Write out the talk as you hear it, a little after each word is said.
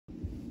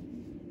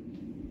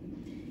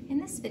In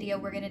this video,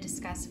 we're going to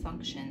discuss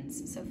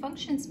functions. So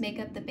functions make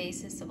up the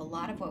basis of a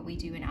lot of what we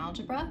do in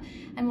algebra,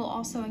 and we'll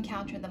also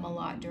encounter them a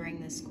lot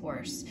during this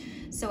course.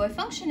 So a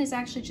function is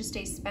actually just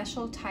a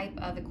special type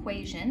of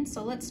equation.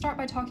 So let's start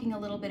by talking a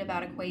little bit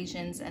about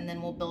equations, and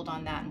then we'll build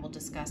on that and we'll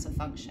discuss a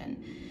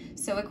function.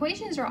 So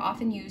equations are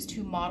often used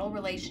to model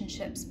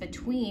relationships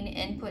between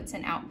inputs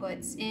and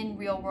outputs in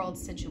real-world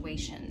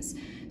situations.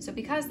 So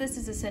because this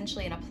is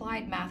essentially an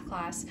applied math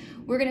class,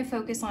 we're going to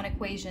focus on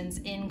equations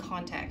in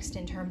context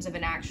in terms of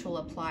an actual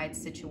applied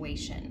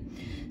situation.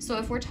 So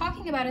if we're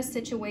talking about a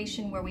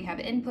situation where we have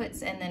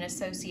inputs and then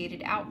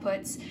associated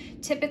outputs,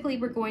 typically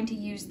we're going to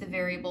use the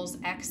variables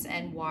x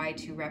and y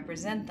to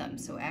represent them.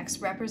 So x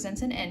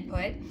represents an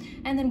input,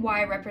 and then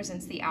y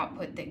represents the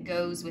output that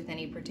goes with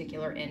any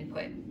particular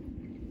input.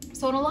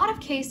 So in a lot of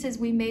cases,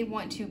 we may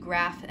want to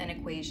graph an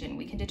equation.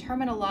 We can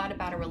determine a lot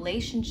about a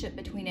relationship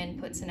between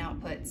inputs and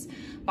outputs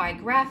by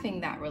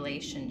graphing that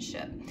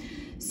relationship.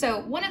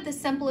 So one of the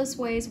simplest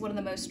ways, one of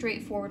the most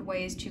straightforward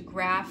ways to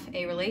graph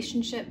a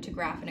relationship, to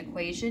graph an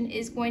equation,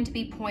 is going to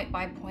be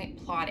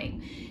point-by-point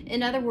plotting.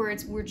 In other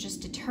words, we're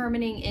just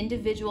determining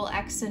individual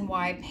x and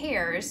y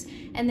pairs,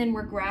 and then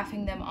we're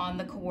graphing them on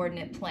the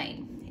coordinate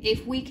plane.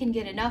 If we can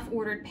get enough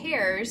ordered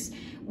pairs,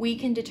 we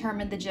can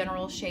determine the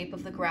general shape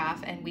of the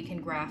graph and we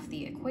can graph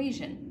the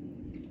equation.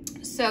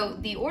 So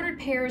the ordered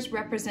pairs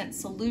represent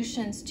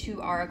solutions to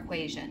our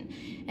equation.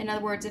 In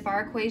other words, if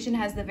our equation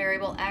has the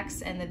variable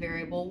x and the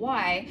variable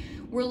y,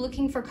 we're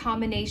looking for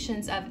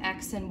combinations of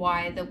x and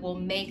y that will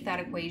make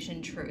that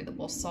equation true, that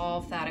will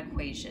solve that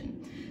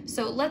equation.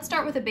 So let's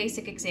start with a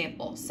basic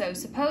example. So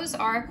suppose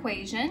our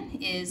equation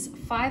is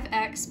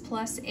 5x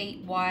plus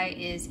 8y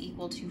is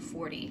equal to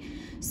 40.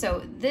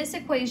 So this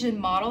equation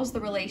models the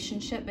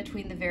relationship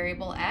between the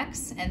variable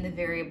x and the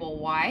variable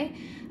y.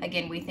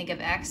 Again, we think of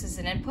x as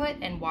an input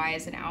and y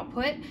as an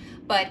output,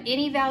 but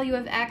any value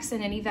of x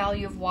and any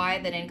value of y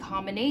that in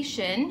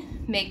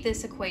combination make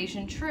this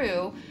equation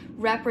true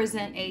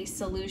represent a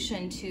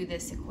solution to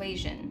this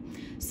equation.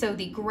 So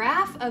the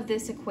graph of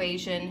this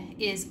equation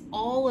is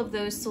all of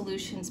those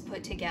solutions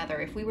put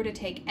together. If we were to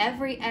take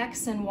every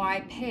x and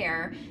y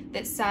pair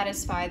that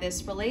satisfy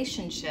this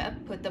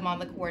relationship, put them on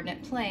the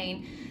coordinate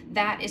plane,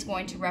 that is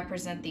going to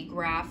represent the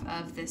graph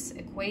of this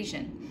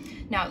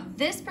equation. Now,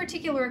 this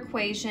particular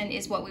equation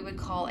is what we would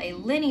call a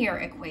linear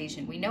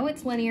equation. We know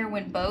it's linear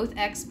when both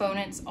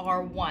exponents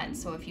are 1.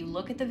 So if you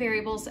look at the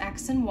variables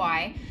x and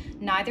y,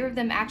 neither of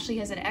them actually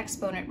has an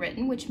exponent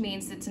written, which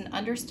means it's an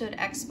understood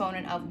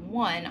exponent of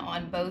 1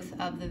 on both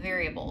of the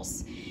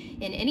variables.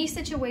 In any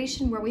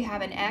situation where we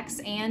have an x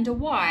and a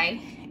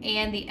y,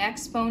 and the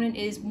exponent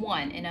is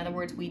 1, in other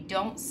words, we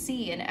don't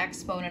see an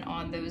exponent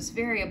on those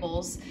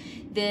variables,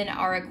 then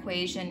our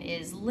equation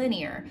is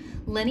linear.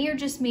 Linear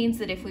just means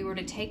that if we were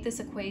to take this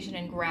equation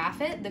and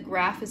graph it, the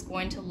graph is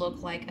going to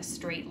look like a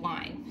straight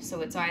line.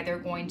 So it's either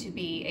going to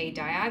be a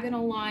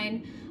diagonal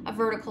line, a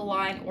vertical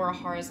line, or a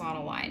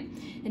horizontal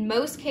line. In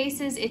most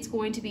cases, it's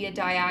going to be a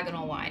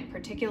diagonal line,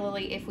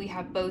 particularly if we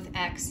have both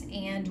x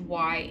and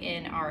y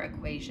in our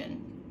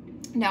equation.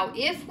 Now,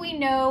 if we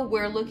know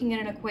we're looking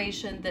at an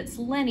equation that's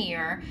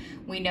linear,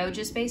 we know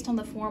just based on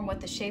the form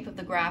what the shape of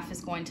the graph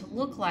is going to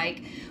look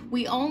like,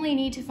 we only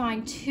need to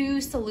find two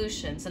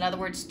solutions, in other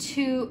words,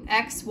 two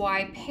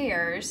xy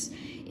pairs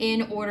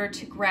in order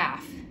to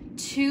graph.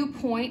 2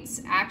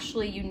 points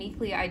actually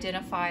uniquely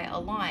identify a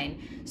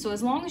line. So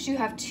as long as you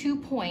have 2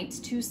 points,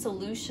 2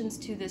 solutions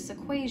to this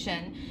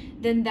equation,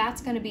 then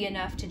that's going to be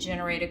enough to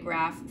generate a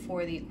graph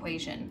for the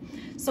equation.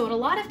 So in a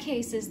lot of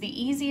cases,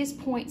 the easiest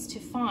points to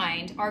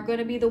find are going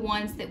to be the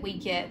ones that we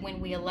get when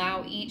we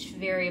allow each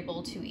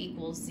variable to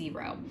equal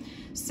 0.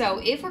 So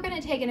if we're going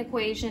to take an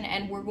equation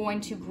and we're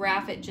going to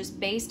graph it just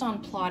based on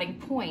plotting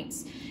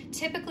points,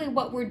 typically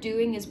what we're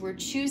doing is we're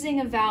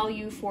choosing a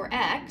value for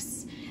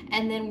x,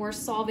 and then we're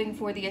solving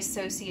for the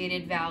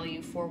associated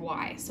value for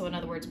y. So in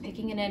other words,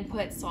 picking an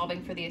input,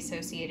 solving for the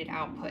associated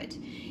output.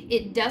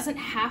 It doesn't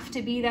have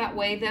to be that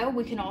way though.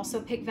 We can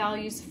also pick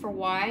values for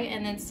y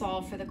and then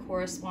solve for the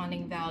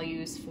corresponding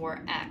values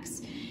for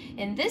x.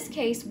 In this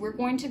case, we're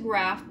going to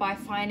graph by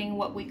finding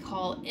what we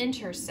call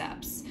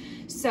intercepts.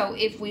 So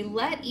if we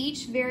let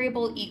each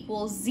variable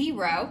equal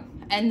 0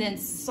 and then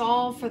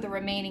solve for the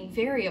remaining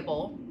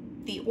variable,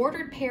 the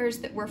ordered pairs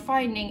that we're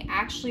finding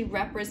actually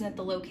represent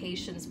the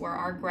locations where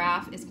our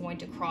graph is going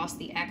to cross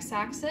the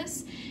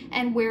x-axis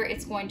and where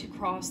it's going to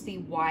cross the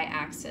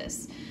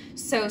y-axis.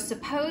 So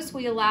suppose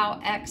we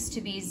allow x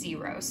to be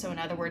 0. So in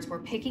other words, we're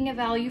picking a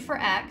value for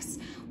x.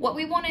 What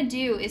we want to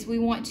do is we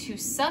want to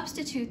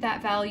substitute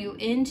that value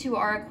into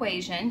our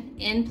equation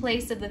in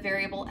place of the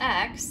variable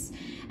x,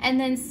 and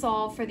then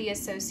solve for the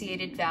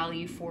associated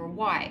value for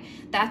y.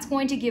 That's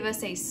going to give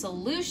us a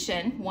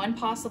solution, one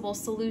possible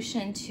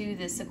solution to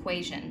this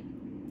equation.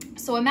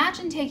 So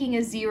imagine taking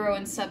a 0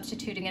 and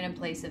substituting it in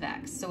place of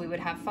x. So we would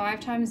have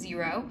 5 times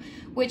 0,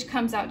 which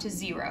comes out to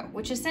 0,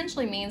 which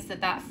essentially means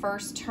that that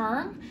first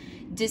term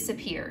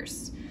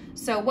disappears.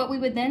 So what we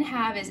would then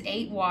have is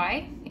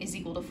 8y is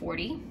equal to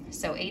 40.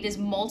 So 8 is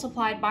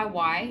multiplied by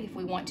y. If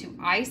we want to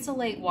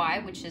isolate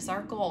y, which is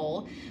our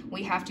goal,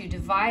 we have to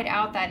divide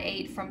out that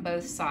 8 from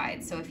both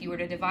sides. So if you were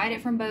to divide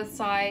it from both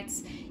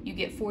sides, you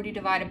get 40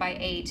 divided by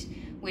 8,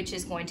 which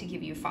is going to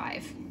give you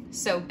 5.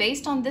 So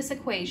based on this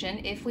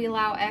equation, if we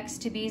allow x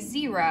to be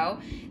 0,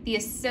 the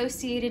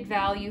associated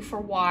value for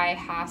y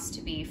has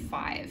to be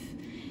 5.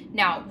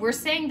 Now, we're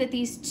saying that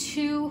these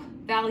two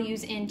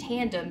values in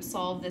tandem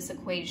solve this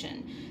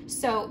equation.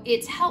 So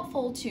it's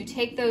helpful to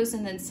take those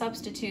and then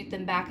substitute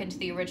them back into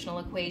the original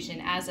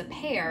equation as a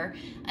pair,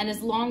 and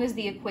as long as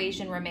the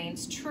equation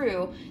remains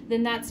true,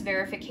 then that's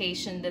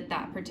verification that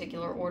that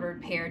particular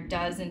ordered pair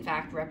does in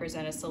fact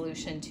represent a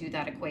solution to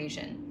that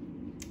equation.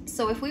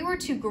 So if we were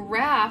to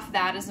graph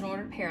that as an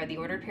ordered pair, the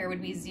ordered pair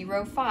would be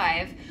 0,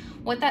 5.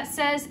 What that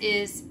says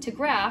is to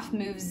graph,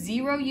 move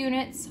 0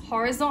 units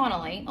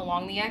horizontally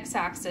along the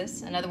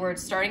x-axis. In other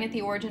words, starting at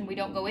the origin, we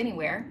don't go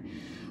anywhere,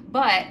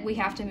 but we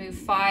have to move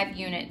 5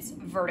 units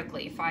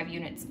vertically, 5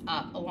 units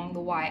up along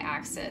the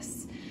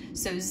y-axis.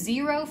 So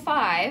 0,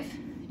 5,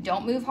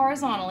 don't move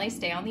horizontally,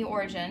 stay on the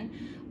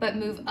origin, but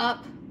move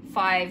up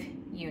 5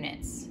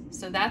 units.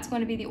 So that's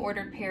going to be the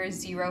ordered pair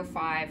 0,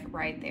 5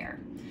 right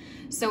there.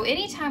 So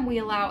anytime we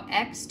allow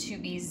x to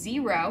be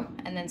 0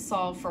 and then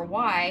solve for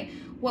y,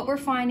 what we're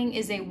finding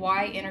is a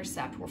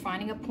y-intercept. We're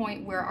finding a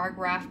point where our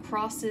graph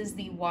crosses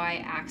the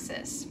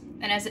y-axis.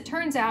 And as it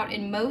turns out,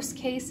 in most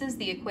cases,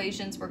 the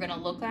equations we're going to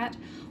look at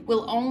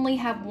will only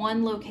have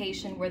one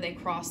location where they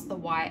cross the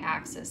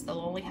y-axis.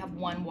 They'll only have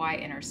one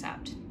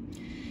y-intercept.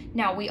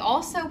 Now, we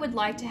also would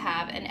like to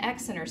have an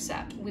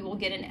x-intercept. We will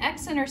get an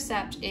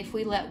x-intercept if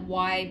we let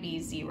y be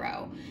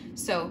 0.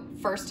 So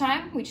first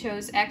time we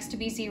chose x to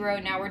be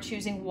 0, now we're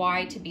choosing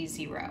y to be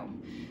 0.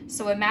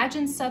 So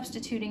imagine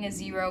substituting a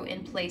 0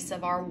 in place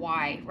of our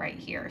y right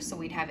here. So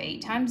we'd have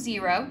 8 times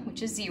 0,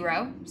 which is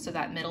 0, so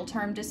that middle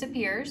term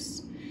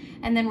disappears.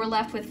 And then we're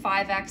left with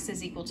 5x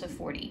is equal to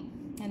 40.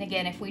 And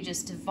again, if we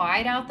just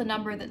divide out the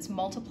number that's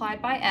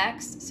multiplied by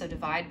x, so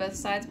divide both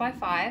sides by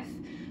 5,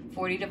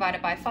 40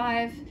 divided by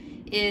 5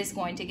 is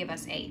going to give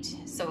us 8.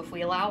 So if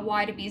we allow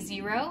y to be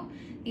 0,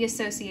 the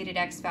associated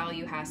x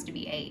value has to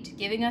be 8,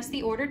 giving us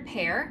the ordered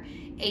pair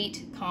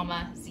 8,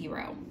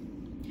 0.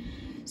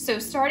 So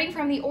starting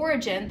from the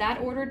origin,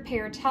 that ordered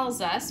pair tells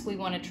us we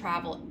want to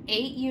travel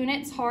 8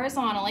 units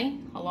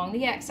horizontally along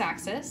the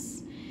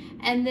x-axis,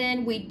 and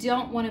then we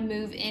don't want to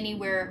move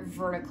anywhere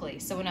vertically.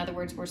 So in other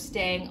words, we're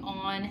staying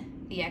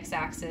on the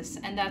x-axis,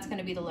 and that's going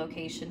to be the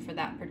location for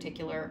that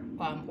particular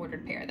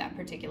ordered pair, that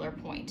particular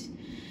point.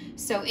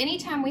 So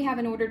anytime we have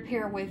an ordered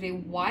pair where the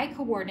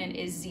y-coordinate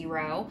is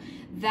 0,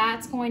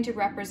 that's going to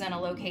represent a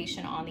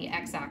location on the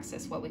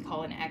x-axis, what we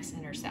call an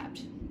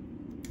x-intercept.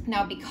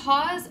 Now,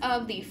 because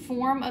of the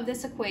form of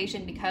this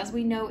equation, because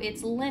we know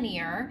it's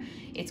linear,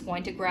 it's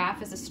going to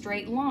graph as a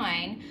straight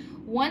line.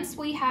 Once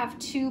we have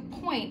 2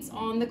 points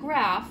on the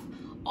graph,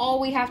 all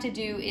we have to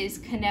do is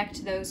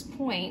connect those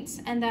points,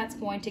 and that's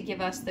going to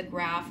give us the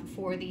graph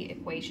for the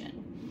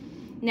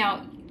equation.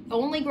 Now,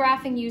 only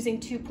graphing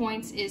using 2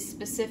 points is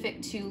specific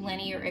to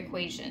linear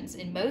equations.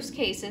 In most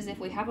cases, if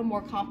we have a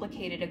more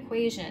complicated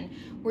equation,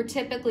 we're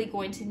typically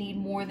going to need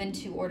more than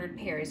 2 ordered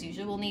pairs.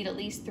 Usually we'll need at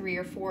least 3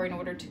 or 4 in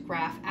order to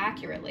graph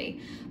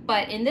accurately.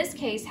 But in this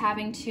case,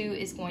 having 2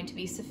 is going to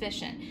be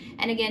sufficient.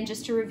 And again,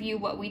 just to review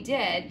what we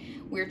did,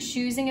 we're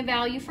choosing a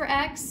value for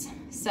x,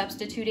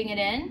 substituting it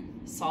in,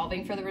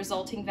 solving for the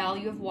resulting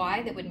value of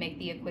y that would make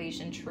the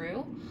equation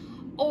true.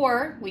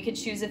 Or we could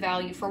choose a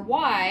value for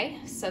y,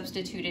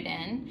 substitute it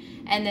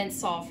in, and then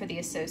solve for the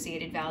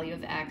associated value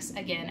of x,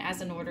 again, as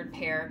an ordered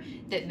pair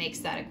that makes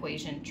that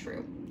equation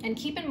true. And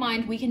keep in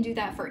mind, we can do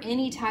that for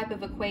any type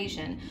of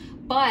equation,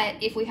 but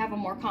if we have a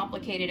more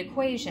complicated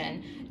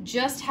equation,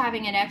 just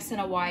having an x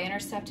and a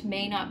y-intercept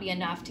may not be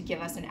enough to give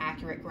us an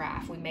accurate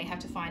graph. We may have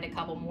to find a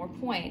couple more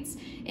points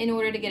in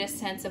order to get a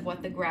sense of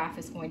what the graph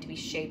is going to be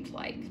shaped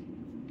like.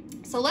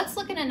 So let's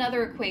look at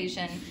another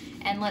equation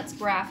and let's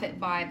graph it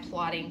by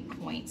plotting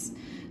points.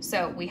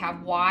 So we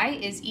have y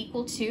is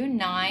equal to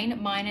 9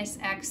 minus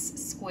x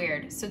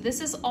squared. So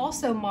this is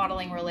also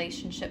modeling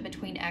relationship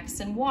between x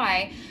and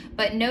y,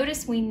 but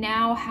notice we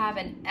now have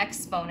an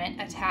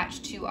exponent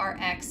attached to our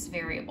x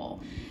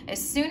variable.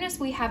 As soon as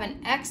we have an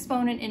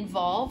exponent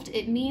involved,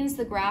 it means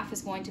the graph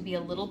is going to be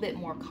a little bit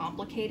more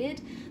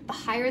complicated. The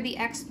higher the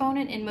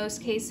exponent, in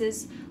most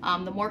cases,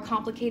 the more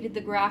complicated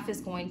the graph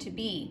is going to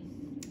be.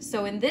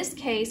 So in this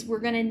case, we're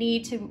going to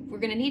need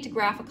to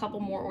graph a couple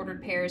more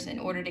ordered pairs in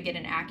order to get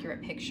an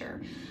accurate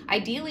picture.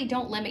 Ideally,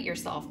 don't limit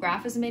yourself.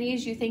 Graph as many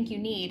as you think you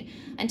need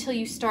until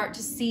you start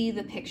to see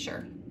the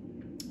picture.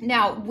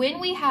 Now,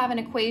 when we have an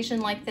equation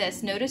like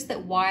this, notice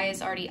that y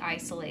is already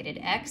isolated.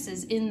 X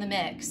is in the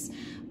mix,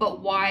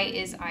 but y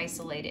is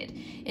isolated.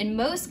 In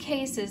most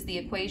cases, the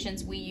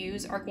equations we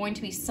use are going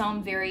to be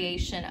some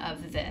variation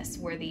of this,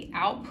 where the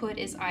output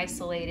is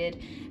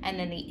isolated and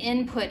then the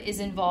input is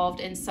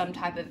involved in some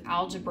type of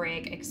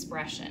algebraic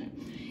expression.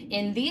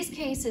 In these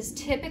cases,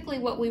 typically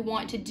what we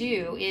want to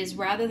do is,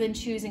 rather than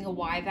choosing a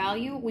y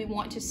value, we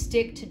want to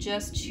stick to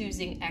just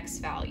choosing x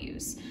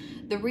values.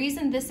 The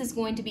reason this is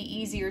going to be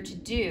easier to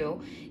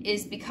do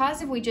is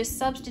because if we just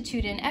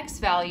substitute in x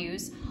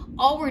values,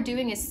 all we're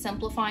doing is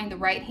simplifying the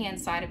right-hand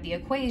side of the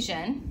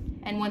equation.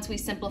 And once we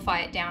simplify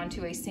it down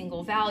to a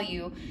single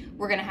value,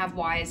 we're going to have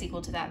y is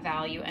equal to that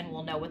value, and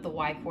we'll know what the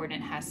y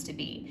coordinate has to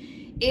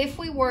be. If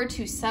we were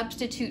to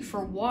substitute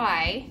for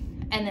y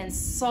and then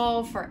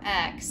solve for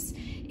x,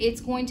 it's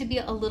going to be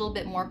a little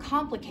bit more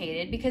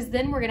complicated, because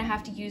then we're going to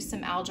have to use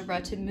some algebra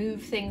to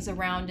move things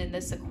around in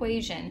this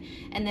equation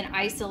and then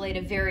isolate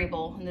a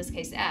variable, in this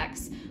case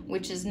x,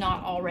 which is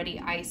not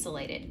already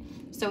isolated.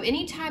 So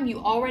anytime you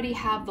already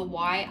have the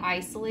y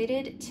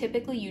isolated,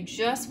 typically you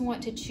just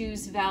want to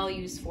choose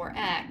values for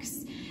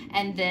x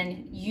and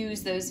then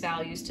use those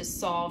values to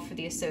solve for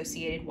the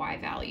associated y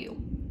value.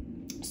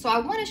 So I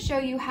want to show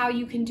you how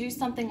you can do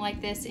something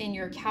like this in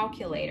your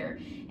calculator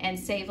and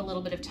save a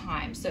little bit of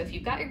time. So if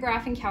you've got your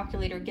graphing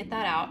calculator, get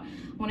that out.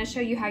 I want to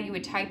show you how you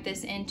would type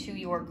this into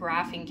your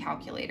graphing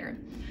calculator.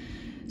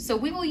 So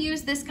we will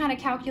use this kind of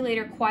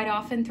calculator quite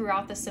often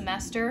throughout the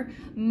semester.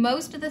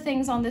 Most of the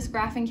things on this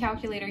graphing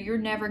calculator you're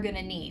never going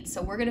to need.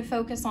 So we're going to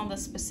focus on the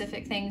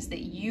specific things that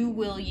you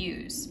will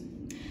use.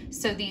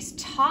 So these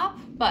top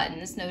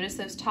buttons, notice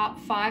those top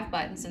 5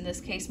 buttons. In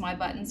this case, my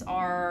buttons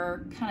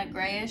are kind of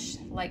grayish,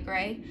 light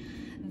gray.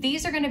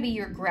 These are going to be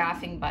your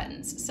graphing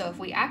buttons. So if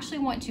we actually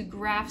want to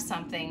graph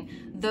something,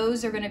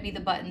 those are going to be the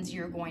buttons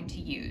you're going to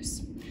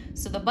use.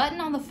 So the button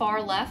on the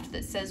far left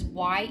that says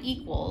y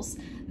equals,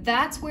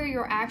 that's where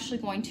you're actually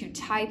going to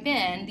type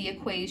in the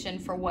equation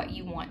for what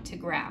you want to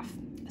graph.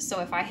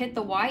 So if I hit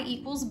the y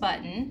equals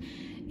button,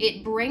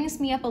 it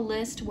brings me up a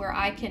list where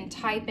I can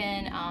type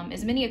in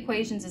as many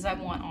equations as I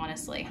want,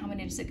 honestly. How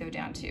many does it go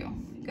down to?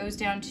 It goes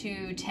down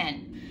to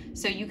 10.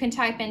 So you can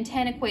type in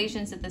 10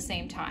 equations at the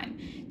same time.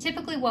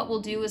 Typically what we'll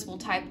do is we'll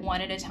type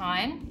one at a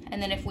time,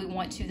 and then if we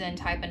want to then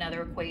type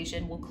another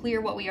equation, we'll clear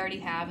what we already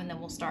have and then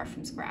we'll start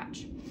from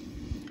scratch.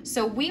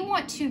 So we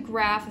want to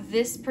graph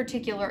this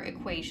particular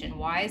equation,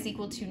 y is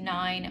equal to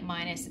 9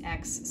 minus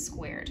x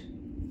squared.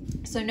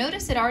 So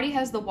notice it already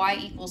has the y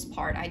equals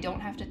part. I don't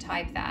have to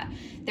type that.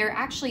 There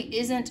actually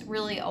isn't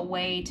really a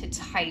way to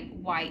type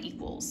y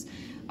equals.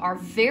 Our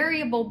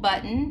variable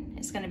button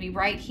is going to be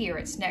right here.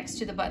 It's next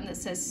to the button that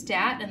says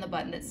stat and the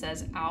button that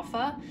says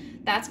alpha.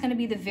 That's going to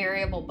be the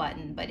variable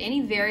button, but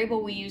any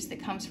variable we use that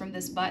comes from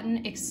this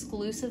button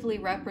exclusively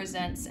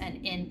represents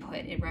an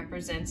input. It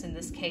represents, in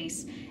this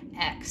case,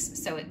 x.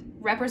 So it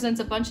represents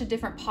a bunch of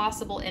different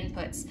possible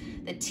inputs.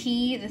 The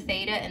t, the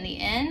theta, and the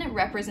n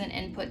represent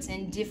inputs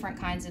in different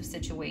kinds of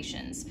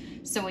situations.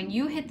 So when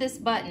you hit this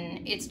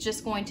button, it's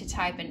just going to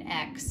type an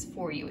x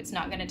for you. It's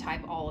not going to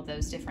type all of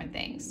those different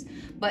things.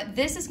 But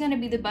this is going to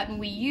be the button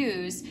we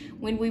use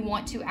when we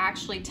want to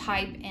actually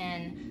type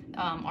in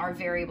our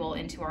variable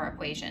into our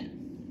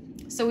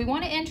equation. So we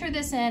want to enter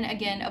this in,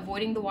 again,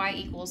 avoiding the y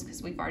equals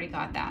because we've already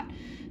got that.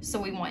 So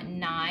we want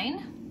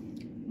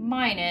 9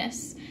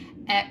 minus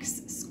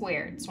x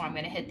squared. So I'm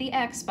going to hit the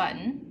x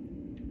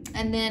button,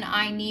 and then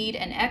I need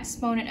an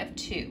exponent of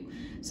 2.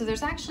 So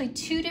there's actually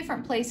 2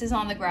 different places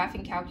on the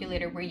graphing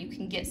calculator where you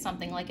can get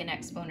something like an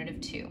exponent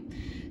of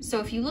 2. So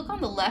if you look on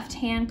the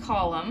left-hand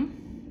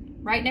column,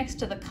 right next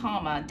to the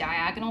comma,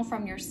 diagonal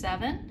from your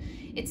 7,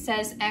 it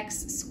says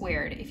x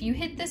squared. If you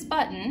hit this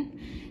button,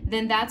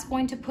 then that's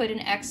going to put an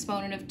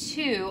exponent of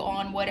 2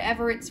 on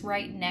whatever it's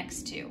right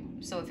next to.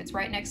 So if it's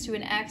right next to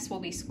an x, we'll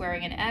be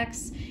squaring an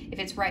x. If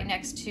it's right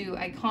next to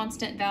a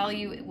constant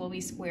value, it will be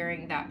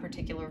squaring that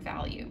particular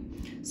value.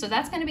 So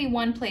that's going to be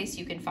one place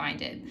you can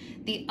find it.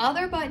 The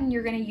other button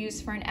you're going to use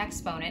for an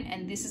exponent,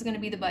 and this is going to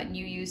be the button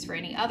you use for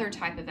any other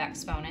type of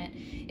exponent,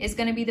 is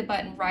going to be the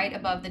button right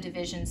above the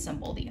division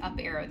symbol, the up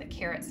arrow, the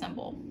caret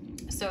symbol.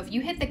 So if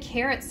you hit the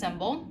caret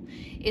symbol,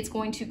 it's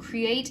going to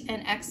create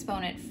an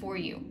exponent for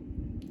you.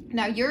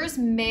 Now yours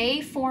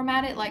may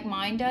format it like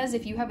mine does.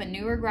 If you have a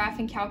newer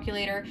graphing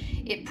calculator,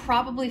 it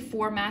probably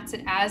formats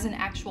it as an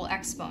actual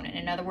exponent.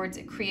 In other words,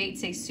 it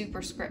creates a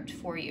superscript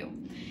for you.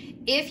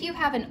 If you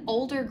have an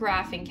older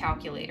graphing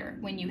calculator,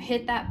 when you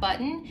hit that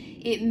button,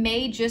 it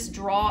may just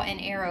draw an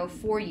arrow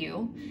for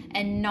you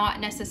and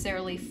not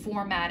necessarily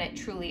format it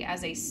truly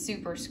as a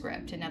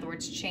superscript. In other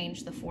words,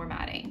 change the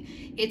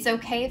formatting. It's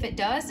okay if it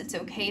does, it's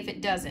okay if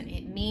it doesn't.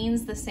 It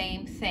means the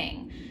same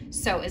thing.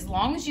 So as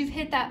long as you've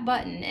hit that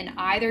button and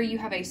either you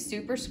have a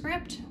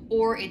superscript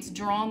or it's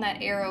drawn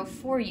that arrow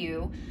for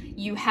you,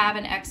 you have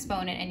an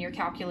exponent and your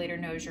calculator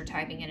knows you're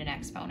typing in an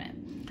exponent.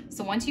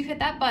 So once you hit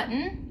that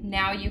button,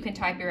 now you can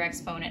type your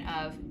exponent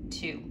of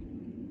 2.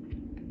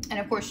 And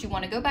of course you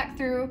want to go back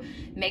through,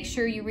 make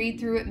sure you read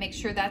through it, make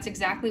sure that's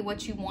exactly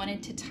what you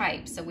wanted to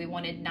type. So we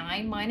wanted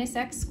 9 minus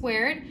x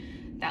squared.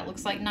 That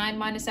looks like 9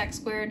 minus x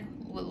squared.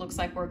 It looks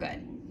like we're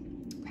good.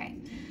 Okay,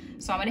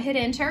 so I'm going to hit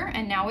enter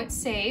and now it's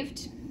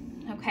saved.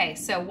 Okay,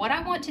 so what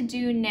I want to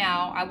do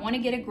now, I want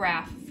to get a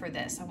graph for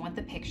this. I want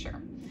the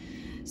picture.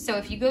 So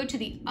if you go to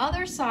the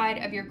other side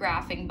of your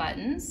graphing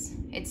buttons,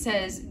 it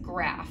says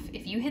graph.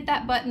 If you hit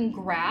that button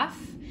graph,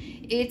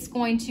 it's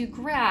going to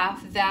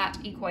graph that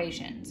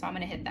equation. So I'm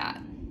going to hit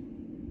that.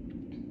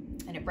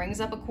 And it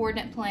brings up a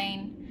coordinate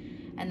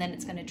plane. and then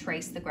it's going to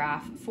trace the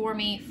graph for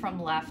me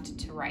from left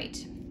to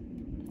right.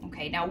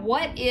 Okay, now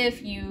what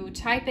if you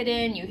type it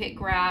in, you hit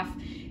graph,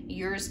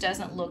 yours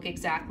doesn't look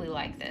exactly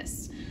like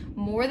this?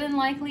 More than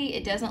likely,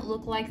 it doesn't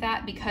look like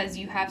that because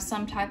you have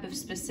some type of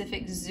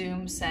specific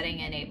zoom setting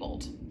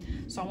enabled.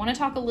 So I want to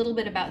talk a little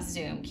bit about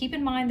zoom. Keep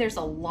in mind there's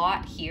a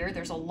lot here.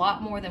 There's a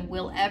lot more than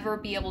we'll ever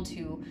be able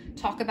to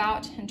talk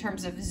about in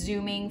terms of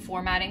zooming,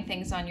 formatting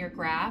things on your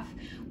graph.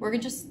 We're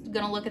just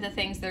going to look at the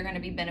things that are going to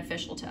be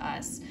beneficial to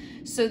us.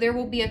 So there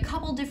will be a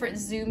couple different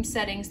zoom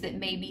settings that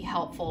may be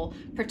helpful,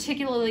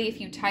 particularly if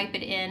you type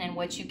it in and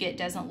what you get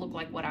doesn't look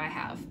like what I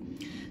have.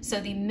 So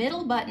the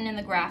middle button in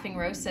the graphing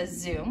row says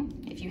zoom.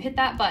 If you hit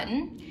that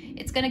button,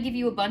 it's going to give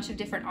you a bunch of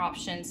different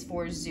options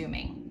for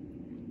zooming.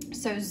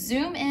 So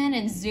zoom in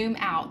and zoom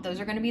out, those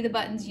are going to be the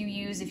buttons you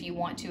use if you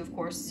want to, of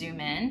course, zoom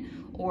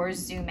in or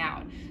zoom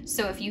out.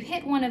 So if you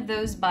hit one of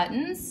those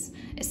buttons,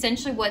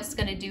 essentially what it's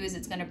going to do is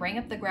it's going to bring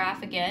up the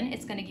graph again.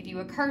 It's going to give you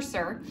a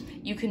cursor.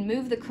 You can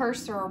move the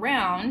cursor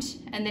around,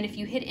 and then if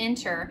you hit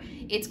enter,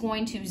 it's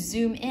going to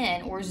zoom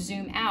in or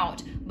zoom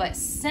out, but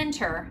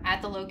center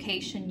at the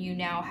location you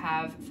now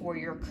have for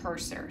your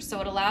cursor.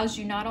 So it allows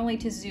you not only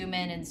to zoom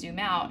in and zoom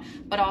out,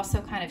 but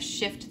also kind of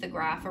shift the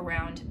graph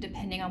around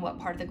depending on what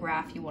part of the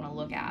graph you want to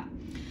look at.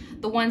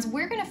 The ones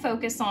we're going to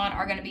focus on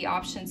are going to be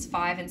options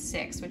 5 and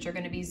 6, which are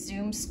going to be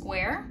zoom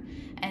square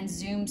and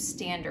zoom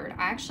standard.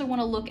 I actually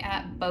want to look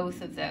at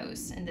both of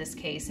those in this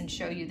case and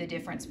show you the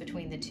difference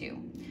between the two.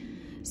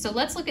 So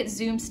let's look at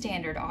zoom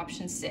standard,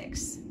 option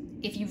 6.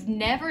 If you've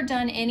never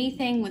done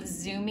anything with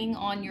zooming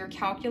on your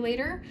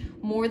calculator,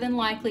 more than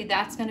likely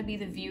that's going to be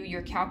the view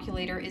your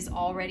calculator is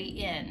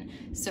already in.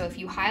 So if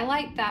you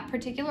highlight that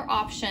particular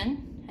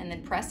option and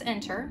then press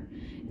enter,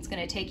 it's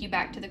going to take you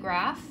back to the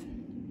graph.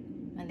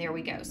 And there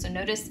we go. So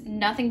notice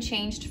nothing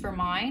changed for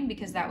mine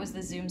because that was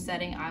the zoom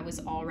setting I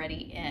was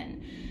already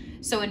in.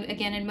 So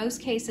again, in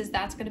most cases,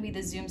 that's going to be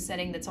the zoom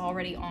setting that's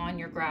already on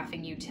your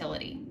graphing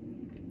utility.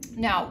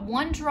 Now,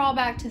 one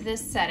drawback to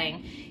this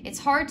setting, it's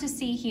hard to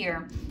see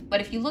here, but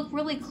if you look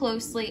really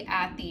closely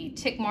at the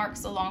tick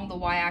marks along the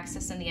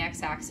y-axis and the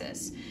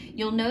x-axis,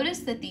 you'll notice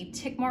that the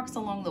tick marks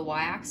along the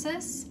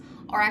y-axis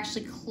are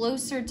actually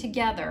closer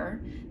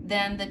together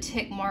than the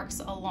tick marks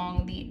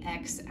along the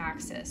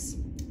x-axis.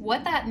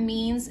 What that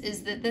means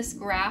is that this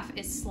graph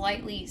is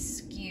slightly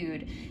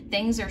skewed.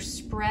 Things are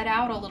spread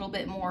out a little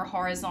bit more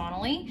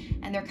horizontally,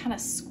 and they're kind of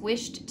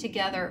squished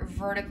together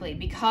vertically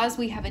because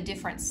we have a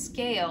different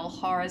scale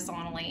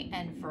horizontally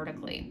and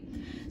vertically.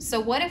 So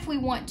what if we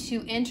want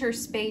to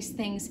interspace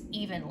things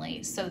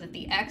evenly so that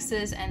the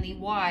x's and the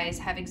y's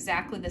have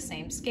exactly the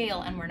same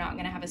scale and we're not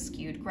going to have a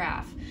skewed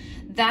graph?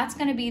 That's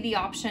going to be the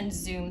option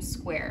zoom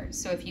square.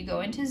 So if you go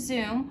into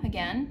zoom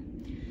again,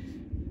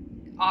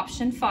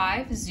 option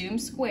 5, zoom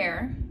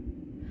square,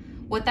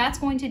 what that's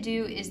going to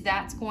do is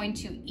that's going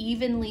to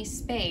evenly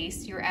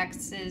space your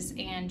x's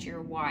and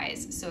your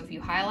y's. So if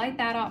you highlight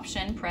that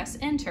option, press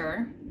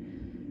enter,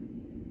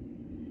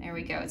 there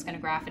we go, it's going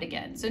to graph it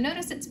again. So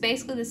notice it's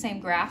basically the same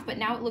graph, but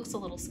now it looks a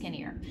little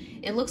skinnier.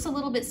 It looks a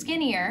little bit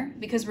skinnier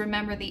because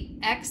remember the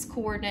x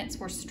coordinates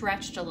were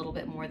stretched a little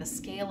bit more. The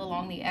scale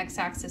along the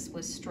x-axis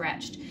was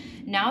stretched.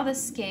 Now the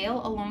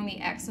scale along the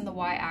x and the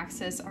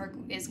y-axis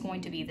is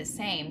going to be the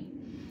same.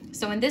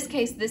 So in this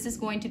case, this is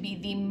going to be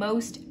the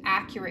most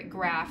accurate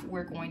graph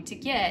we're going to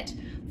get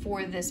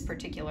for this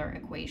particular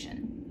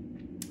equation.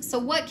 So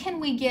what can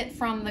we get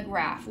from the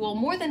graph? Well,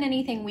 more than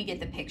anything, we get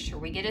the picture.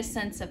 We get a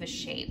sense of a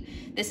shape.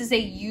 This is a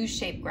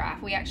U-shaped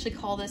graph. We actually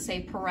call this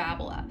a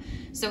parabola.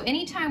 So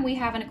anytime we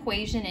have an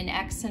equation in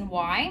x and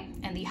y,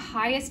 and the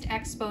highest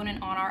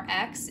exponent on our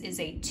x is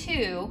a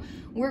 2,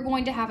 we're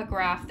going to have a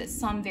graph that's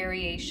some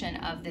variation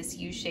of this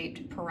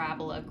U-shaped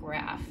parabola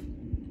graph.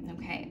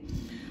 Okay.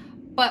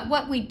 But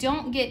what we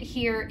don't get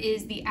here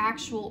is the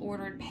actual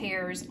ordered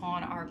pairs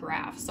on our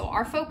graph. So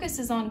our focus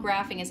is on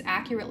graphing as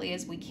accurately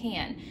as we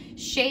can.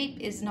 Shape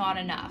is not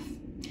enough.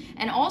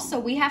 And also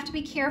we have to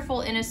be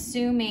careful in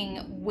assuming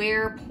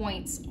where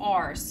points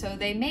are. So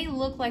they may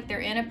look like they're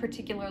in a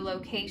particular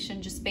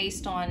location just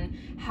based on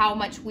how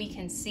much we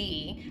can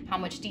see, how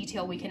much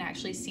detail we can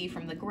actually see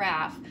from the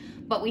graph.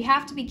 But we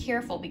have to be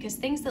careful because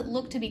things that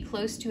look to be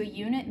close to a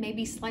unit may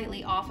be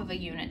slightly off of a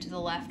unit to the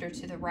left or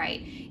to the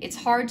right. It's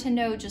hard to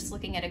know just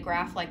looking at a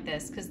graph like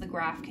this because the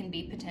graph can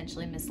be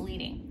potentially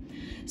misleading.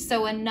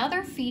 So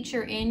another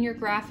feature in your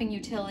graphing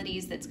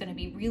utilities that's going to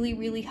be really,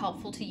 really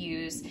helpful to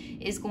use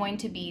is going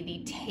to be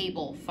the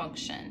table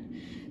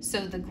function.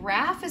 So the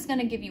graph is going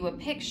to give you a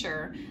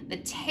picture. The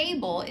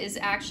table is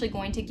actually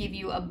going to give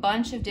you a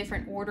bunch of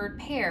different ordered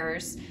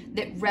pairs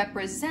that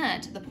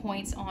represent the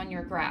points on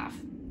your graph.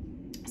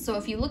 So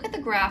if you look at the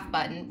graph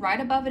button, right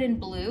above it in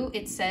blue,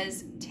 it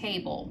says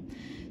table.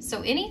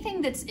 So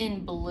anything that's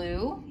in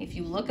blue, if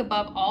you look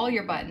above all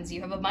your buttons, you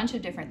have a bunch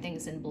of different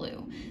things in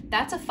blue.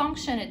 That's a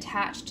function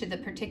attached to the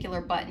particular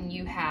button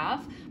you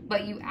have,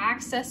 but you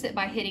access it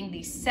by hitting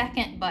the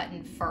second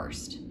button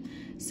first.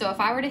 So if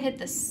I were to hit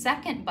the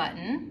second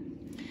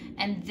button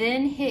and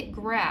then hit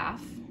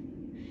graph,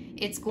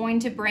 it's going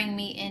to bring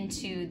me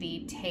into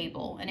the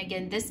table. And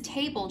again, this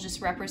table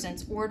just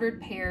represents ordered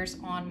pairs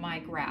on my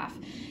graph.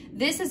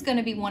 This is going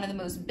to be one of the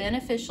most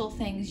beneficial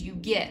things you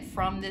get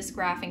from this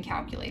graphing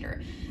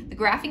calculator. The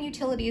graphing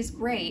utility is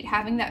great.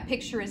 Having that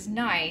picture is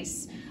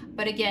nice,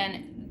 but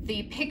again,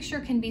 the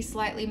picture can be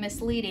slightly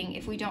misleading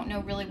if we don't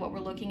know really what we're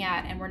looking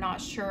at and we're not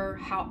sure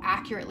how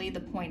accurately the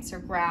points are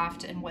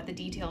graphed and what the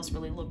details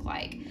really look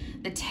like.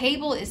 The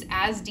table is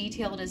as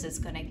detailed as it's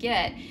going to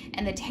get,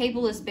 and the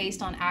table is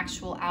based on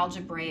actual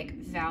algebraic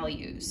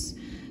values.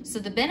 So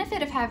the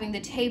benefit of having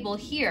the table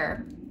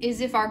here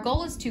is if our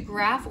goal is to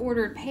graph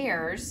ordered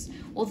pairs,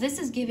 well, this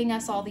is giving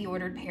us all the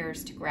ordered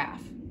pairs to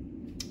graph.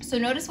 So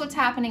notice what's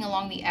happening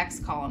along the X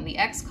column. The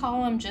X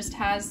column just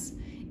has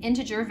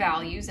integer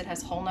values. It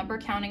has whole number,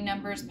 counting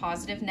numbers,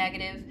 positive,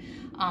 negative,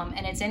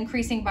 and it's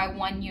increasing by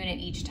 1 unit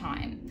each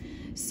time.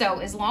 So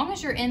as long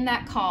as you're in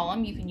that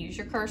column, you can use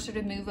your cursor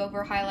to move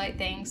over, highlight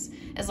things.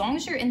 As long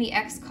as you're in the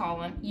X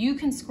column, you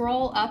can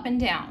scroll up and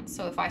down.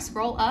 So if I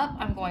scroll up,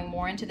 I'm going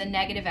more into the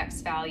negative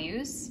X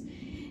values.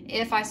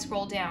 If I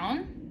scroll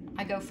down,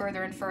 I go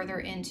further and further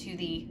into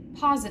the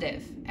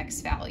positive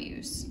X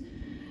values.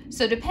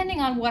 So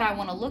depending on what I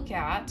want to look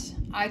at,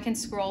 I can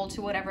scroll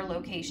to whatever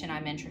location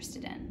I'm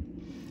interested in.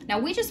 Now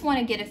we just want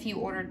to get a few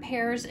ordered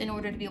pairs in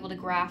order to be able to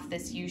graph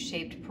this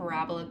U-shaped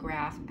parabola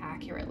graph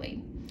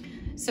accurately.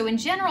 So in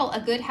general, a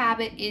good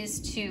habit is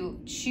to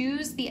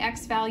choose the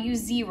X value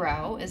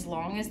 0 as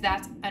long as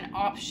that's an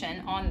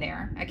option on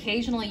there.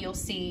 Occasionally you'll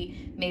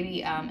see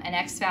maybe an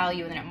X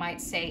value and then it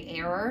might say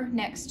error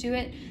next to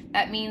it.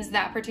 That means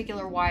that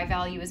particular Y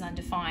value is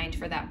undefined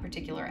for that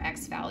particular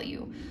X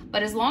value.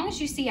 But as long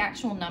as you see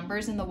actual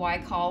numbers in the Y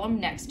column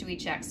next to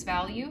each X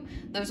value,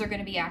 those are going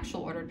to be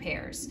actual ordered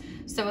pairs.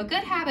 So a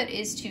good habit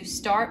is to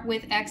start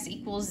with X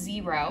equals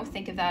 0.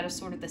 Think of that as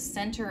sort of the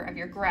center of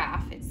your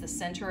graph. It's the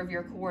center of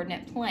your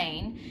coordinate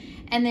plane.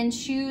 And then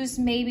choose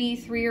maybe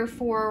 3 or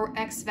 4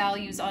 X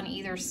values on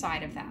either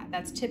side of that.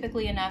 That's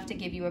typically enough to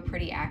give you a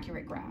pretty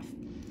accurate graph.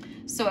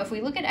 So if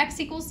we look at X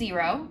equals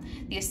 0,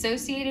 the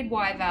associated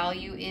Y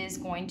value is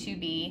going to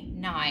be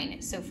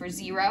 9. So for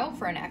 0,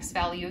 for an X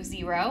value of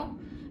 0,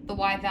 the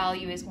Y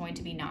value is going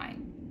to be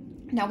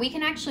 9. Now we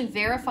can actually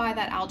verify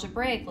that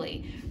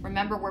algebraically.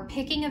 Remember, we're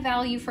picking a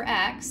value for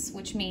X,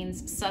 which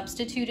means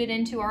substitute it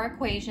into our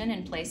equation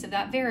in place of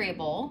that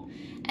variable,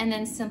 and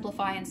then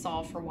simplify and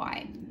solve for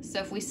Y.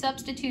 So if we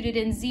substitute it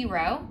in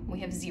 0,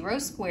 we have 0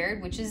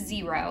 squared, which is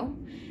 0,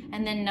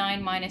 and then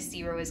 9 minus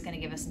 0 is going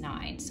to give us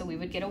 9. So we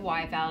would get a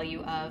Y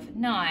value of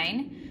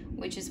 9,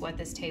 which is what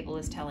this table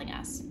is telling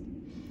us.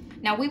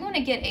 Now we want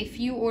to get a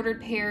few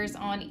ordered pairs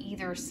on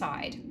either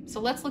side.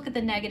 So let's look at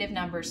the negative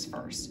numbers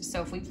first.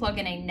 So if we plug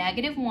in a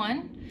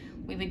 -1,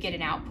 we would get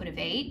an output of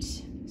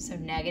 8. So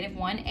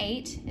 -1,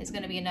 8 is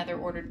going to be another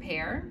ordered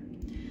pair.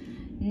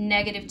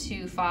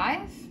 -2,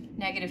 5,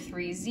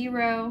 -3,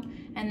 0,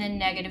 and then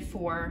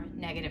 -4,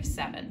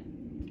 -7.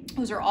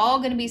 Those are all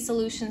going to be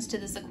solutions to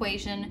this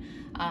equation,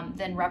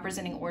 then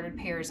representing ordered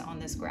pairs on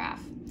this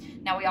graph.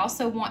 Now we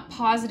also want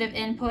positive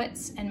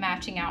inputs and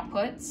matching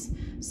outputs.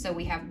 So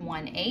we have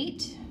 1,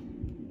 8,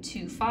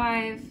 2,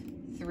 5,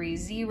 3,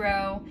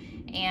 0,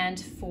 and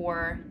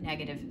 4,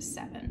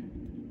 -7.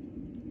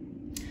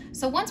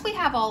 So once we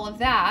have all of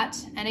that,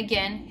 and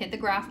again, hit the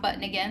graph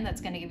button again,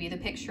 that's going to give you the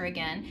picture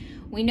again.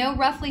 We know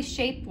roughly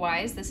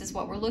shape-wise, this is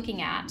what we're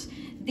looking at.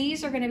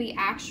 These are going to be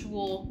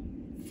actual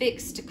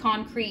fixed,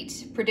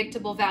 concrete,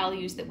 predictable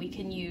values that we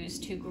can use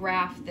to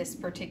graph this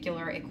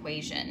particular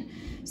equation.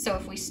 So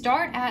if we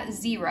start at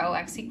 0,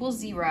 X equals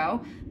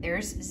 0,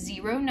 there's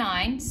 0,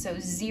 9. So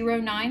 0,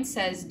 9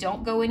 says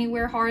don't go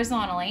anywhere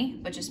horizontally,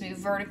 but just move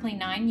vertically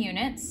 9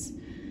 units.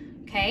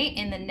 Okay,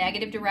 in the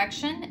negative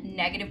direction,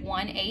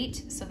 -1,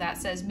 8. So that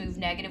says move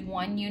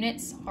 -1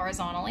 units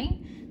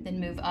horizontally,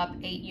 then move up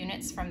 8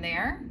 units from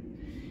there.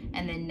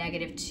 And then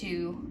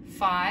 -2,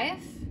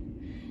 5.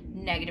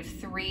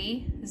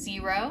 -3,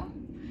 0,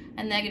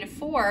 and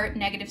 -4,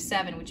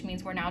 -7, which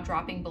means we're now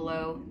dropping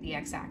below the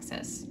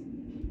x-axis.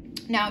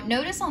 Now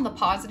notice on the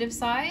positive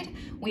side,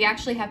 we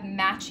actually have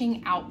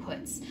matching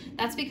outputs.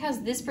 That's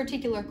because this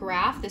particular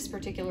graph, this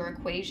particular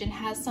equation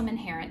has some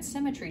inherent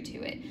symmetry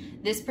to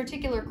it. This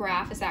particular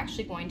graph is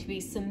actually going to be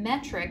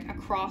symmetric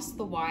across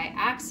the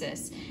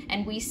y-axis.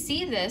 And we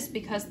see this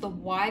because the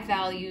y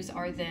values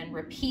are then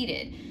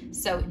repeated.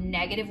 So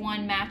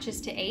 -1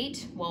 matches to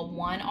 8, well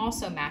 1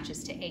 also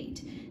matches to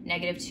 8.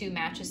 -2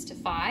 matches to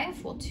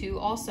 5, well 2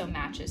 also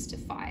matches to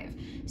 5.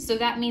 So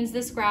that means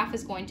this graph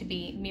is going to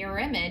be mirror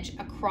image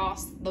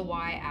across the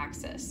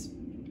y-axis.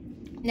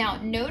 Now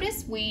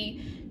notice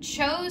we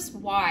chose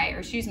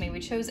we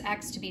chose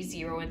x to be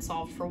 0 and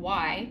solved for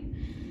y.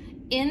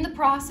 In the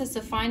process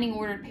of finding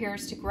ordered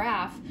pairs to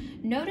graph,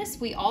 notice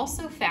we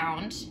also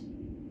found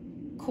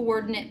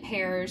coordinate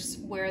pairs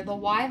where the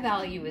y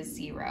value is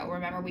 0.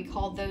 Remember, we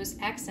called those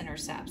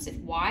x-intercepts. If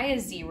y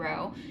is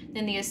 0,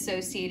 then the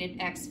associated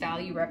x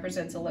value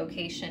represents a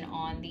location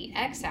on the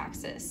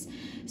x-axis.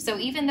 So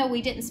even though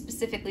we didn't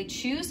specifically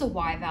choose a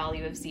y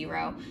value of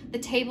 0, the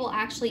table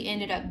actually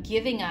ended up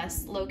giving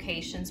us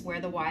locations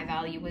where the y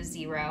value was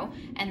 0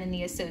 and then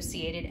the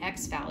associated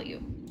x value.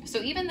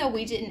 So even though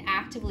we didn't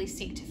actively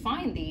seek to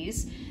find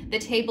these, the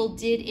table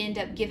did end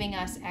up giving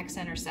us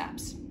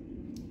x-intercepts.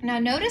 Now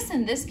notice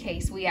in this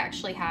case we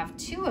actually have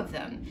 2 of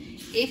them.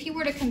 If you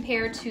were to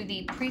compare to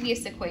the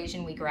previous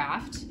equation we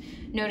graphed,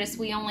 notice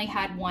we only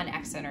had 1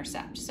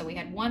 x-intercept. So we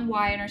had 1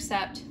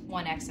 y-intercept,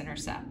 1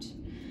 x-intercept.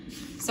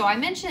 So I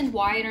mentioned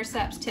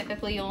y-intercepts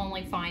typically you'll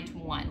only find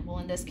 1. Well,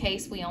 in this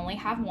case we only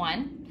have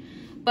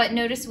 1, but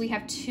notice we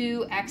have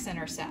 2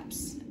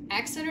 x-intercepts.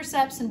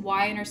 X-intercepts and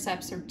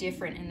y-intercepts are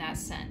different in that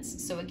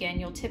sense. So again,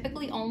 you'll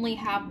typically only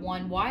have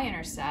 1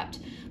 y-intercept,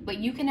 but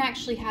you can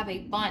actually have a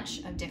bunch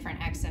of different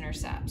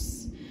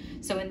x-intercepts.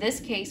 So in this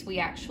case, we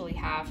actually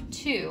have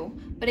 2,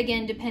 but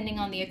again, depending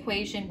on the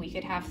equation, we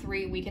could have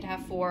 3, we could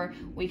have 4,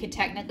 we could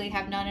technically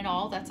have none at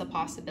all, that's a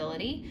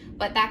possibility,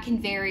 but that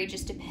can vary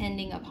just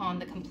depending upon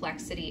the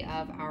complexity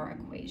of our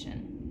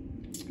equation.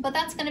 But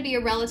that's going to be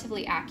a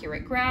relatively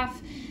accurate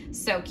graph,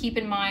 so keep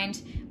in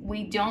mind,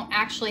 we don't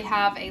actually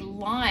have a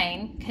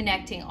line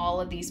connecting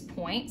all of these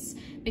points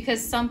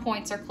because some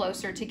points are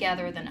closer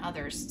together than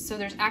others. So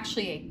there's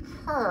actually a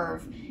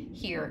curve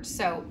here.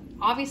 So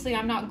obviously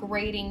I'm not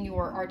grading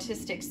your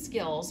artistic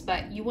skills,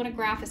 but you want to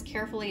graph as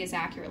carefully, as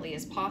accurately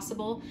as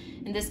possible.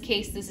 In this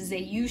case, this is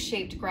a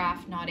U-shaped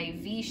graph, not a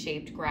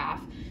V-shaped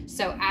graph.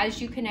 So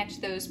as you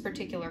connect those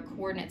particular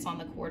coordinates on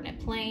the coordinate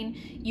plane,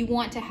 you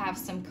want to have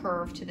some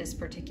curve to this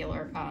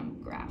particular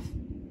graph.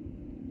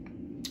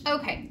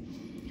 Okay.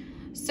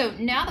 So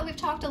now that we've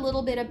talked a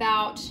little bit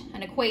about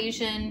an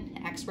equation,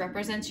 x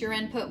represents your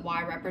input,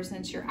 y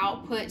represents your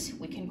output,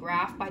 we can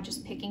graph by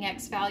just picking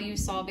x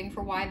values, solving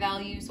for y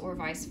values, or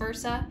vice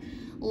versa.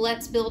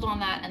 Let's build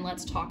on that and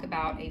let's talk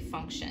about a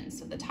function.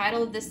 So the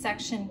title of this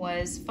section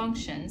was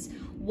functions.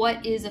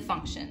 What is a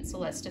function? So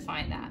let's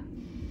define that.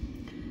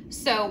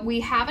 So we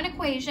have an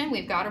equation,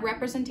 we've got a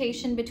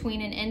representation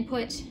between an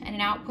input and an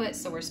output,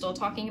 so we're still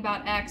talking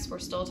about x, we're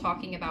still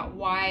talking about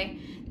y.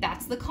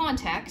 That's the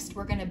context.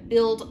 We're going to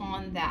build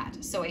on that.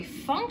 So a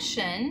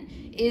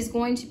function is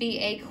going to be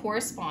a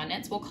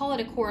correspondence. We'll call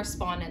it a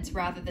correspondence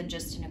rather than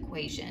just an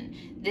equation.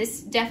 This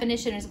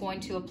definition is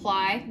going to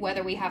apply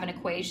whether we have an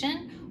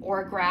equation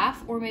or a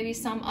graph or maybe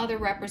some other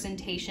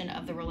representation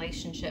of the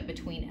relationship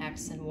between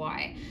x and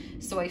y.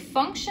 So a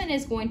function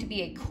is going to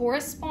be a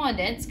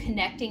correspondence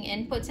connecting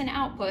inputs and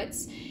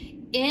outputs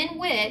in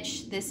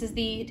which, this is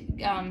the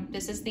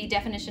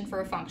definition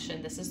for a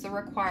function, this is the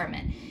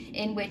requirement,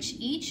 in which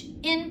each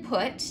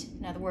input,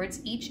 in other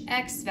words, each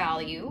x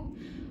value,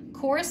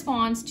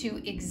 corresponds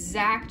to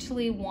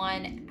exactly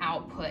one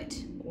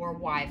output or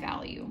y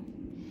value.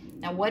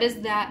 Now, what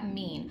does that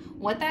mean?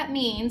 What that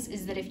means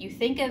is that if you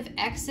think of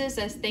x's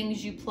as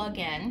things you plug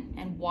in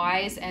and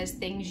y's as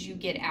things you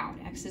get out,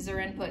 x's are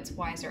inputs,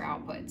 y's are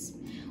outputs.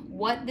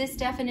 What this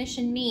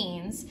definition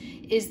means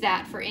is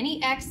that for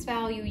any x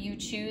value you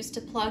choose to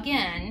plug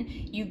in,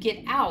 you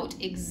get out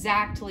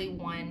exactly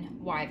one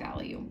y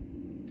value.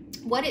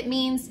 What it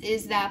means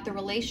is that the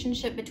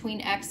relationship between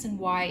x and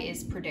y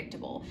is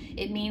predictable.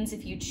 It means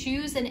if you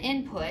choose an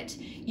input,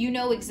 you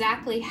know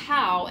exactly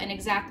how and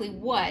exactly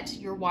what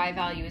your y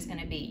value is going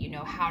to be. You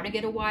know how to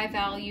get a y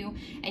value,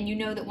 and you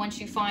know that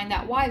once you find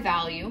that y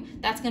value,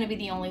 that's going to be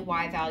the only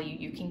y value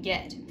you can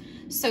get.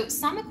 So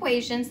some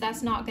equations,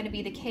 that's not going to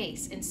be the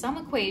case. In some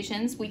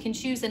equations, we can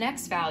choose an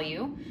x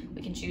value,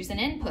 we can choose an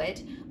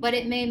input, but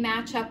it may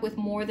match up with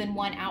more than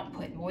one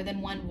output, more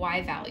than one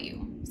y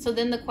value. So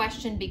then the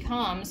question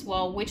becomes,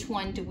 well, which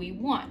one do we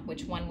want?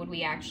 Which one would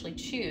we actually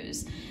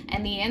choose?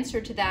 And the answer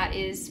to that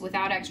is,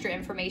 without extra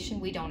information,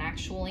 we don't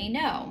actually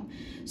know.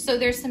 So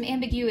there's some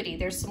ambiguity.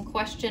 There's some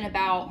question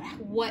about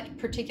what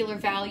particular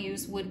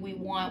values would we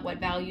want, what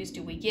values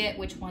do we get,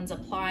 which ones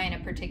apply in a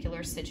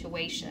particular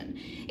situation.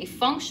 A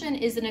function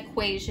is an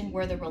equation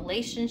where the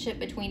relationship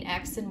between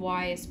x and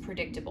y is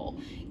predictable.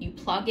 You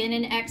plug in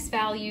an x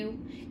value,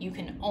 you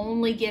can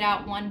only get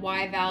out one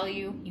y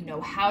value, you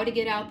know how to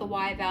get out the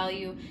y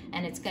value,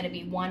 and it's going to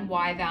be one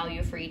y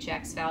value for each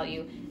x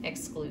value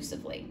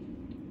exclusively.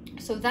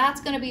 So that's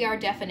going to be our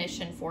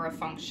definition for a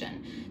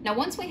function. Now,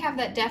 once we have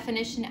that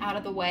definition out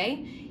of the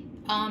way,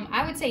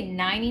 I would say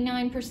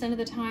 99% of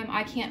the time,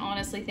 I can't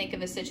honestly think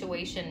of a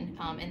situation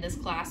in this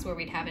class where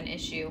we'd have an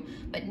issue,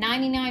 but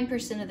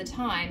 99% of the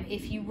time,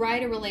 if you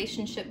write a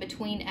relationship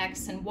between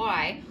x and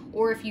y,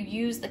 or if you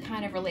use the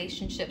kind of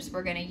relationships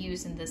we're going to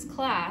use in this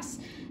class,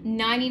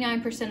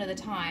 99% of the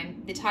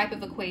time, the type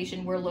of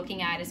equation we're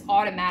looking at is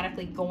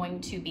automatically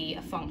going to be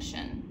a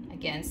function.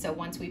 Again, so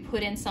once we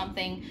put in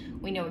something,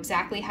 we know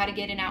exactly how to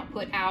get an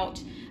output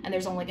out, and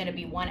there's only going to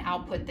be one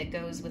output that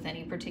goes with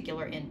any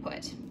particular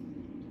input.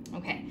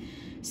 Okay,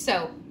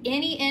 so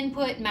any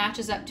input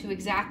matches up to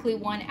exactly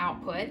one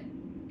output.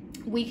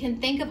 We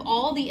can think of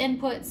all the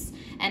inputs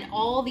and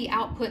all the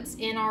outputs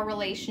in our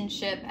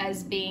relationship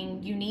as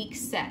being unique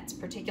sets,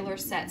 particular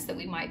sets that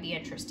we might be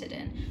interested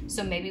in.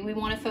 So maybe we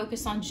want to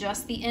focus on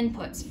just the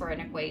inputs for an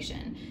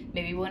equation.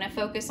 Maybe we want to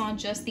focus on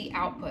just the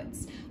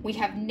outputs. We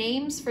have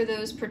names for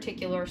those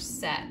particular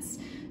sets.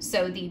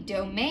 So the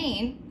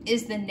domain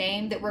is the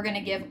name that we're going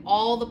to give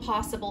all the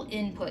possible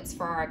inputs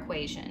for our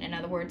equation. In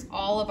other words,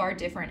 all of our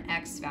different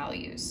x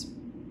values.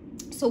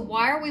 So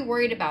why are we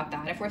worried about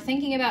that? If we're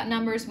thinking about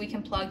numbers we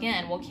can plug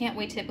in, well, can't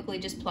we typically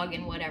just plug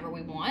in whatever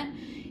we want?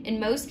 In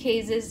most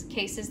cases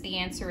the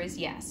answer is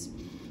yes.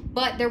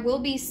 But there will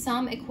be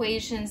some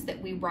equations that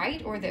we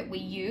write or that we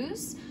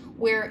use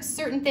where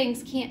certain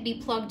things can't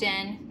be plugged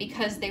in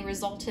because they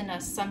result in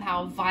us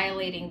somehow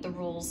violating the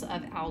rules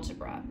of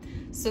algebra.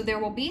 So there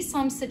will be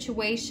some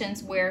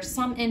situations where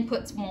some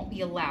inputs won't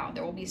be allowed.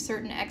 There will be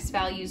certain x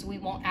values we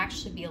won't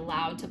actually be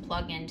allowed to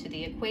plug into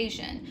the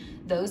equation.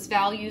 Those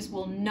values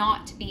will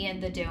not be in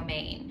the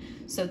domain.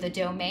 So the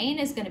domain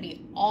is going to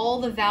be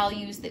all the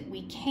values that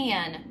we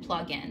can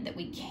plug in, that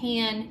we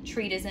can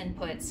treat as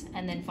inputs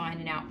and then find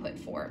an output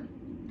for.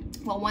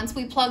 Well, once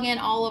we plug in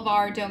all of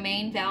our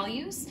domain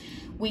values,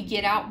 we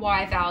get out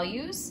y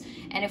values,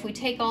 and if we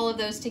take all of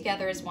those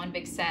together as one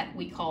big set,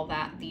 we call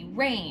that the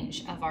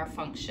range of our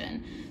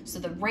function. So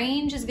the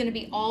range is going to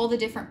be all the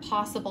different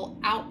possible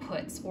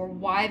outputs or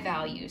y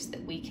values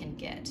that we can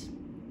get.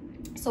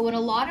 So in a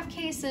lot of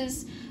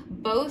cases,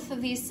 both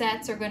of these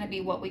sets are going to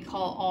be what we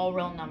call all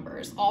real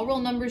numbers. All real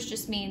numbers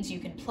just means you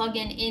can plug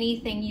in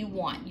anything you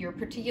want. Your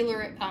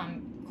particular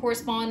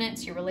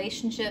correspondence, your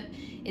relationship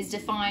is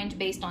defined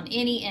based on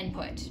any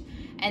input.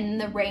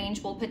 And the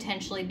range will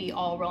potentially be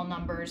all real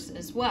numbers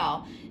as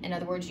well. In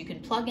other words, you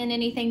can plug in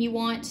anything you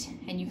want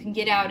and you can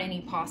get out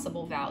any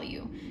possible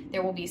value.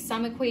 There will be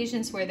some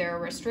equations where there are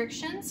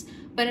restrictions,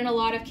 but in a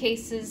lot of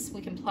cases,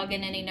 we can plug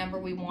in any number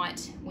we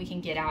want, we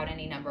can get out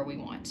any number we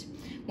want.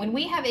 When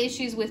we have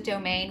issues with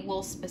domain,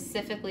 we'll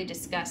specifically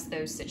discuss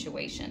those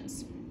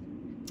situations.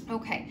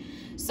 Okay,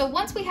 so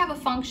once we have a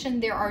function,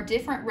 there are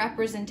different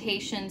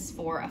representations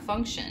for a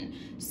function.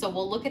 So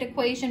we'll look at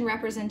equation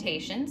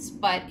representations,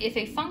 but if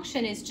a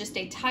function is just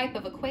a type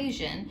of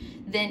equation,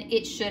 then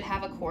it should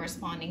have a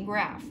corresponding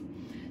graph.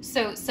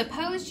 So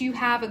suppose you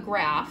have a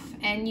graph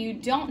and you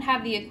don't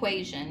have the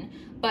equation,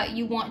 but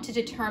you want to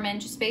determine,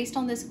 just based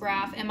on this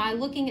graph, am I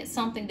looking at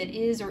something that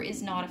is or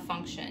is not a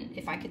function?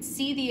 If I could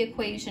see the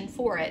equation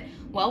for it,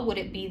 well, would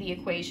it be the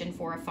equation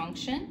for a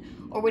function?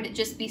 Or would it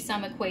just be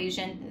some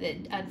equation that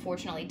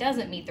unfortunately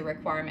doesn't meet the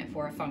requirement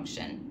for a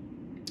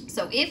function?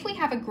 So if we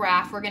have a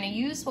graph, we're going to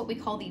use what we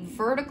call the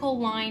vertical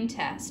line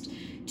test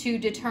to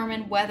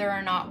determine whether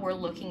or not we're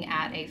looking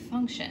at a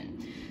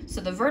function. So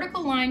the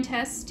vertical line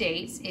test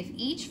states if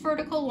each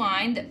vertical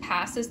line that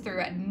passes through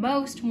at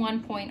most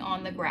one point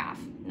on the graph.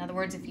 In other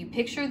words, if you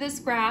picture this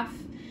graph,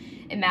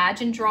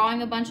 imagine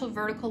drawing a bunch of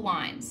vertical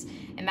lines.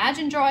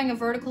 Imagine drawing a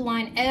vertical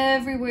line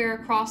everywhere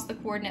across the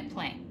coordinate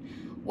plane.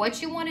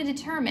 What you want to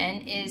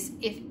determine is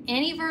if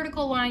any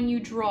vertical line you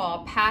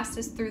draw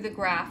passes through the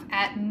graph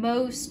at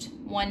most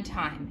one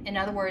time. In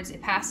other words,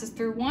 it passes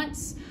through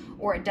once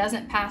or it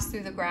doesn't pass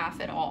through the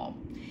graph at all.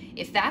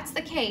 If that's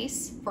the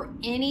case for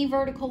any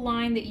vertical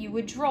line that you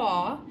would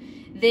draw,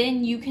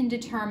 then you can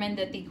determine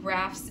that the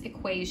graph's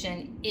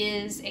equation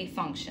is a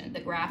function.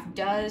 The graph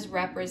does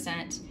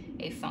represent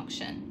a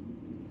function.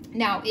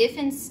 Now, if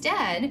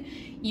instead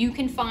you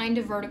can find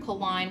a vertical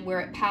line where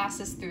it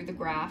passes through the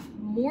graph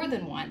more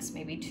than once,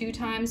 maybe 2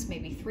 times,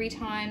 maybe 3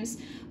 times,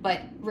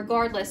 but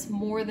regardless,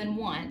 more than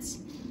once,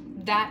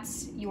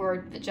 that's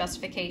your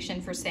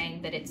justification for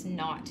saying that it's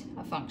not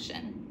a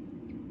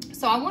function.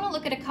 So I want to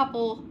look at a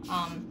couple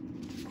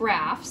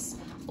graphs.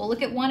 We'll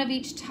look at one of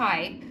each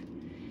type.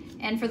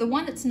 And for the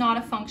one that's not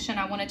a function,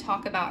 I want to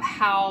talk about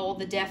how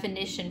the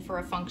definition for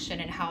a function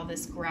and how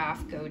this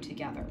graph go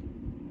together.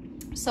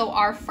 So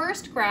our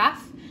first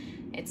graph,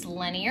 it's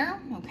linear,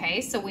 okay?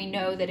 So we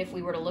know that if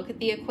we were to look at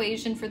the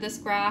equation for this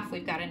graph,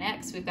 we've got an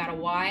x, we've got a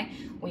y,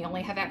 we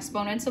only have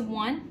exponents of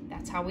 1.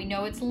 That's how we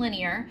know it's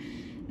linear.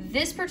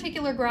 This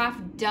particular graph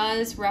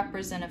does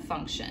represent a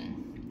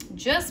function.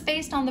 Just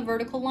based on the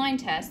vertical line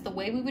test, the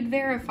way we would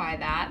verify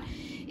that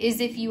is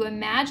if you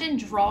imagine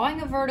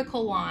drawing a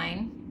vertical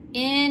line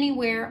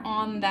anywhere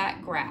on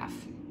that graph.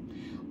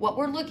 What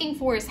we're looking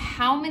for is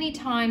how many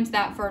times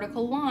that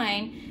vertical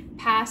line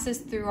passes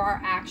through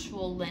our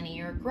actual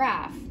linear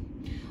graph.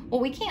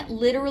 Well, we can't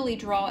literally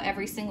draw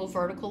every single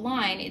vertical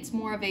line. It's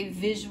more of a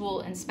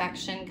visual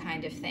inspection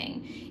kind of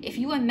thing. If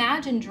you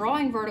imagine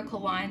drawing vertical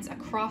lines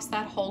across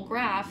that whole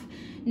graph,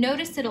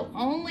 notice it'll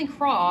only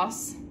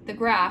cross the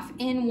graph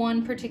in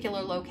one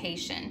particular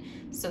location.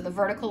 So the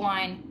vertical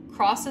line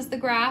crosses the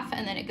graph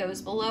and then it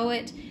goes below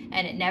it,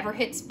 and it never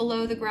hits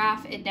below the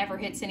graph, it never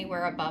hits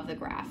anywhere above the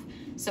graph.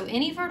 So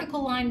any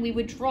vertical line we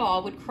would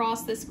draw would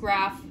cross this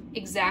graph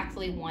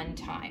exactly one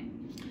time.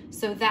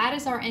 So that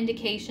is our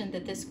indication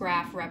that this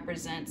graph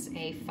represents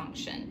a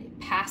function. It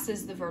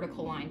passes the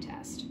vertical line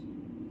test.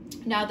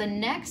 Now the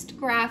next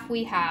graph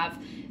we have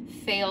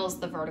fails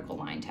the vertical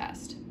line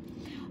test.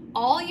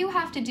 All you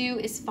have to do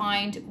is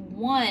find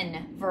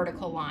one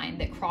vertical line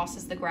that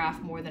crosses the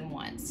graph more than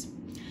once.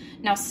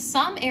 Now,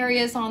 some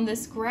areas on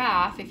this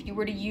graph, if you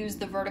were to use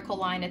the vertical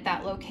line at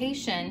that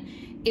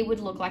location, it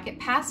would look like it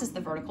passes the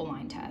vertical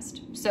line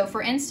test. So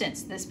for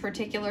instance, this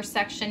particular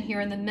section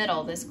here in the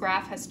middle, this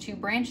graph has two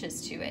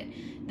branches to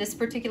it. This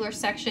particular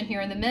section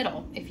here in the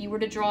middle, if you were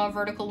to draw a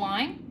vertical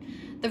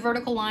line, the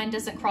vertical line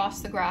doesn't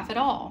cross the graph at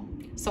all.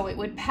 So it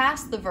would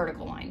pass the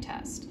vertical line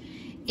test.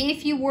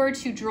 If you were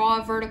to draw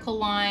a vertical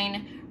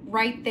line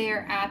right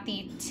there at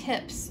the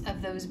tips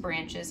of those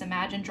branches,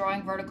 imagine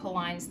drawing vertical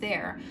lines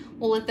there.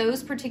 Well, at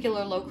those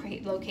particular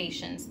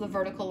locations, the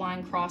vertical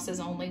line crosses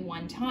only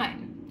one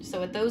time.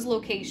 So at those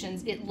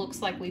locations, it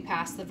looks like we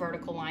passed the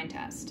vertical line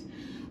test.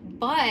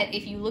 But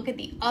if you look at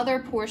the other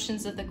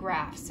portions of the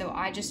graph, so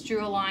I just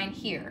drew a line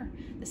here.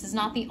 This is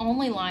not the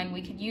only line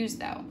we could use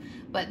though,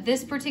 but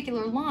this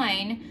particular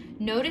line,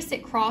 notice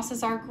it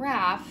crosses our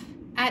graph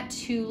at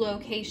two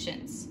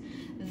locations.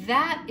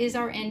 That is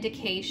our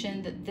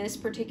indication that this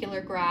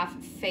particular graph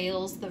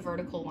fails the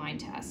vertical line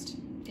test.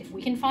 If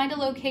we can find a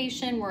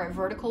location where a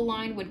vertical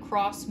line would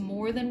cross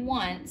more than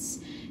once,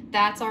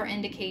 that's our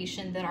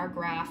indication that our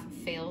graph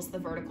fails the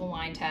vertical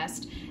line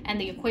test, and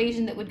the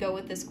equation that would go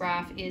with this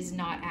graph is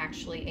not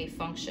actually a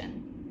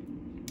function.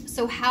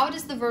 So how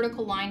does the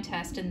vertical line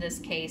test in this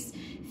case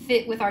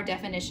fit with our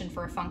definition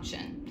for a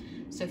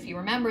function? So if you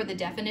remember, the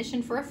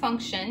definition for a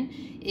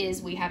function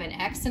is we have an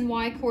x and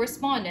y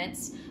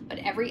correspondence, but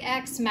every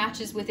x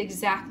matches with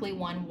exactly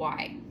one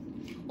y.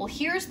 Well,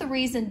 here's the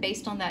reason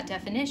based on that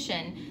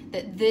definition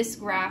that this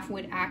graph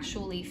would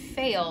actually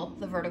fail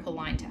the vertical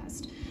line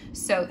test.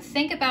 So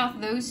think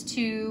about those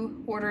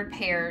two ordered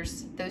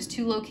pairs, those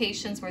two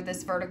locations where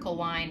this vertical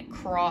line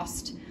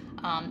crossed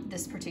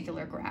this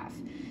particular graph.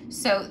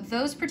 So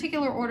those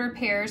particular ordered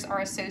pairs are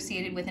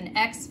associated with an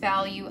x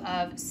value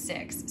of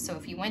 6. So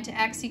if you went to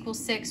x equals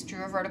 6,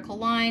 drew a vertical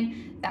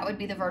line, that would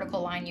be the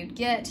vertical line you'd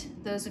get.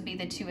 Those would be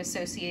the two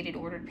associated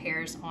ordered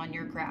pairs on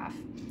your graph.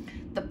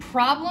 The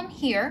problem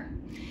here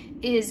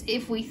is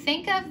if we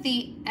think of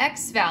the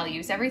x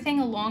values, everything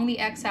along the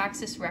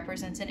x-axis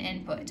represents an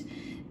input.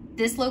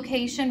 This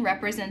location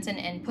represents an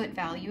input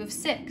value of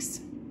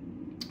 6.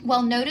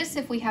 Well, notice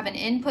if we have an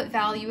input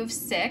value of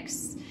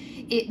 6,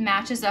 it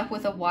matches up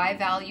with a y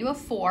value of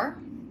 4,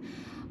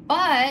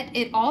 but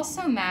it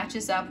also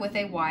matches up with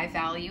a y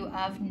value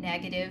of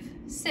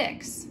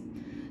 -6.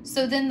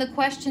 So then the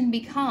question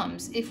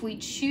becomes, if we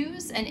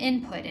choose an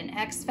input, an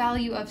x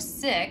value of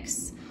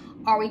 6,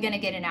 are we going to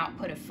get an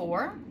output of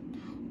 4?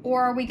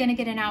 Or are we going to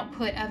get an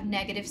output of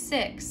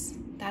 -6?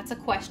 That's a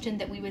question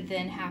that we would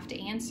then have to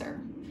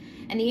answer.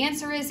 And the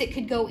answer is it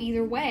could go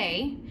either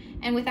way,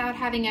 and without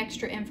having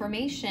extra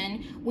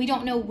information, we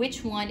don't know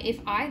which one, if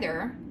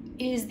either,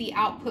 is the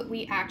output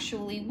we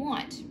actually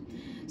want.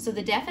 So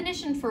the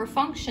definition for a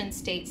function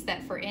states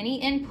that for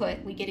any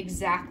input, we get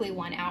exactly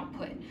one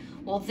output.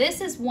 Well, this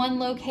is one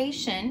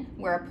location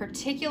where a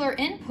particular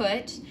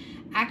input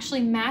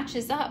actually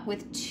matches up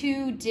with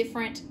two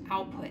different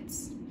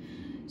outputs.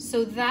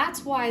 So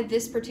that's why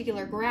this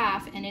particular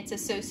graph and its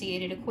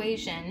associated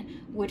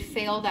equation would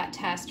fail that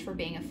test for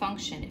being a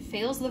function. It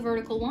fails the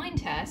vertical line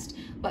test,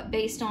 but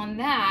based on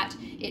that,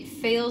 it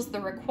fails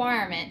the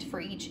requirement for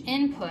each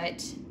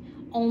input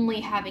only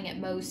having at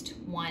most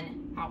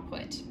one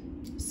output.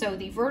 So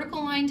the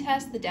vertical line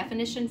test, the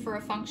definition for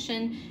a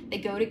function, they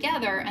go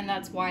together, and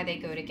that's why they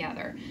go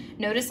together.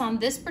 Notice on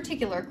this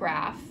particular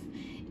graph,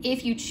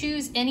 if you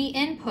choose any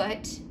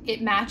input,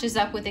 it matches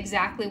up with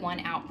exactly one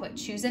output.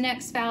 Choose an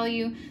x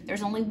value,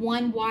 there's only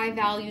one y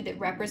value that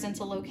represents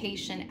a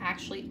location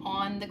actually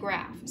on the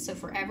graph. So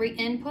for every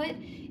input,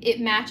 it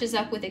matches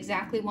up with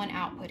exactly one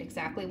output,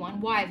 exactly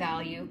one y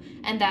value,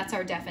 and that's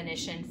our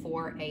definition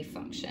for a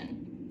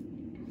function.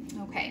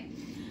 Okay,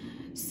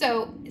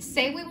 so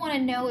say we want to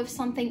know if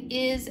something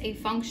is a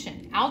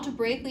function.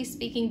 Algebraically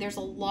speaking, there's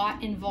a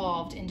lot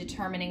involved in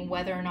determining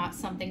whether or not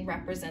something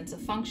represents a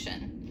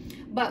function.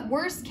 But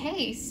worst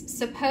case,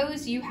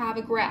 suppose you have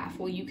a graph.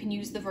 Well, you can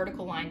use the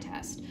vertical line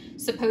test.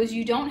 Suppose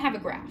you don't have a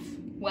graph.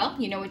 Well,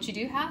 you know what you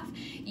do have?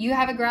 You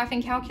have a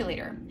graphing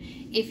calculator.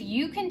 If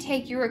you can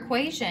take your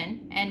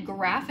equation and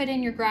graph it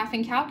in your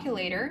graphing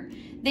calculator,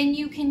 then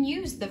you can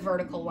use the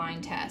vertical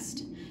line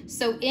test.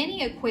 So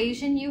any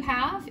equation you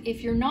have,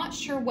 if you're not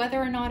sure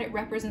whether or not it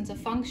represents a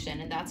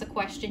function, and that's a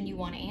question you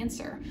want to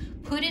answer,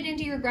 put it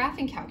into your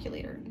graphing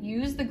calculator.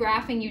 Use the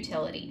graphing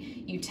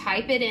utility. You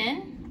type it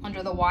in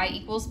under the y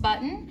equals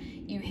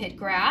button, you hit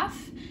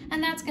graph,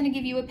 and that's going to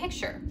give you a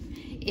picture.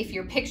 If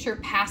your picture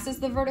passes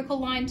the vertical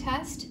line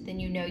test, then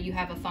you know you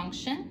have a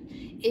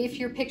function. If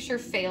your picture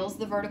fails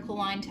the vertical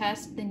line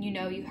test, then you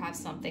know you have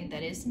something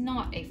that is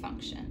not a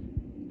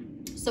function.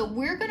 So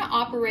we're going to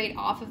operate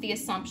off of the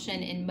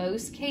assumption in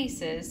most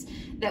cases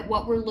that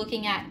what we're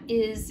looking at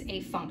is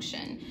a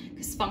function,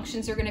 because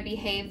functions are going to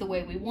behave the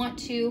way we want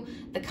to.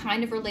 The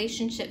kind of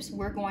relationships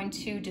we're going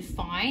to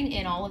define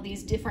in all of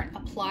these different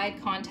applied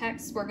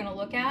contexts we're going to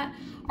look at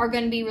are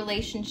going to be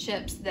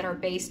relationships that are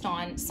based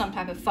on some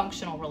type of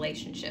functional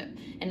relationship.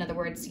 In other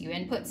words, you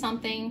input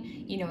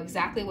something, you know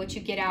exactly what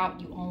you get out,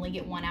 you only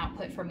get one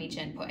output from each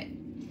input.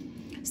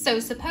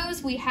 So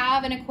suppose we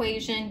have an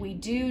equation, we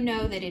do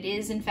know that it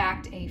is in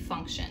fact a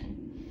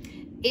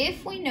function.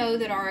 If we know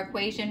that our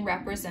equation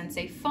represents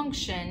a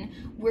function,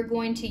 we're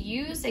going to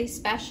use a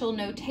special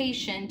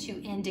notation to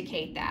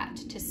indicate that,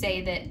 to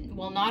say that,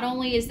 well, not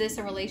only is this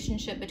a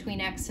relationship between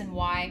x and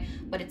y,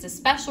 but it's a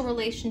special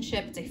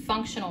relationship, it's a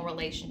functional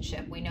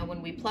relationship. We know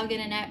when we plug in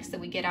an x that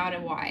we get out a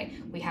y.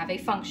 We have a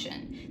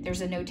function.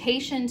 There's a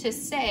notation to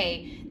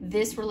say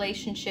this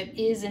relationship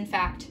is in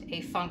fact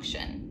a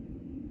function.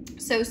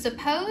 So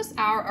suppose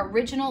our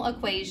original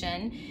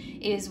equation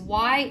is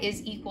y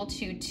is equal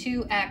to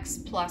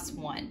 2x plus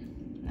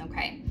 1.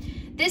 Okay,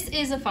 this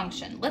is a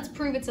function. Let's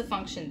prove it's a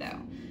function though.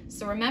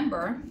 So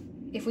remember,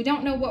 if we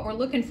don't know what we're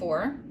looking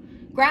for,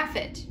 graph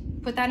it.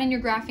 Put that in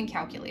your graphing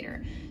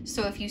calculator.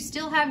 So if you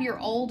still have your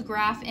old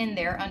graph in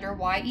there under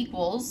y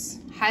equals,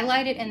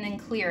 highlight it and then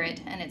clear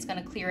it, and it's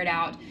going to clear it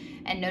out.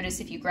 And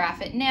notice if you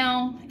graph it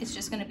now, it's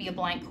just going to be a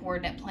blank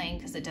coordinate plane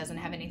because it doesn't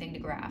have anything to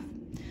graph.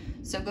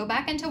 So go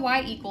back into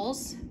y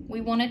equals.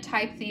 We want to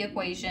type the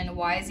equation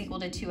y is equal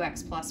to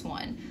 2x plus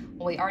 1.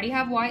 Well, we already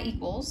have y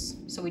equals,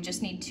 so we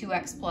just need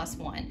 2x plus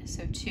 1.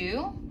 So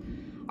 2,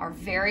 our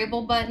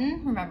variable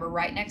button, remember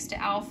right next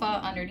to alpha,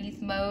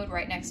 underneath mode,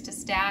 right next to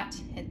stat,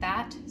 hit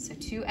that. So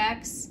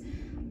 2x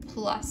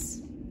plus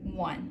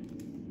 1.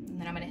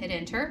 And then I'm going to hit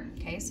enter.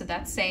 Okay, so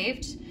that's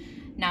saved.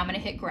 Now I'm going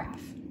to hit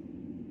graph.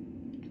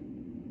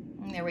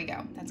 And there we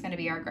go. That's going to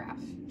be our graph.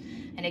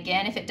 And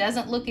again, if it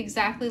doesn't look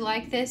exactly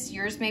like this,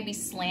 yours may be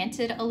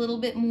slanted a little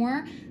bit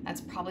more. That's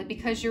probably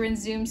because you're in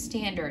Zoom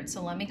Standard.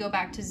 So let me go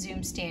back to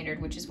Zoom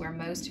Standard, which is where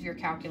most of your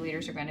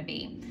calculators are going to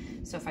be.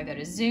 So if I go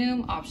to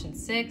Zoom, option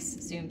 6,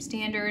 Zoom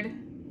Standard,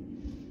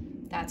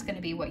 that's going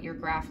to be what your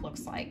graph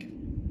looks like.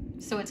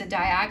 So it's a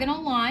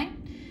diagonal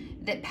line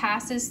that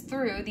passes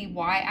through the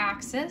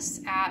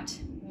y-axis at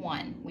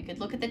 1. We could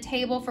look at the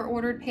table for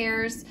ordered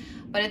pairs,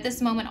 but at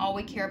this moment, all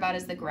we care about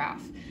is the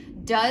graph.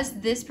 Does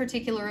this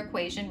particular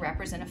equation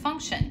represent a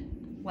function?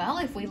 Well,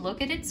 if we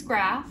look at its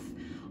graph,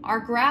 our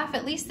graph,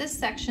 at least this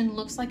section,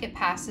 looks like it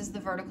passes the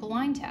vertical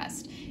line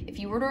test. If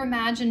you were to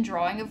imagine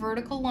drawing a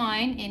vertical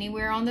line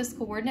anywhere on this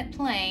coordinate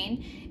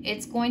plane,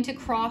 it's going to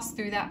cross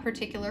through that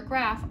particular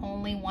graph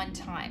only one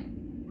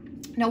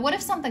time. Now, what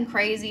if something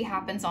crazy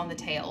happens on the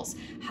tails?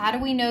 How do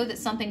we know that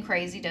something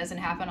crazy doesn't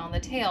happen on the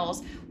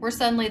tails where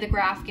suddenly the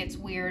graph gets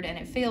weird and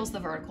it fails the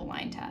vertical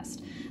line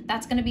test?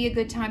 That's going to be a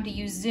good time to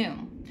use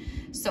zoom.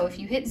 So if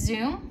you hit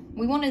zoom,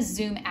 we want to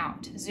zoom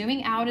out.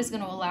 Zooming out is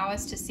going to allow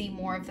us to see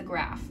more of the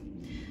graph.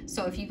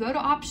 So if you go to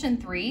option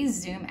 3,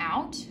 zoom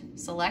out,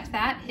 select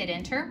that, hit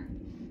enter.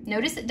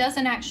 Notice it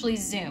doesn't actually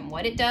zoom.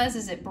 What it does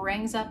is it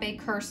brings up a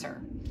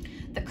cursor.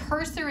 The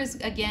cursor is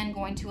again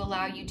going to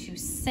allow you to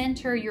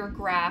center your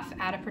graph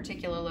at a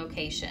particular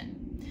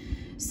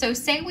location. So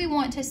say we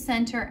want to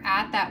center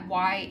at that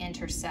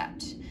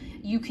y-intercept.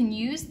 You can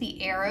use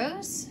the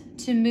arrows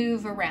to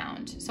move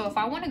around. So if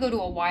I want to go to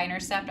a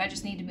y-intercept, I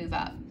just need to move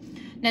up.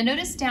 Now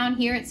notice down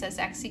here it says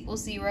x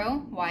equals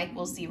 0, y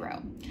equals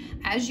 0.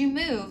 As you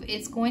move,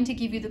 it's going to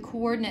give you the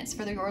coordinates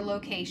for your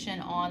location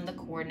on the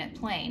coordinate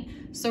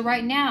plane. So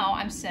right now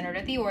I'm centered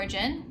at the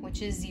origin,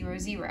 which is 0,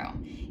 0.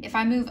 If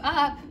I move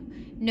up,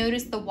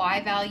 notice the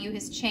y value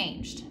has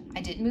changed.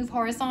 I didn't move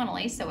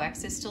horizontally, so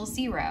x is still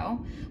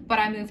 0, but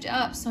I moved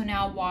up, so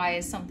now y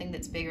is something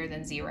that's bigger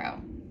than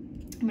 0.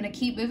 I'm going to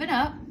keep moving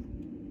up.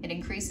 It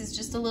increases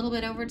just a little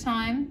bit over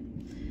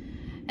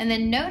time. And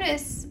then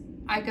notice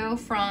I go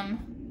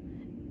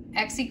from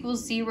x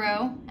equals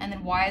 0, and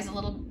then y is a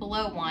little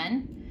below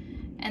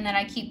 1, and then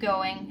I keep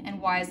going,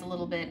 and y is a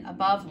little bit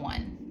above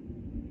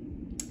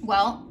 1.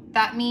 Well,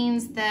 that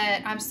means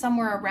that I'm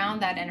somewhere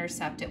around that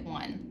intercept at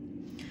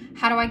 1.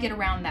 How do I get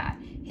around that?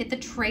 Hit the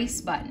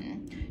trace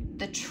button.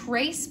 The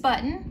trace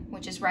button,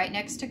 which is right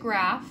next to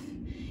graph,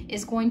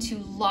 is going to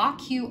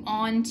lock you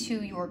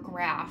onto your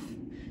graph.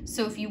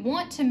 So if you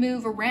want to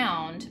move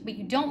around, but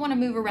you don't want to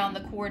move around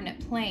the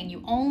coordinate plane,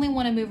 you only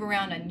want to move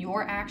around on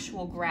your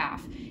actual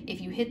graph.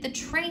 If you hit the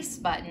trace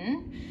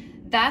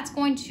button, that's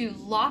going to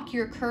lock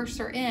your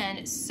cursor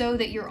in so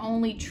that you're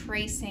only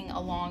tracing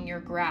along your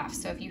graph.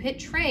 So if you hit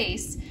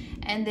trace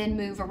and then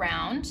move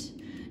around,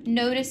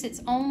 notice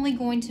it's only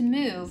going to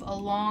move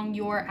along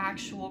your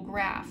actual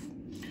graph.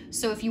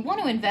 So if you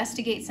want to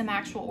investigate some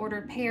actual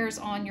ordered pairs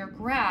on your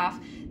graph,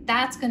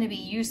 that's going to be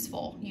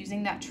useful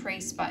using that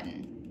trace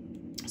button.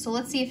 So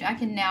let's see if I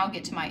can now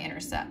get to my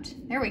intercept.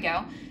 There we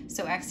go.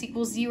 So x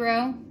equals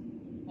 0,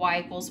 y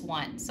equals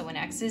 1. So when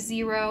x is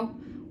 0,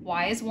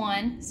 y is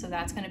 1, so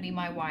that's going to be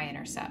my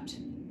y-intercept.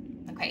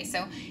 Okay,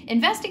 so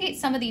investigate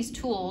some of these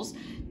tools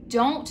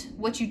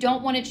what you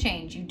don't want to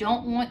change, you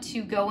don't want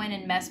to go in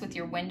and mess with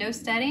your window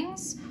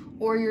settings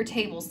or your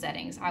table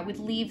settings. I would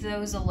leave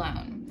those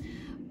alone.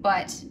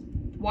 But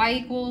y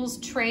equals,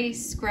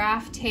 trace,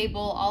 graph,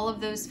 table, all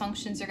of those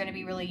functions are going to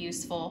be really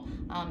useful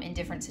in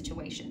different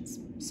situations.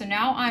 So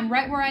now I'm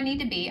right where I need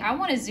to be. I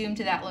want to zoom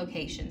to that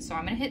location. So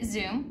I'm going to hit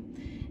zoom.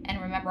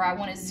 And remember, I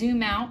want to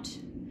zoom out.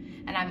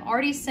 And I'm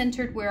already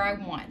centered where I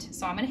want.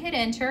 So I'm going to hit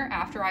enter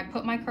after I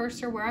put my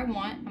cursor where I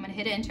want. I'm going to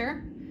hit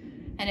enter.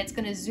 And it's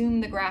going to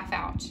zoom the graph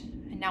out.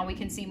 And now we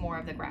can see more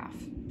of the graph.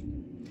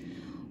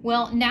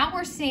 Well, now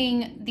we're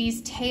seeing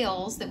these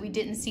tails that we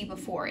didn't see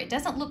before. It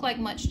doesn't look like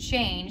much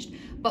changed,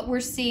 but we're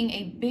seeing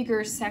a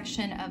bigger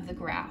section of the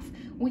graph.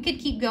 We could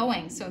keep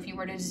going. So if you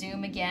were to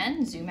zoom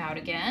again, zoom out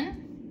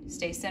again,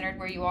 stay centered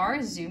where you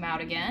are, zoom out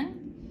again.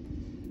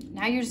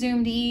 Now you're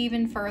zoomed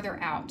even further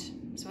out.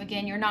 So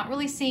again, you're not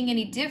really seeing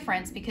any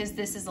difference because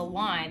this is a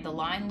line. The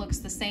line looks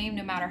the same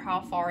no matter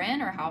how far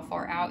in or how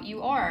far out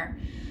you are.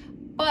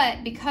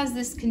 But because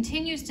this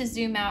continues to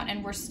zoom out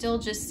and we're still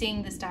just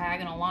seeing this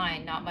diagonal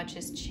line, not much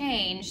has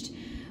changed,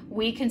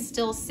 we can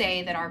still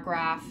say that our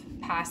graph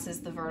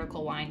passes the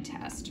vertical line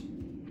test.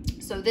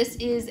 So this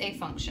is a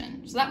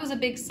function. So that was a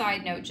big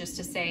side note just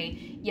to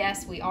say,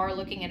 yes, we are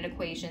looking at an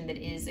equation that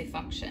is a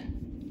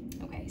function.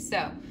 Okay,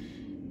 so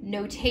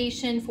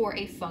notation for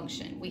a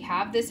function. We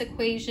have this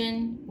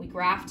equation, we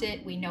graphed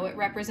it, we know it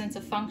represents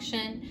a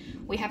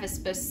function. We have a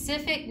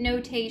specific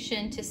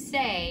notation to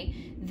say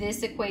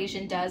this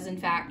equation does in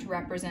fact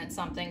represent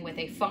something with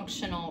a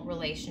functional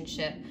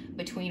relationship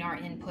between our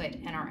input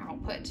and our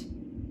output.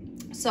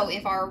 So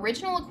if our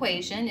original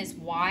equation is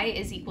y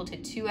is equal to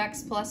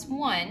 2x plus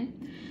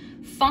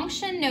 1,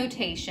 function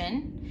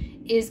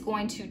notation is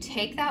going to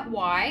take that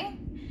y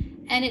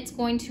and it's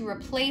going to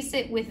replace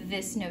it with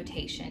this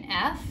notation,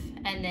 f,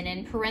 and then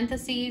in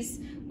parentheses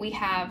we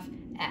have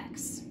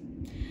x.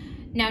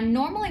 Now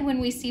normally when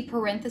we see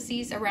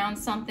parentheses around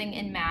something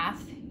in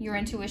math, your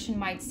intuition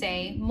might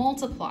say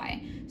multiply.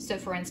 So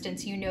for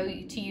instance, you know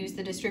to use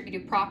the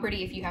distributive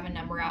property if you have a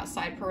number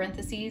outside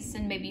parentheses,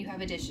 and maybe you have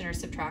addition or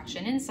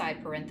subtraction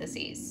inside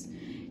parentheses.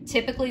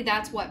 Typically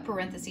that's what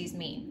parentheses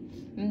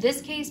mean. In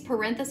this case,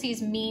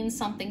 parentheses means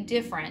something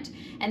different,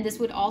 and this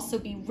would also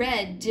be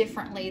read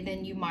differently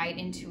than you might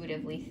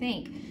intuitively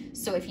think.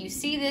 So if you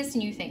see this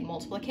and you think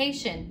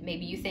multiplication,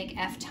 maybe you think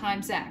f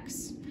times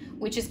x,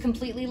 which is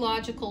completely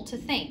logical to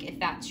think. If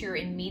that's your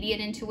immediate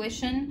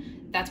intuition,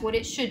 that's what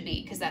it should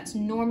be, because that's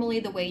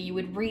normally the way you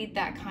would read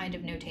that kind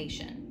of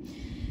notation.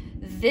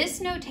 This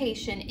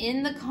notation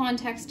in the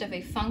context of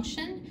a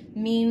function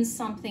means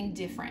something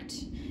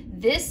different.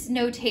 This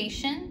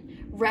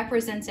notation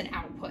represents an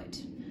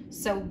output.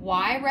 So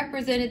y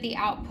represented the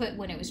output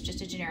when it was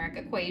just a generic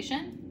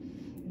equation.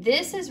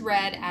 This is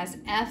read as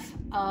f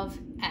of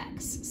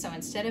x. So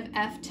instead of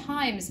f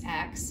times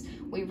x,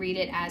 we read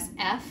it as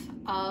f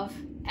of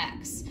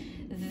x.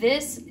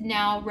 This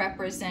now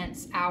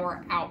represents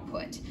our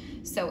output.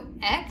 So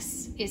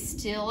x is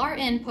still our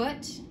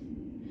input,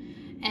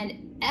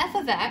 and f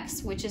of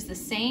x, which is the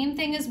same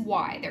thing as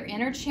y, they're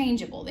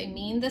interchangeable, they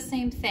mean the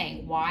same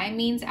thing. Y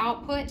means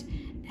output,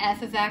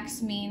 f of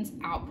x means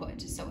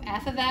output. So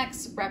f of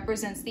x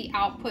represents the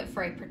output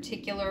for a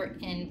particular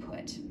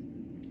input.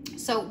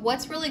 So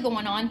what's really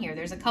going on here?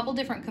 There's a couple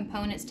different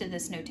components to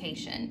this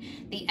notation.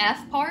 The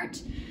f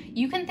part,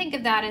 you can think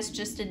of that as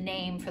just a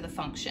name for the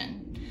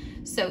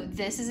function. So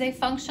this is a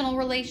functional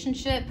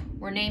relationship,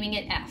 we're naming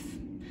it f.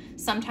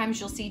 Sometimes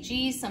you'll see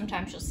G,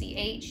 sometimes you'll see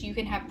H. You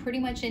can have pretty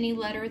much any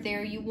letter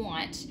there you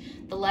want.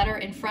 The letter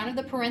in front of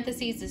the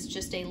parentheses is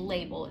just a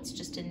label, it's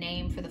just a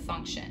name for the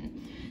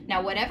function.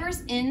 Now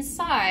whatever's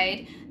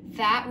inside,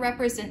 that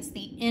represents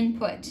the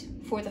input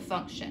for the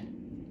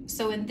function.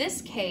 So in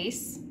this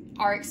case,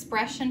 our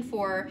expression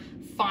for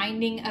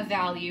finding a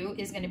value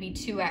is going to be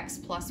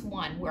 2x plus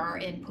 1, where our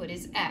input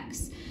is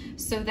x.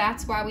 So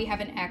that's why we have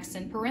an x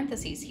in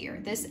parentheses here.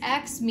 This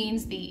x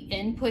means the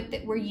input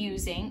that we're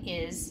using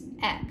is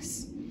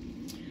x.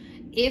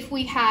 If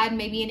we had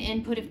maybe an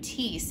input of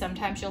t,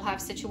 sometimes you'll have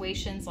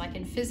situations like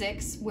in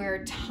physics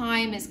where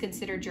time is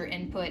considered your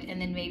input and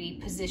then maybe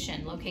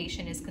position,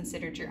 location is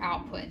considered your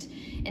output.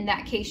 In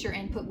that case, your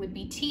input would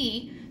be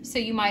t, so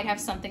you might have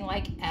something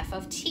like f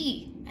of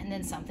t and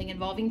then something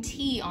involving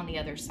t on the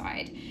other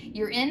side.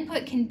 Your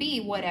input can be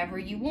whatever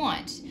you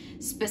want.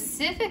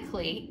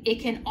 Specifically, it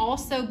can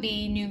also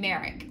be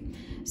numeric.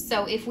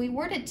 So if we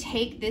were to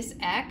take this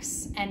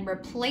x and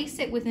replace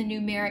it with a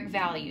numeric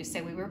value,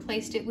 say we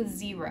replaced it with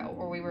 0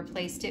 or we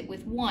replaced it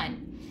with 1,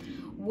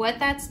 what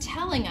that's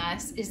telling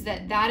us is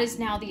that that is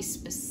now the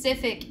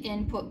specific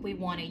input we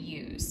want to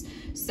use.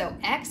 So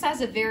x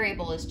as a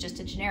variable is just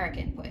a generic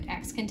input.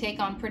 X can take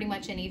on pretty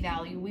much any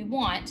value we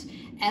want.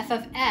 F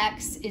of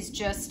x is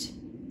just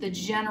the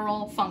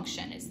general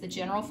function. It's the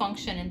general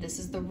function, and this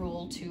is the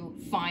rule to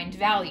find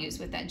values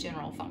with that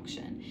general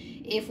function.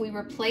 If we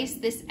replace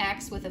this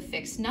x with a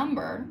fixed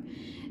number,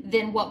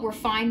 then what we're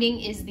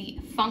finding is the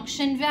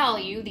function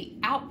value, the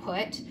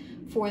output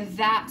for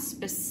that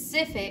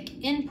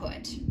specific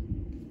input.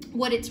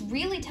 What it's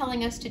really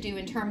telling us to do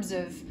in terms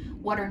of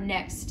what are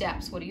next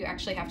steps? What do you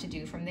actually have to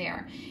do from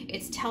there?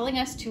 It's telling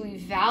us to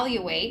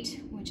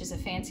evaluate, which is a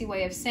fancy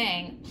way of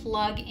saying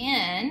plug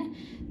in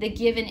the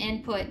given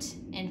input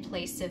in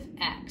place of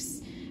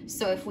x.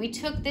 So if we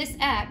took this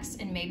x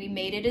and maybe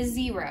made it a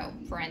 0,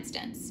 for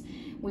instance,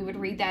 we would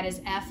read that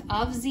as f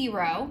of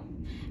 0.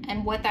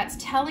 And what that's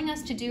telling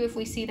us to do if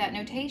we see that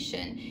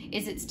notation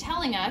is it's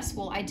telling us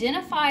we'll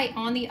identify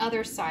on the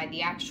other side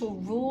the actual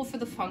rule for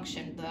the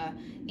function,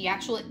 the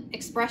actual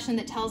expression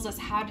that tells us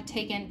how to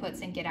take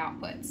inputs and get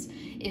outputs.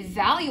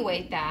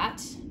 Evaluate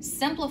that,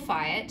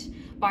 simplify it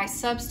by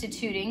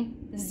substituting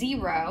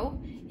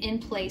 0 in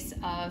place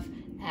of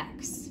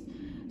x.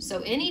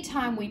 So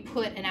anytime we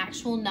put an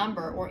actual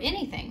number or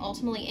anything,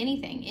 ultimately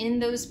anything, in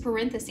those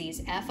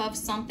parentheses, f of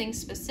something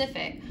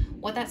specific,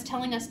 what that's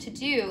telling us to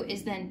do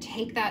is then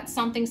take that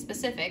something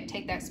specific,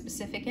 take that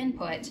specific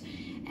input,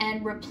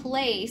 and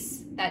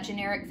replace that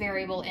generic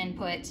variable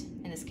input,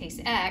 in this case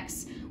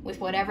x, with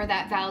whatever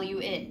that value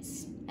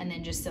is, and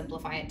then just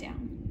simplify it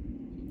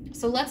down.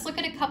 So let's look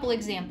at a couple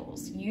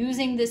examples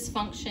using this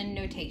function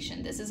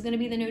notation. This is going to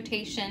be the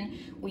notation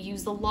we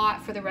use a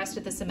lot for the rest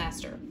of the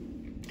semester.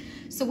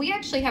 So we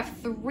actually have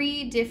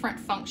 3 different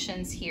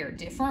functions here,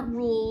 different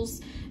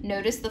rules.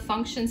 Notice the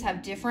functions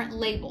have different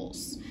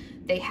labels.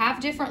 They have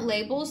different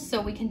labels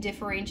so we can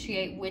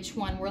differentiate which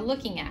one we're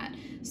looking at.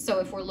 So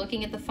if we're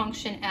looking at the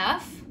function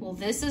f, well,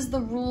 this is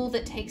the rule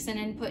that takes an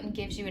input and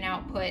gives you an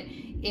output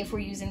if we're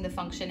using the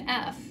function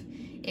f.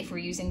 If we're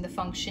using the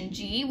function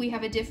g, we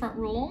have a different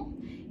rule.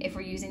 If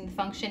we're using the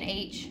function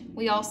h,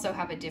 we also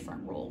have a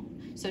different rule.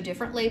 So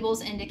different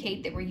labels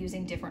indicate that we're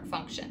using different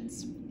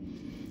functions.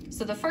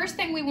 So the first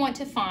thing we want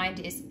to find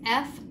is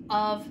f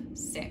of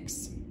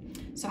 6.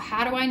 So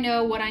how do I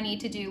know what I need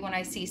to do when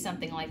I see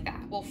something like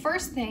that? Well,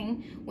 first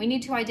thing, we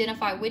need to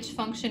identify which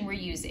function we're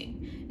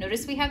using.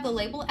 Notice we have the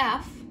label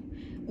f,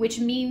 which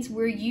means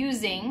we're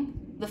using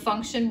the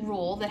function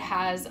rule that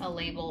has a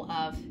label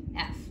of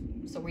f.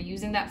 So we're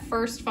using that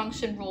first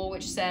function rule,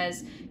 which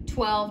says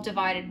 12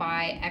 divided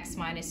by x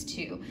minus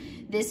 2.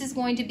 This is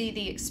going to be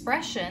the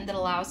expression that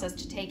allows us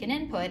to take an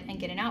input and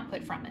get an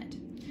output from it.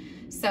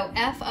 So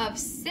f of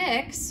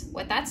 6,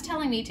 what that's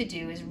telling me to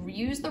do is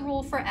use the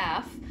rule for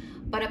f,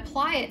 but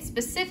apply it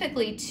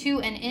specifically to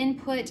an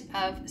input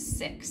of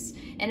 6.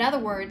 In other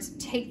words,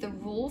 take the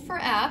rule for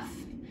f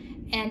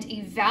and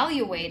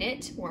evaluate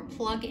it or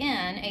plug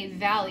in a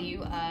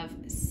value of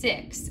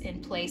 6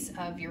 in place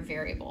of your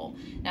variable.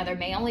 Now there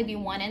may only be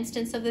one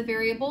instance of the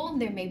variable,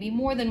 there may be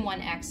more than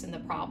one x in the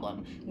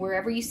problem.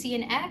 Wherever you see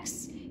an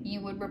x, you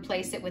would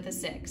replace it with a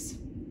 6.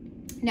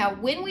 Now,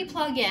 when we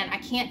plug in, I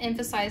can't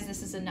emphasize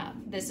this is enough.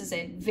 This is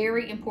a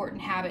very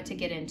important habit to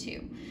get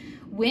into.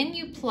 When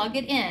you plug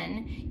it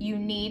in, you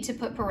need to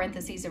put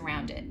parentheses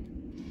around it.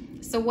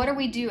 So what are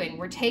we doing?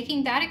 We're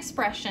taking that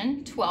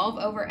expression, 12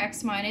 over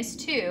x minus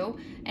 2,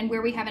 and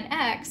where we have an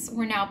x,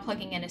 we're now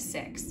plugging in a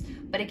 6.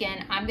 But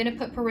again, I'm going to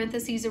put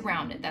parentheses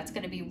around it. That's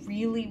going to be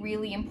really,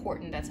 really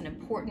important. That's an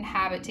important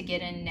habit to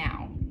get in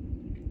now.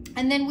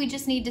 And then we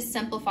just need to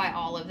simplify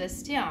all of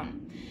this down.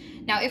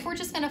 Now, if we're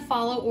just going to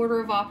follow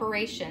order of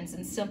operations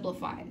and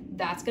simplify,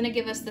 that's going to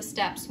give us the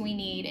steps we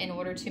need in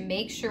order to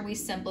make sure we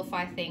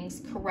simplify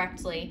things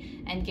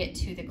correctly and get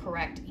to the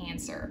correct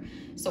answer.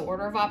 So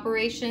order of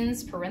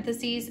operations,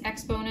 parentheses,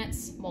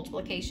 exponents,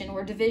 multiplication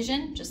or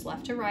division, just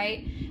left to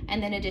right,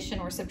 and then addition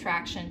or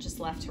subtraction, just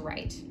left to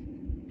right.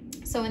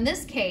 So in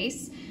this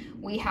case,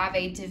 we have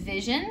a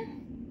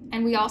division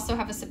and we also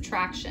have a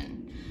subtraction.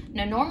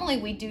 Now, normally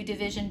we do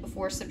division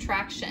before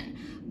subtraction,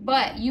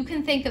 but you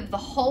can think of the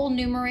whole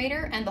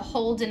numerator and the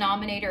whole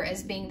denominator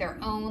as being their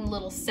own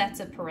little sets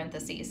of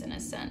parentheses in a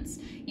sense.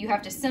 You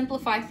have to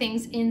simplify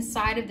things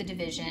inside of the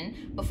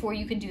division before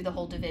you can do the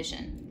whole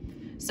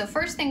division. So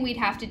first thing we'd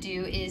have to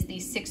do is the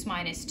 6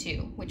 minus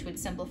 2, which would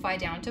simplify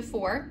down to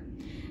 4.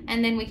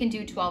 And then we can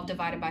do 12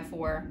 divided by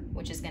 4,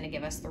 which is going to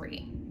give us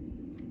 3.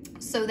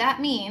 So that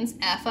means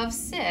f of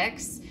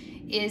 6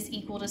 is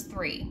equal to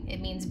 3.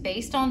 It means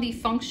based on the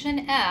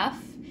function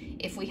f,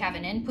 if we have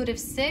an input of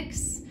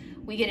 6,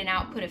 we get an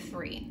output of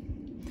 3.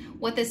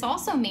 What this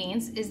also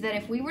means is that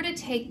if we were to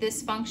take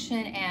this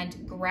function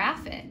and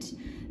graph it,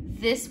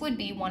 this would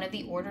be one of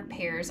the ordered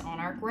pairs on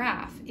our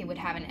graph. It would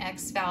have an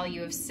x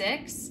value of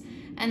 6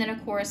 and then a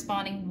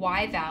corresponding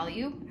y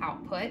value,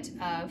 output,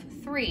 of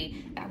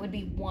 3. That would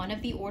be one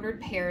of the ordered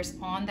pairs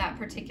on that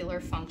particular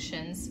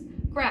function's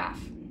graph.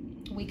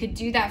 We could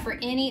do that for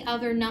any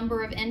other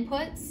number of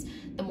inputs.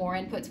 The more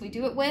inputs we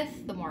do it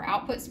with, the more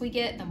outputs we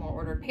get, the more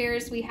ordered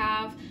pairs we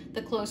have,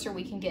 the closer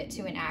we can get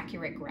to an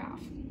accurate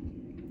graph.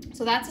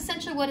 So that's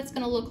essentially what it's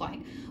going to look like.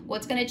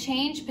 What's going to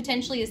change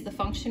potentially is the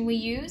function we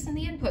use and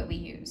the input we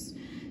use.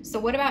 So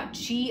what about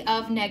g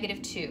of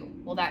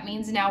 -2? Well, that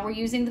means now we're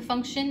using the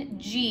function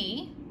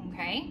g,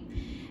 okay?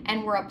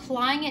 And we're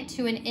applying it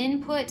to an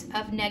input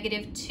of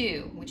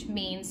 -2, which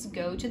means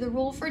go to the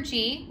rule for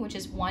g, which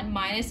is 1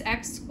 minus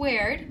x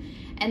squared,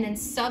 and then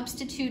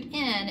substitute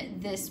in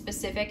this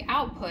specific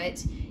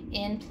output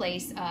in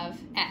place of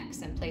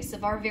x, in place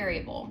of our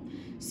variable.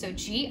 So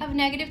g of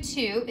negative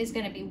 2 is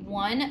going to be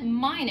 1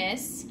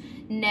 minus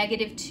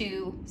negative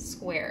 2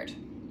 squared.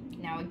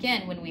 Now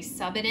again, when we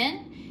sub it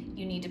in,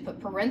 you need to put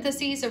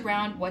parentheses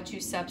around what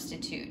you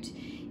substitute.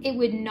 It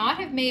would not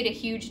have made a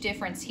huge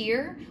difference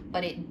here,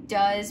 but it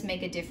does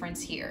make a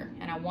difference here,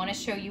 and I want to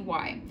show you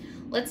why.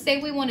 Let's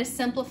say we want to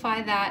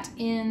simplify that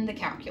in the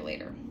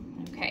calculator,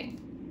 okay?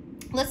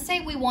 Let's say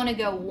we want to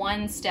go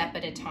one step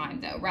at a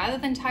time though, rather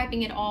than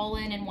typing it all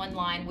in one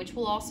line, which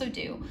we'll also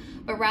do,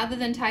 but rather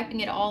than typing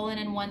it all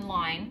in one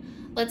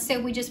line, let's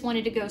say we just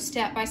wanted to go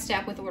step by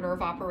step with order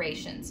of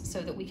operations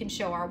so that we can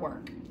show our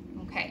work,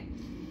 okay?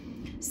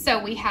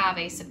 So we have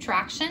a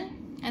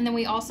subtraction, and then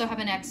we also have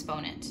an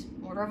exponent.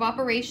 Order of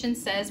operations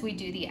says we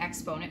do the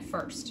exponent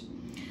first.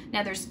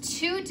 Now there's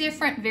two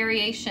different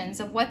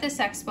variations of what this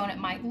exponent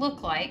might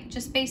look like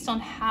just based on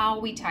how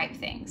we type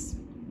things.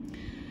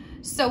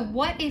 So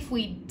what if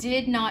we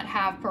did not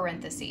have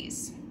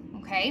parentheses,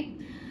 okay?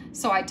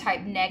 So I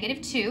type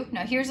negative 2.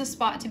 Now here's a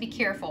spot to be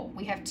careful.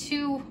 We have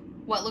two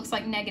what looks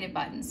like negative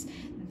buttons.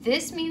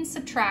 This means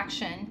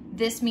subtraction.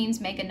 This means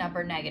make a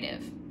number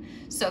negative.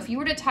 So if you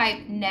were to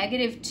type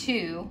negative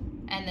 2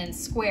 and then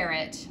square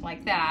it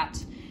like that,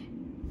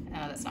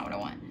 that's not what I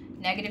want.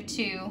 Negative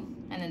 2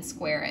 and then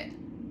square it.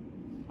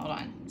 Hold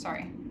on,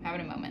 sorry,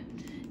 having a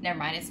moment. Never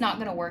mind, it's not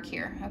gonna work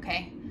here,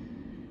 okay?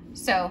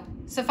 So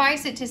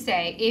suffice it to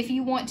say, if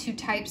you want to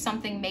type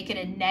something, make it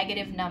a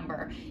negative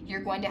number,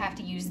 you're going to have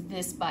to use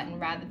this button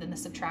rather than the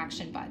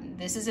subtraction button.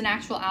 This is an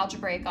actual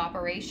algebraic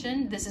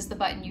operation. This is the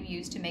button you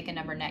use to make a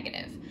number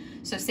negative.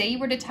 So say you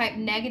were to type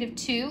negative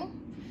 2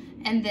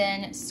 and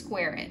then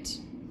square it,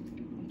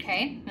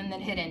 okay? And then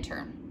hit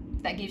enter.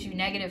 That gives you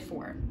negative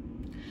 4.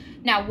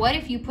 Now, what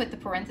if you put the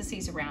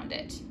parentheses around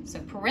it? So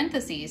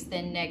parentheses,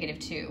 then negative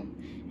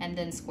 2, and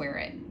then square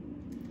it.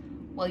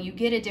 Well, you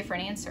get a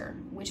different answer.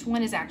 Which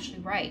one is actually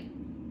right?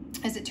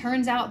 As it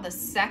turns out, the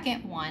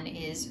second one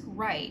is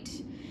right.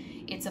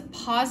 It's a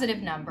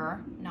positive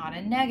number, not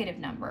a negative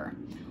number.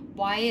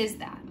 Why is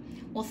that?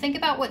 Well, think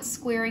about what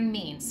squaring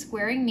means.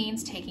 Squaring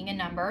means taking a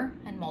number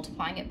and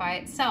multiplying it by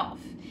itself.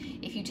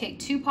 If you take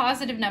two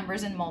positive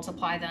numbers and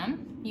multiply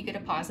them, you get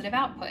a positive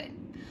output.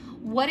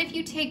 What if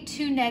you take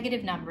two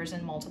negative numbers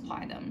and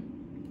multiply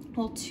them?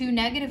 Well, two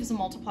negatives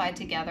multiplied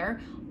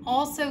together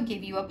also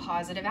give you a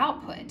positive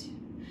output.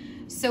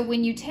 So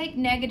when you take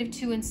negative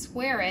 2 and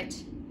square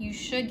it, you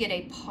should get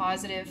a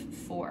positive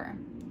 4.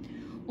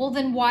 Well,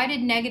 then why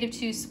did negative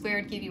 2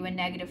 squared give you a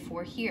negative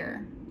 4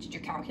 here? Did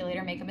your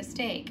calculator make a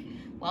mistake?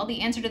 Well,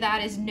 the answer to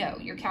that is no.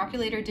 Your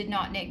calculator did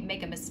not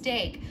make a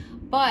mistake,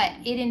 but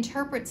it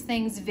interprets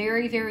things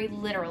very, very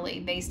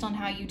literally based on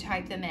how you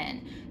type them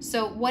in.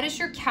 So what is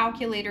your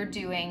calculator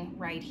doing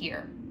right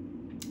here?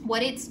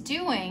 What it's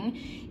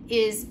doing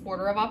is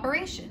order of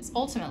operations,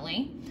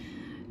 ultimately.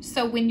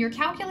 So when your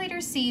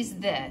calculator sees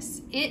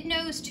this, it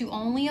knows to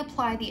only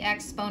apply the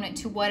exponent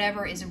to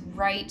whatever is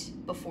right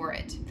before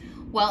it.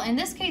 Well, in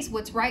this case,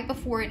 what's right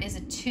before it is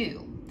a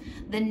 2.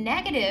 The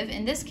negative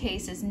in this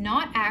case is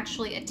not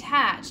actually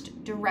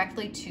attached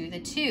directly to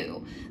the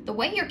 2. The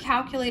way your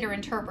calculator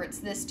interprets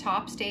this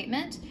top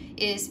statement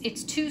is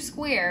it's 2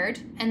 squared,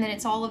 and then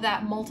it's all of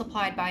that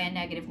multiplied by a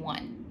negative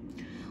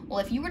 1. Well,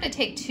 if you were to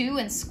take 2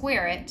 and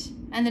square it,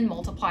 and then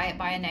multiply it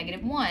by a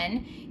negative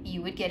 1,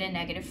 you would get a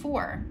negative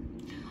 4.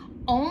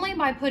 Only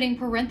by putting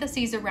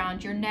parentheses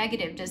around your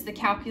negative does the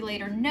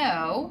calculator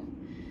know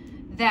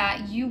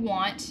that you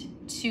want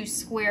to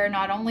square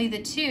not only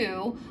the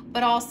 2,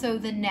 but also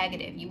the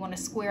negative. You want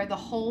to square the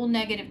whole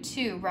negative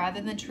 2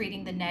 rather than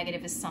treating the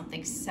negative as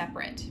something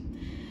separate.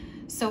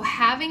 So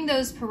having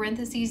those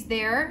parentheses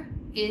there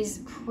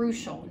is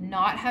crucial.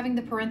 Not having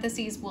the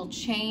parentheses will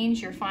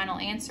change your final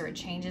answer. It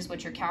changes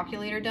what your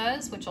calculator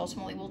does, which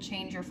ultimately will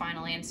change your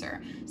final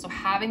answer. So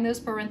having those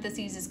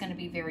parentheses is going to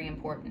be very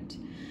important.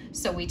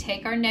 So we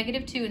take our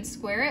negative 2 and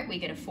square it, we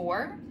get a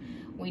 4.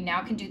 We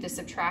now can do the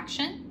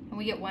subtraction, and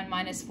we get 1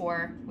 minus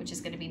 4, which is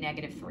going to be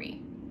negative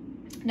 3.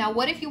 Now,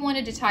 what if you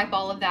wanted to type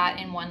all of that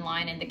in one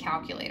line in the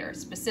calculator,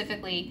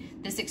 specifically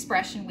this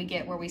expression we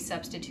get where we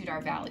substitute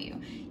our value?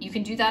 You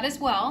can do that as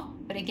well,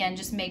 but again,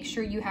 just make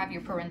sure you have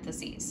your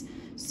parentheses.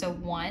 So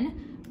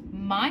 1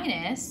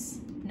 minus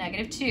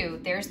negative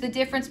 2. There's the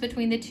difference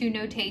between the two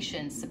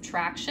notations,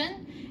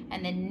 subtraction,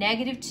 and then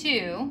negative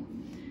 2,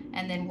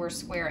 and then we're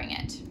squaring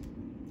it.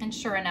 And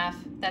sure enough,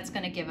 that's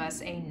going to give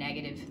us a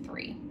negative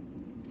 3.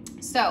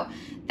 So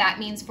that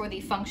means for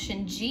the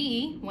function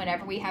g,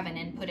 whenever we have an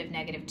input of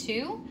negative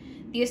 2,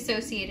 the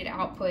associated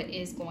output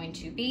is going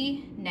to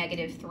be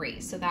negative 3.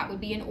 So that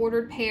would be an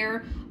ordered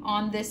pair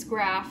on this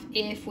graph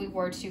if we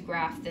were to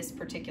graph this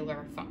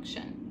particular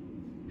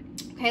function.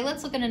 Okay,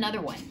 let's look at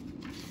another one.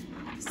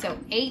 So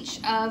h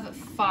of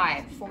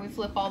 5. Before we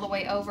flip all the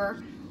way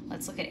over,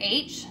 let's look at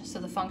h. So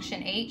the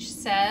function h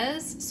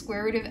says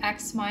square root of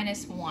x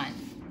minus 1.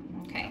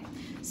 Okay,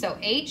 so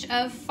h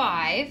of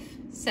 5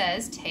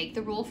 says take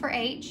the rule for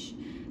h,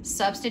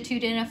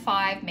 substitute in a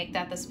 5, make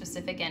that the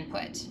specific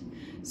input.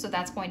 So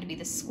that's going to be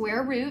the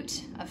square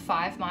root of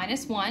 5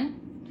 minus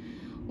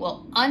 1.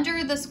 Well,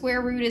 under the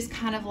square root is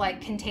kind of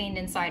like contained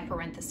inside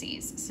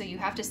parentheses. So you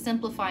have to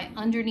simplify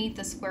underneath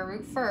the square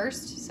root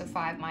first. So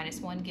 5 minus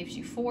 1 gives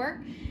you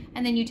 4.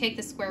 And then you take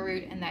the square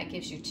root and that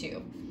gives you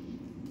 2.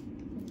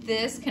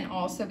 This can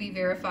also be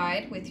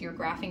verified with your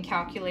graphing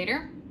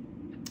calculator.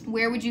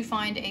 Where would you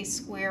find a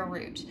square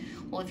root?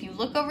 Well, if you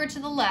look over to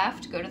the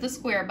left, go to the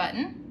square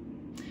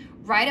button.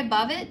 Right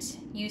above it,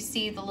 you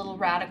see the little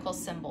radical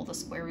symbol, the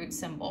square root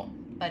symbol,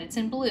 but it's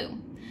in blue.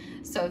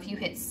 So if you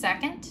hit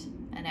second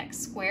and x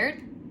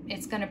squared,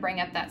 it's going to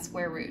bring up that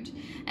square root.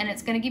 And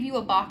it's going to give you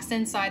a box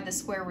inside the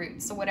square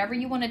root. So whatever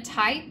you want to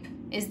type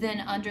is then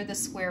under the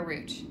square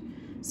root.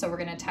 So we're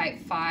going to type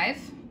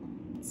 5.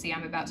 See,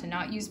 I'm about to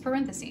not use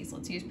parentheses.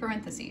 Let's use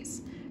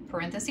parentheses.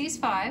 Parentheses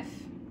 5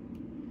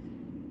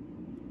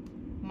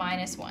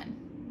 minus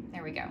 1.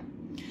 There we go.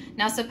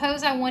 Now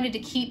suppose I wanted to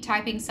keep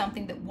typing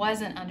something that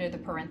wasn't under the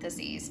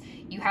parentheses.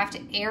 You have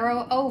to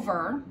arrow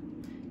over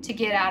to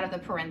get out of the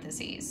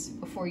parentheses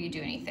before you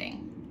do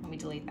anything. Let me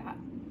delete that.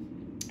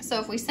 So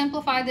if we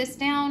simplify this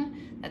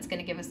down, that's going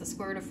to give us the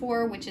square root of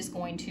 4, which is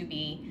going to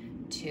be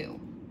 2.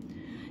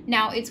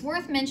 Now it's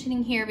worth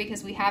mentioning here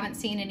because we haven't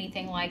seen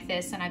anything like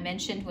this, and I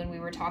mentioned when we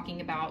were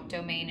talking about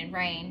domain and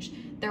range,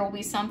 there will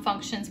be some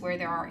functions where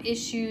there are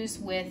issues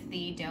with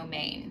the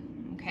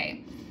domain,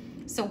 okay?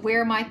 So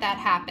where might that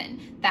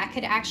happen? That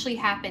could actually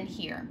happen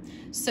here.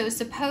 So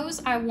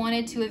suppose I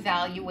wanted to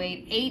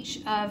evaluate h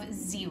of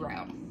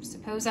 0.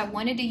 Suppose I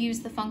wanted to use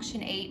the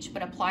function h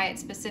but apply it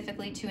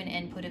specifically to an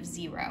input of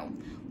 0.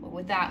 What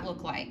would that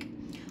look like?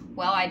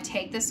 Well, I'd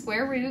take the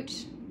square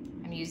root,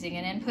 I'm using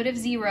an input of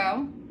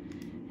 0,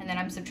 and then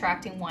I'm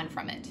subtracting 1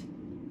 from it.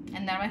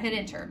 And then I'm gonna hit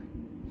enter.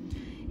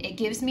 It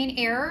gives me an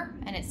error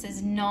and it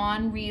says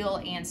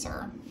non-real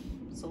answer.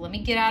 So let me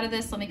get out of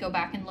this, let me go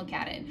back and look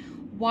at it.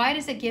 Why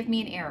does it give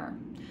me an error?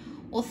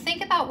 Well,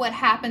 think about what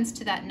happens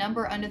to that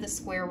number under the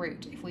square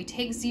root. If we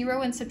take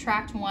 0 and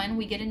subtract 1,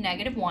 we get a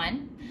negative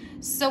 1.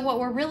 So what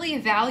we're really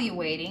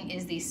evaluating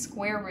is the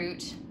square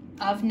root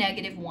of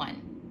negative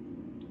 1.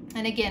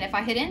 And again, if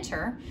I hit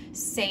enter,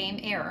 same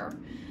error.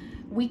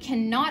 We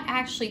cannot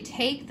actually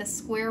take the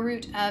square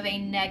root of a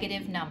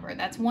negative number.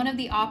 That's one of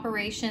the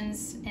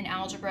operations in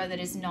algebra that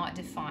is not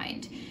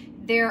defined.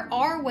 There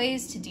are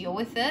ways to deal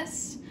with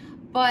this,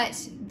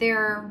 but there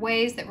are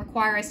ways that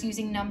require us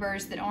using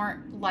numbers that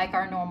aren't like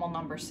our normal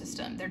number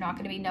system. They're not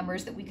going to be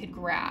numbers that we could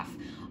graph.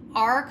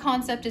 Our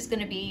concept is going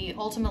to be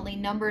ultimately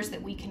numbers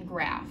that we can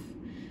graph.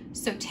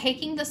 So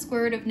taking the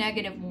square root of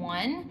negative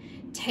 1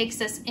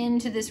 takes us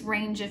into this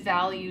range of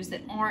values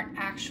that aren't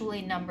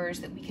actually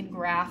numbers that we can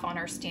graph on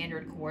our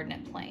standard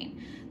coordinate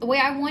plane. The way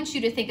I want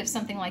you to think of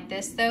something like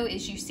this, though,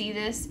 is you see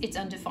this, it's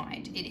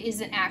undefined. It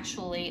isn't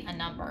actually a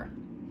number.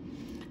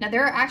 Now,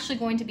 there are actually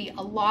going to be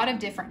a lot of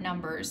different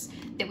numbers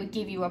that would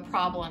give you a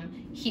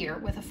problem here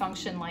with a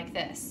function like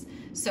this.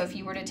 So if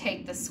you were to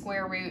take the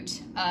square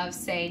root of,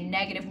 say,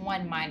 negative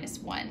 1 minus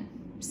 1,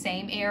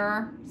 same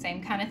error,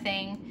 same kind of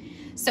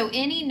thing. So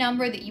any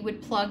number that you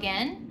would plug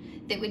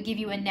in that would give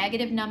you a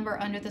negative number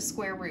under the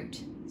square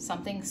root,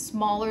 something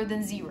smaller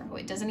than 0.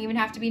 It doesn't even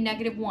have to be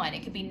negative 1.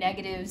 It could be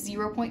negative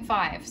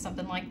 0.5,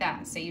 something like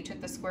that. Say you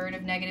took the square root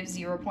of negative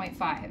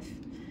 0.5.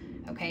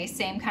 Okay,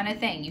 same kind of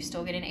thing. You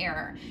still get an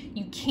error.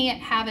 You can't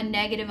have a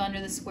negative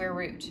under the square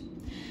root.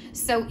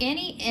 So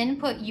any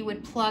input you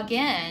would plug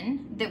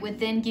in that would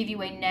then give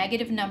you a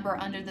negative number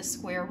under the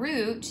square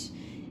root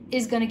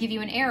is going to give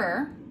you an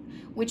error,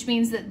 which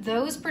means that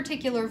those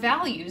particular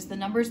values, the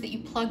numbers that you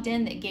plugged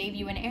in that gave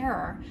you an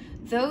error,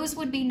 those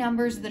would be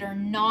numbers that are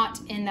not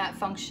in that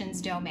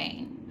function's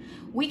domain.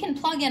 We can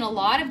plug in a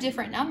lot of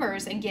different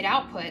numbers and get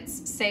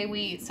outputs. So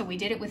we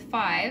did it with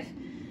 5.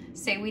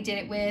 Say we did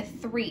it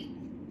with 3.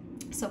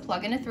 So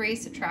plug in a 3,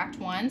 subtract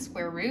 1,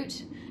 square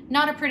root.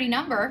 Not a pretty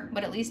number,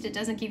 but at least it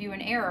doesn't give you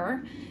an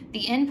error. The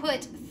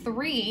input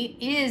 3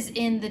 is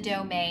in the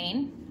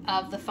domain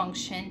of the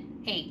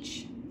function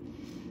h.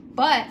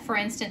 But, for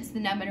instance, the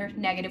number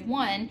negative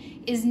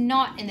 1 is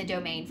not in the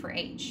domain for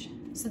h.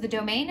 So the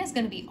domain is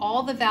going to be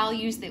all the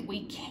values that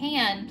we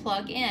can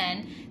plug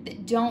in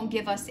that don't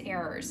give us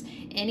errors.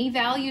 Any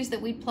values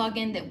that we plug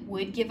in that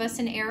would give us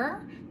an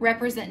error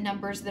represent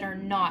numbers that are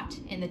not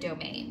in the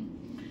domain.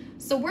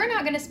 So we're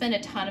not going to spend a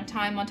ton of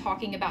time on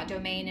talking about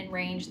domain and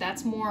range.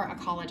 That's more a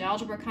college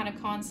algebra kind of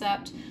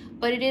concept,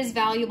 but it is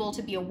valuable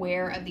to be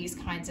aware of these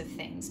kinds of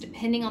things.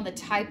 Depending on the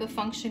type of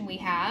function we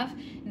have,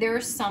 there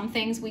are some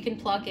things we can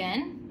plug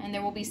in, and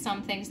there will be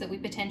some things that we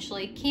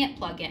potentially can't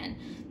plug in.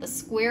 The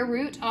square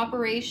root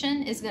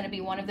operation is going to be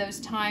one of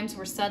those times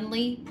where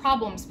suddenly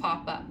problems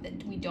pop up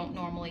that we don't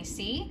normally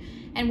see,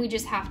 and we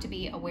just have to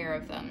be aware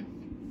of them.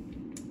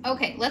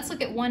 Okay, let's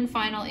look at one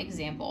final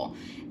example.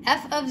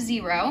 F of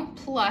 0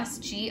 plus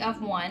g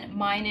of 1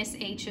 minus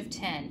h of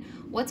 10.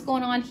 What's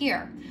going on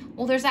here?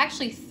 Well, there's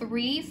actually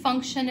 3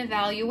 function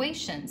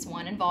evaluations,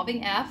 one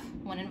involving f,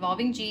 one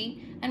involving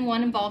g, and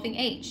one involving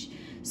h.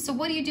 So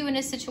what do you do in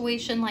a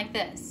situation like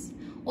this?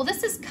 Well,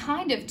 this is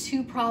kind of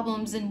 2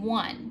 problems in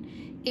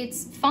one.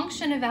 It's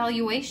function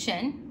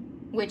evaluation,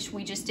 which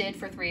we just did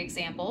for 3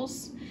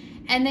 examples,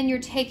 and then you're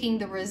taking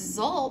the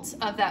result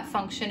of that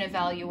function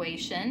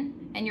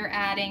evaluation and you're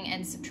adding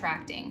and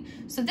subtracting.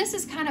 So this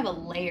is kind of a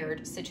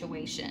layered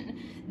situation.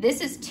 This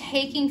is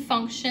taking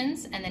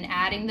functions and then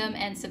adding them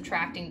and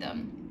subtracting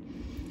them.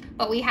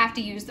 But we have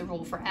to use the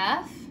rule for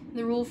f,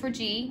 the rule for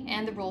g,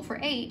 and the rule for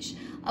h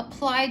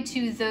applied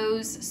to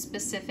those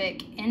specific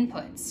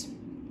inputs.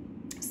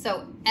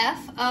 So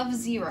f of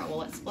 0, well,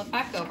 let's flip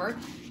back over.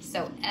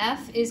 So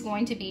f is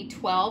going to be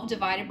 12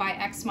 divided by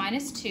x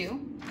minus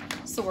 2.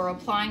 So we're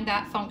applying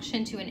that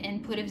function to an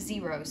input of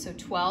 0. So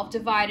 12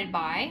 divided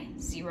by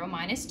 0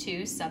 minus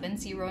 2, sub in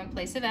 0 in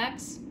place of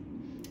x.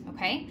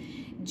 Okay,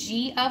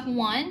 g of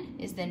 1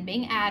 is then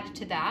being added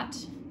to that.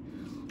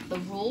 The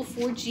rule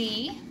for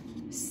g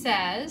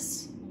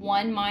says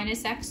 1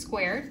 minus x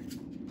squared.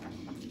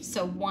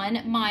 So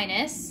 1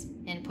 minus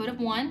input of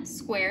 1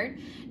 squared.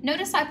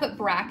 Notice I put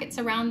brackets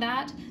around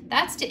that.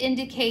 That's to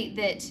indicate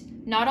that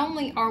not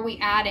only are we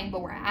adding,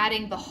 but we're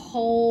adding the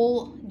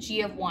whole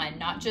g of 1,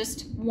 not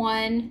just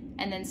 1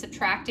 and then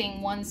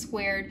subtracting 1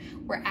 squared.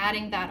 We're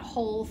adding that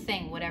whole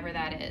thing, whatever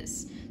that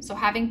is. So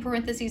having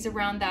parentheses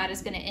around that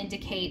is going to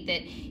indicate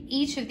that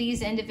each of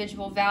these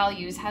individual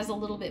values has a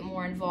little bit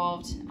more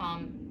involved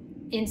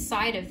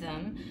inside of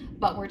them,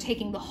 but we're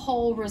taking the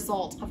whole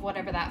result of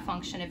whatever that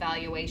function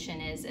evaluation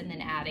is and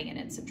then adding it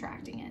and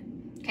subtracting it.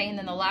 Okay, and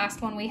then the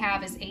last one we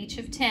have is h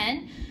of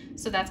 10.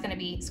 So that's going to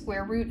be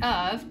square root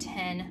of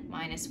 10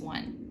 minus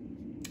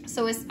 1.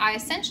 So I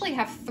essentially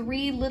have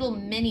 3 little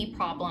mini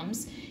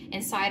problems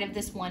inside of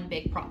this one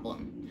big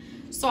problem.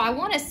 So I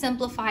want to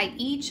simplify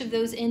each of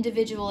those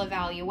individual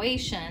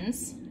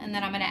evaluations, and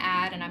then I'm going to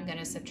add and I'm going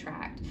to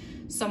subtract.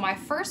 So my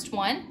first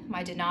one,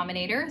 my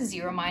denominator,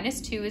 0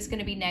 minus 2, is going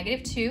to be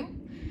negative 2.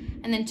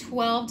 And then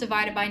 12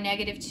 divided by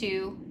negative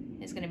 2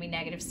 is going to be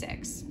negative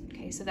 6.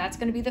 Okay, so that's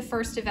going to be the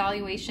first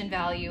evaluation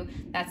value.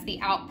 That's the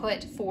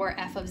output for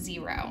f of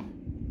 0.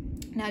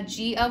 Now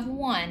g of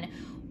 1,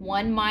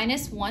 1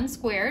 minus 1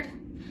 squared.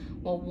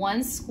 Well,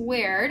 1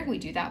 squared, we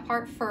do that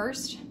part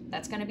first.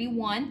 That's going to be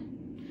 1.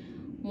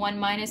 1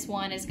 minus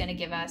 1 is going to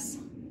give us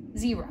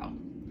 0.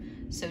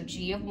 So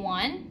g of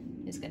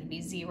 1 is going to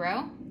be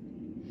 0.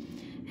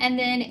 And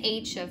then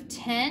h of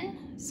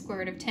 10, square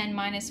root of 10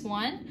 minus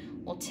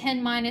 1. Well,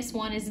 10 minus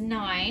 1 is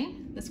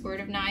 9. The square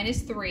root of 9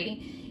 is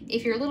 3.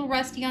 If you're a little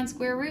rusty on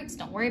square roots,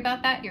 don't worry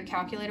about that. Your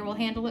calculator will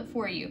handle it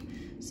for you.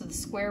 So the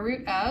square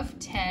root of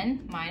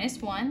 10 minus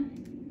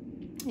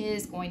 1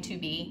 is going to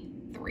be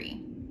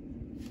 3.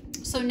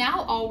 So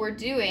now all we're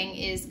doing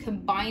is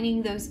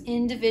combining those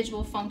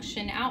individual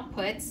function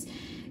outputs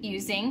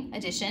using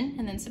addition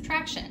and then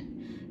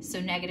subtraction. So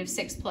negative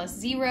 6 plus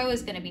 0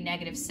 is going to be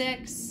negative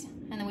 6,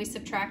 and then we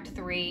subtract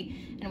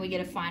 3, and we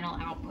get a final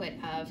output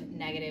of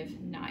negative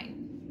 9.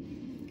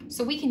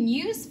 So we can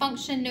use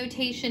function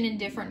notation in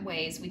different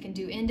ways. We can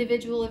do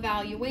individual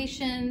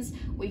evaluations.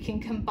 We can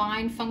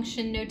combine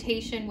function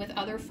notation with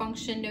other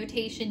function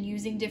notation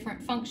using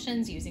different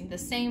functions, using the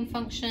same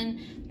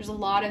function. There's a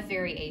lot of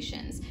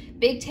variations.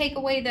 Big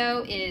takeaway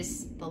though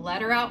is the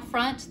letter out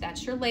front,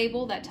 that's your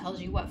label, that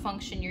tells you what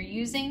function you're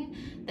using.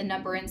 The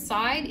number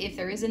inside, if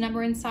there is a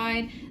number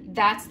inside,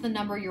 that's the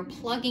number you're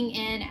plugging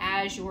in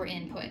as your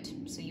input.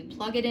 So you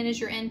plug it in as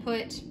your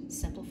input,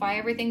 simplify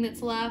everything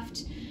that's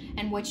left,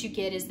 and what you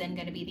get is then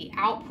going to be the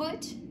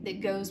output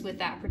that goes with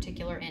that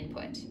particular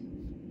input.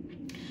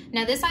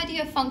 Now this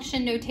idea of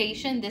function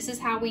notation, this is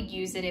how we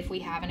use it if we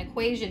have an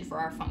equation for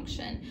our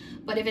function.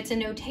 But if it's a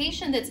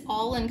notation that's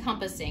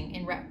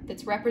all-encompassing,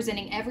 that's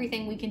representing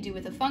everything we can do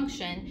with a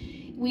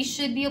function, we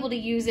should be able to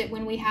use it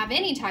when we have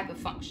any type of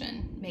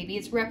function. Maybe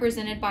it's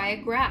represented by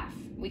a graph.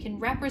 We can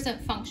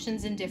represent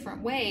functions in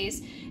different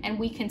ways, and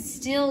we can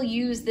still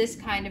use this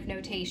kind of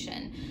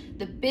notation.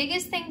 The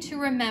biggest thing to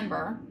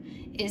remember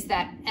is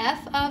that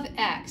f of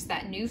x,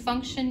 that new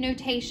function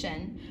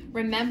notation,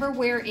 remember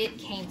where it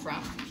came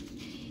from.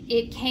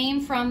 It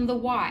came from the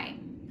y.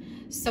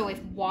 So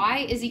if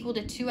y is equal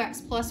to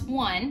 2x plus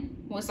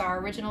 1 was our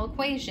original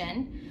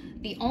equation,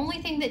 the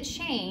only thing that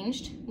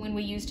changed when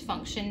we used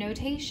function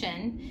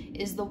notation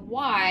is the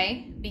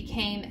y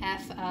became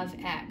f of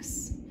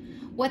x.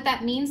 What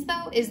that means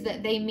though is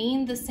that they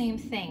mean the same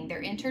thing.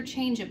 They're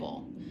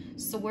interchangeable.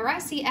 So where I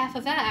see f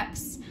of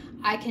x,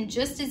 I can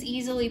just as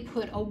easily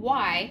put a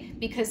y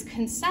because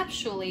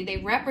conceptually they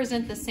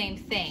represent the same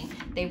thing.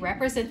 They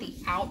represent the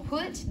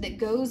output that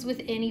goes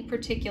with any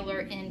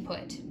particular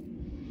input.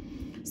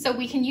 So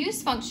we can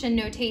use function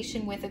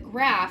notation with a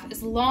graph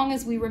as long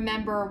as we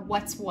remember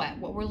what's what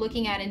we're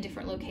looking at in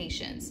different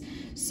locations.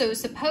 So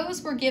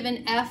suppose we're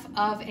given f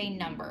of a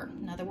number.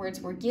 In other words,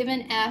 we're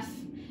given f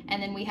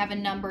and then we have a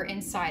number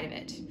inside of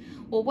it.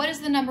 Well, what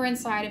does the number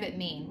inside of it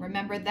mean?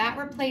 Remember, that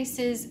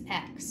replaces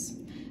x.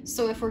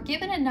 So if we're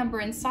given a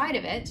number inside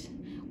of it,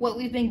 what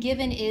we've been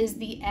given is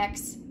the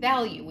x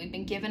value. We've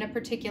been given a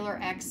particular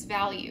x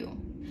value.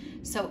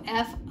 So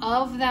f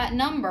of that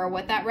number,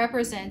 what that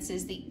represents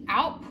is the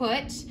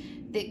output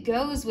that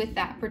goes with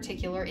that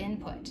particular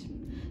input.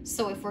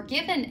 So if we're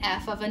given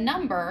f of a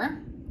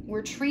number,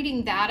 we're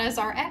treating that as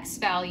our x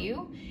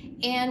value,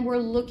 and we're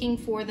looking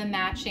for the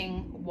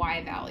matching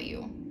y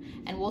value.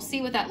 And we'll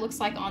see what that looks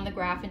like on the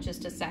graph in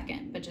just a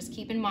second. But just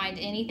keep in mind,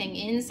 anything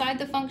inside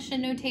the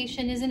function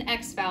notation is an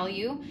x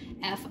value.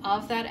 F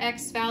of that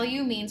x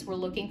value means we're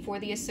looking for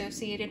the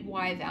associated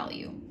y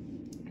value.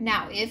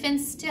 Now, if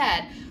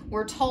instead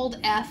we're told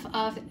f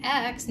of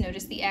x,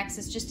 notice the x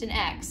is just an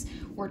x,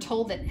 we're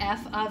told that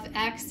f of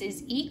x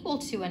is equal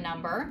to a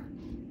number,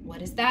 what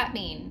does that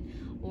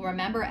mean? Well,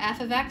 remember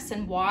f of x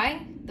and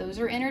y, those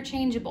are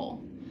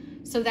interchangeable.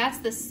 So that's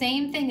the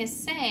same thing as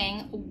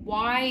saying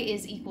y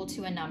is equal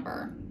to a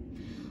number.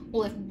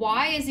 Well, if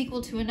y is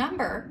equal to a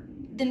number,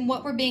 then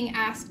what we're being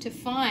asked to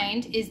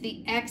find is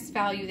the x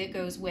value that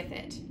goes with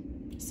it.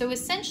 So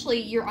essentially,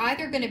 you're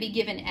either going to be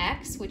given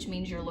x, which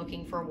means you're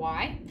looking for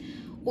y,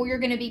 or you're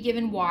going to be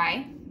given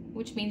y,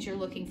 which means you're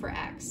looking for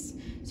x.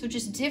 So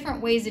just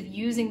different ways of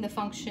using the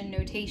function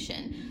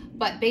notation.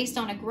 But based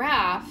on a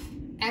graph,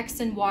 x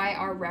and y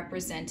are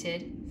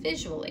represented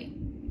visually.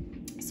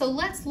 So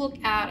let's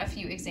look at a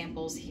few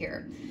examples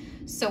here.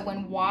 So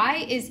when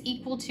y is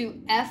equal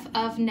to f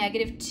of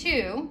negative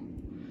 2,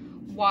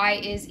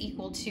 y is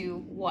equal to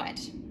what?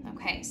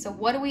 Okay, so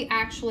what do we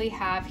actually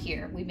have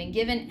here? We've been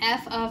given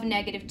f of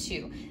negative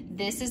 2.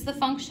 This is the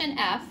function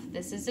f,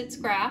 this is its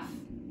graph,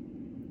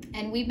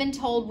 and we've been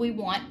told we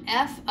want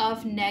f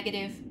of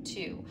negative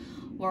 2.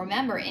 Well,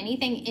 remember,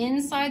 anything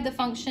inside the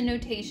function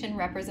notation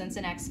represents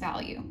an x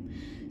value.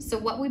 So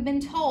what we've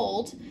been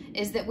told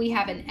is that we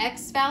have an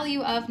x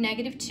value of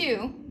negative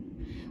 2,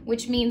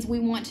 which means we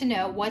want to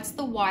know what's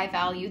the y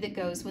value that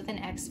goes with an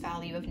x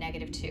value of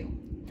negative 2.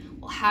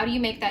 Well, how do you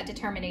make that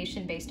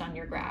determination based on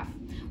your graph?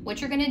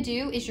 What you're going to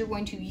do is you're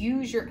going to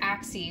use your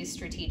axes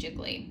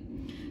strategically.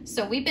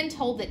 So we've been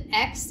told that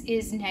x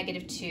is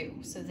negative 2.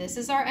 So this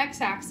is our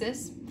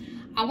x-axis.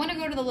 I want to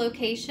go to the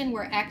location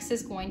where x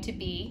is going to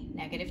be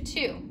negative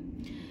 2.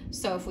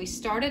 So if we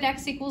start at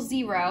x equals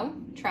 0,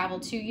 travel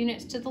 2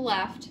 units to the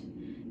left,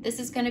 this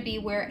is going to be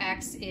where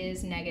x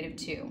is negative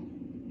 2.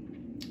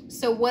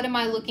 So what am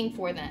I looking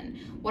for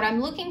then? What I'm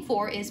looking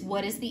for is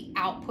what is the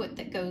output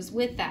that goes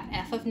with that.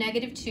 F of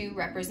negative 2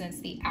 represents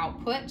the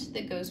output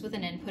that goes with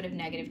an input of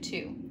negative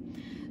 2.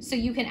 So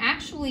you can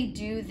actually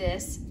do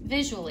this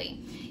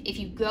visually. If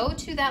you go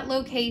to that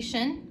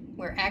location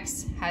where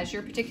x has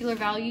your particular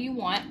value you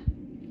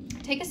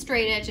want, take a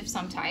straight edge of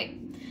some type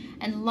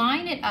and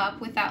line it up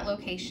with that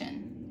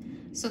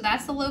location. So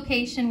that's the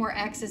location where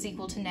x is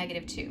equal to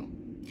negative 2.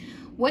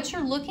 What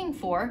you're looking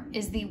for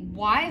is the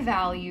y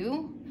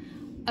value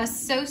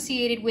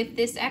associated with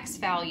this x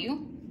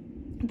value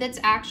that's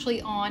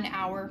actually on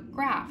our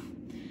graph.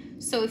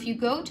 So if you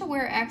go to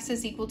where x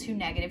is equal to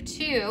negative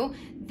 2,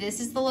 this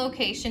is the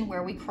location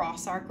where we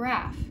cross our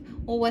graph.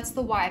 Well, what's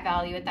the y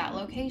value at that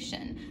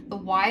location? The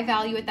y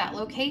value at that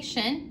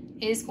location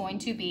is going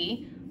to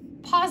be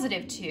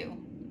positive 2.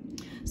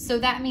 So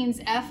that means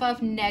f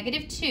of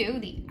negative 2,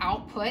 the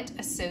output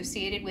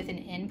associated with an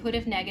input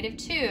of negative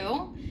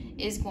 2,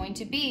 is going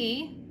to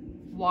be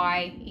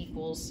y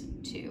equals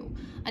 2.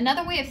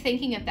 Another way of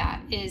thinking of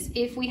that is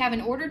if we have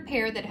an ordered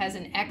pair that has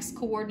an x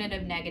coordinate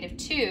of negative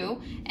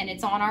 2 and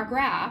it's on our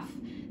graph,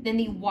 then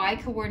the y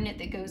coordinate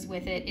that goes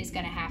with it is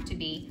going to have to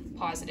be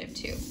positive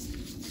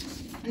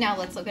 2. Now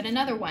let's look at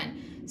another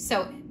one.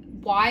 So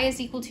y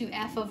is equal to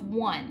f of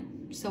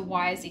 1. So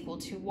y is equal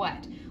to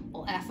what?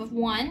 Well, f of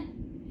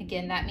 1,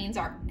 again, that means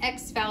our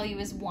x value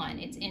is 1.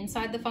 It's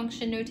inside the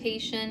function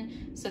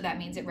notation, so that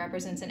means it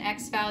represents an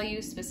x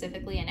value,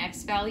 specifically an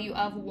x value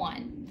of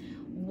 1.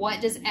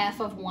 What does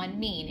f of 1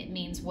 mean? It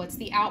means what's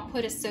the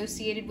output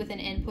associated with an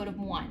input of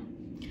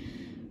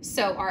 1.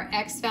 So our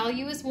x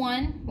value is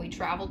 1. We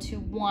travel to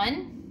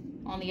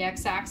 1 on the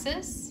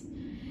x-axis,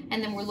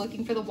 and then we're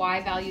looking for the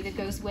y value that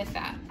goes with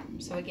that.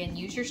 So again,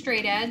 use your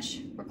straight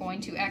edge. We're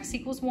going to x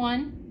equals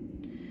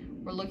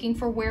 1. We're looking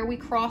for where we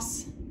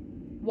cross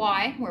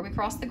y, where we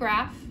cross the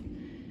graph.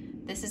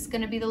 This is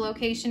going to be the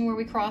location where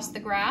we cross the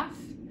graph.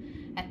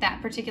 At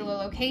that particular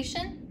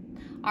location,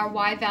 our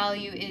y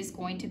value is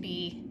going to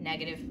be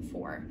negative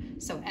 4.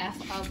 So f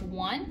of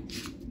 1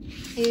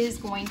 is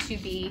going to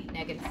be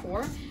negative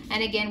 4.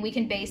 And again, we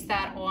can base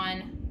that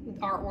on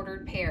our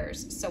ordered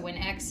pairs. So when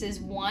x is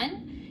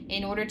 1,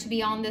 in order to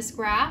be on this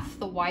graph,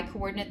 the y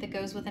coordinate that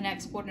goes with an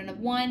x coordinate of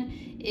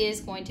 1 is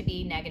going to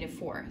be negative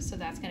 4. So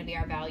that's going to be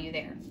our value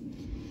there.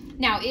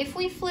 Now, if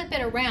we flip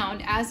it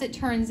around, as it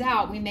turns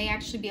out, we may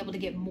actually be able to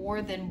get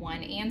more than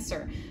one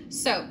answer.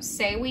 So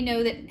say we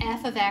know that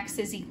f of x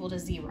is equal to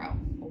 0.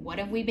 What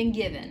have we been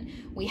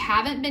given? We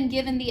haven't been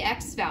given the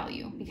x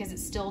value because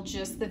it's still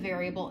just the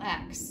variable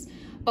x.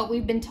 But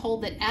we've been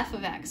told that f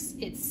of x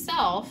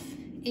itself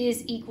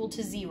is equal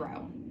to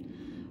 0.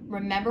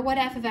 Remember what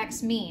f of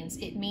x means.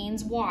 It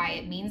means y.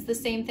 It means the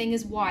same thing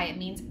as y. It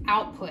means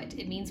output.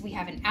 It means we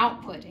have an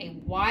output, a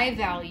y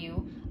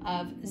value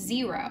of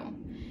 0.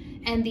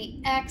 And the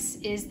x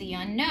is the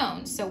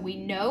unknown. So we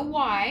know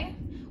y.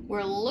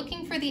 We're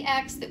looking for the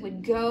x that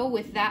would go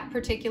with that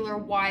particular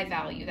y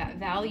value, that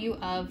value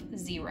of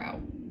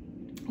 0.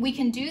 We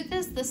can do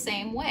this the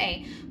same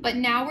way, but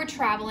now we're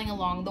traveling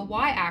along the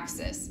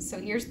y-axis. So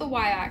here's the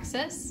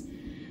y-axis.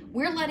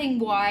 we're letting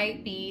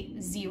y be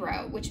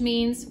 0, which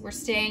means we're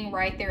staying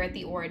right there at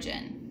the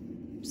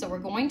origin. So we're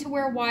going to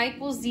where y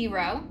equals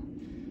 0,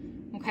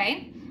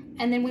 okay?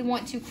 And then we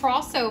want to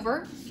cross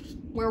over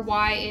where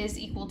y is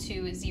equal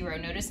to 0.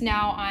 Notice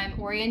now I'm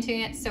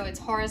orienting it so it's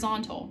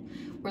horizontal.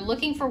 We're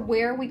looking for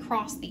where we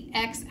cross the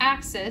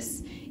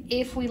x-axis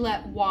if we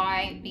let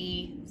y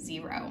be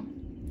 0.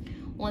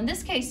 Well, in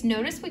this case,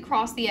 notice we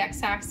cross the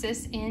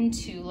x-axis in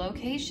 2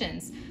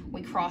 locations.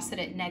 We cross it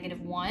at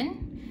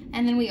 -1,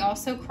 and then we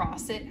also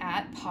cross it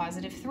at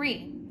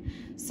 +3.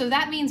 So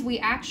that means we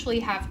actually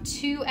have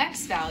 2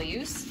 x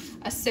values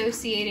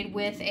associated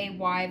with a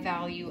y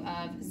value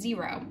of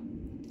 0.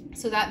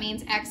 So that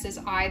means x is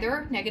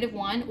either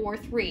 -1 or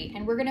 3,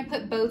 and we're going to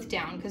put both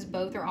down because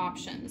both are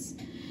options.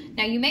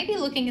 Now you may be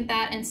looking at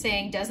that and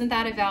saying, doesn't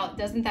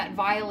that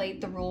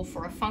violate the rule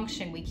for a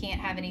function? We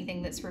can't have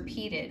anything that's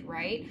repeated,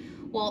 right?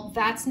 Well,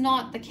 that's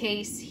not the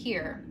case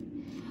here.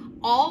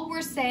 All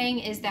we're saying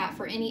is that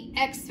for any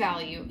x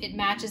value, it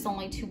matches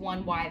only to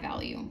one y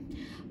value.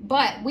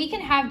 But we can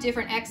have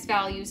different x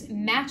values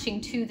matching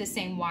to the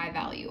same y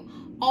value.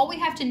 All we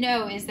have to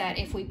know is that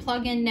if we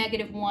plug in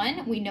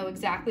 -1, we know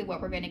exactly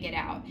what we're going to get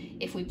out.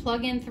 If we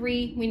plug in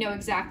 3, we know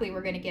exactly what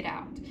we're going to get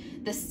out.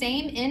 The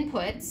same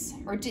inputs,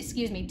 or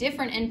excuse me,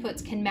 different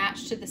inputs can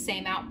match to the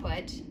same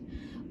output,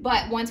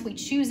 but once we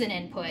choose an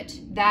input,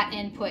 that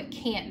input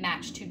can't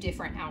match to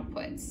different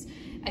outputs.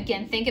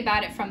 Again, think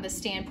about it from the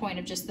standpoint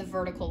of just the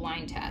vertical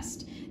line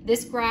test.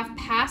 This graph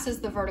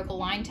passes the vertical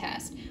line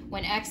test.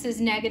 When x is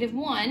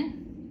 -1,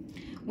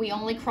 we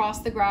only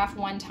cross the graph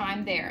one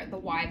time there. The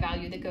y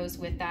value that goes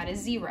with that is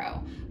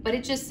 0. But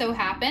it just so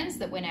happens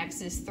that when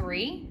x is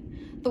 3,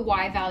 the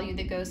y value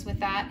that goes with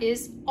that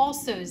is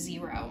also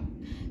 0.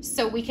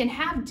 So we can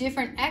have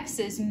different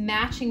x's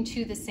matching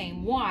to the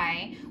same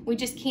y. We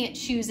just can't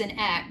choose an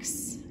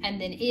x and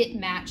then it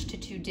match to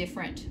 2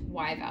 different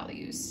y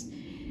values.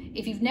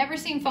 If you've never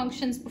seen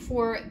functions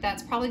before,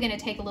 that's probably going to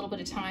take a little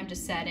bit of time to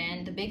set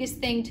in. The biggest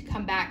thing to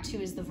come back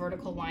to is the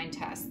vertical line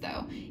test,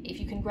 though. If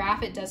you can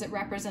graph it, does it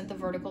represent the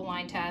vertical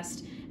line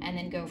test, and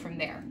then go from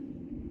there.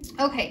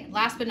 Okay,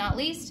 last but not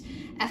least,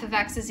 f of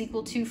x is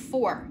equal to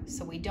 4.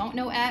 So we don't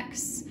know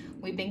x.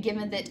 We've been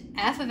given that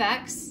f of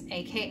x,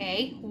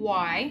 aka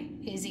y,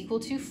 is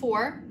equal to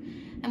 4.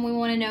 And we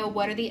want to know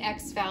what are the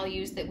x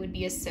values that would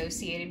be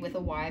associated with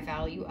a y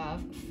value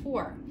of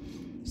 4.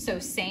 So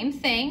same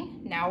thing,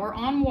 now we're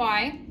on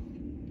y.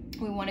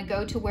 We want to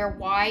go to where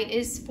y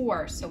is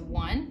 4. So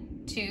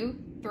 1, 2,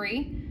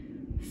 3,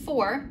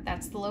 4.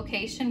 That's the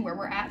location where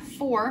we're at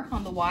 4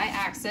 on the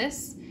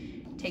y-axis.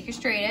 Take your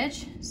straight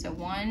edge. So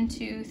 1,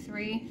 2,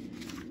 3,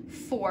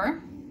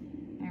 4.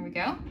 There we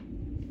go.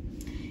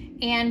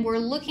 And we're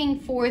looking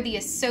for the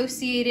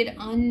associated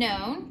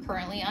unknown,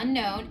 currently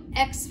unknown,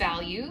 x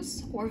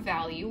values or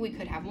value. We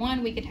could have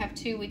 1, we could have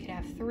 2, we could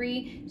have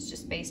 3. It's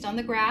just based on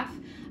the graph,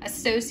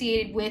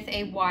 associated with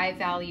a y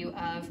value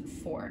of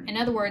 4. In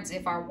other words,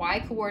 if our y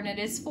coordinate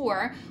is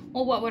 4,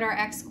 well, what would our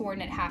x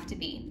coordinate have to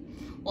be?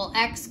 Well,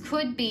 x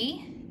could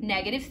be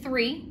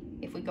 -3.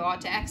 If we go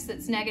out to x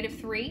that's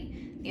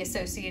 -3, the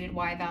associated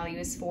y value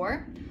is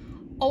 4.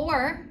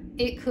 Or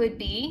it could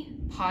be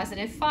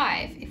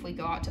 +5. If we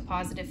go out to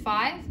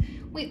 +5,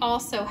 we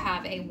also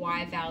have a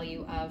y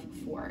value of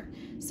 4.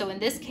 So in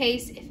this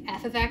case, if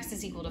f of x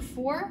is equal to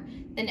 4,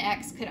 then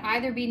x could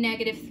either be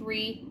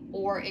 -3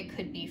 or it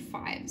could be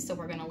 5. So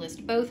we're going to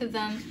list both of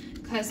them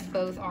because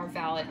both are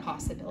valid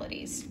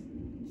possibilities.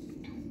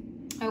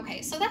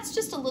 Okay, so that's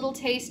just a little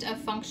taste of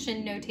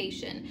function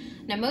notation.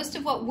 Now, most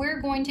of what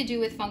we're going to do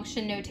with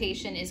function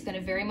notation is going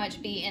to very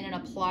much be in an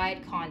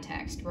applied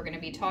context. We're going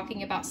to be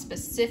talking about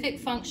specific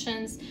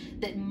functions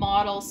that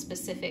model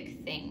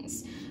specific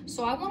things.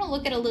 So I want to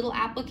look at a little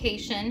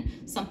application,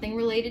 something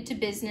related to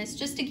business,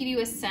 just to give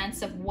you a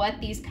sense of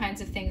what these kinds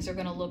of things are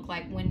going to look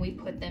like when we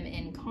put them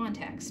in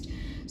context.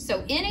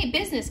 So in a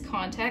business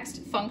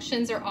context,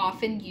 functions are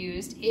often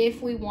used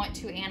if we want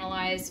to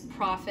analyze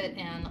profit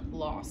and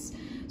loss.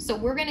 So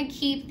we're going to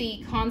keep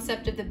the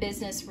concept of the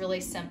business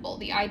really simple.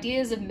 The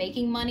ideas of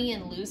making money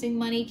and losing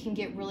money can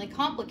get really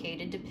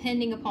complicated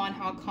depending upon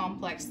how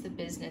complex the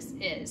business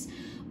is.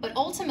 But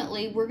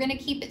ultimately, we're going to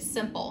keep it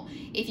simple.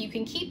 If you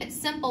can keep it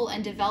simple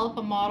and develop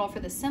a model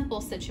for the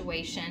simple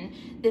situation,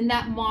 then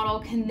that model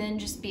can then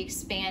just be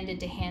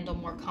expanded to handle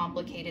more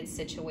complicated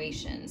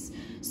situations.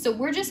 So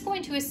we're just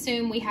going to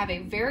assume we have a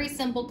very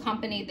simple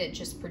company that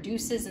just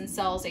produces and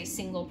sells a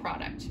single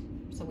product.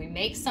 So we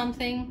make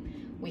something.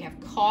 We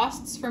have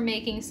costs for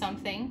making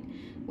something,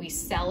 we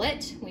sell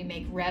it, we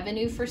make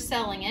revenue for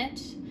selling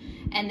it,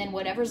 and then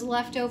whatever's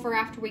left over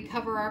after we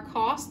cover our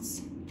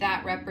costs,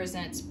 that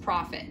represents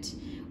profit.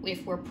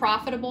 If we're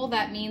profitable,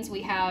 that means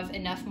we have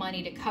enough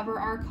money to cover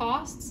our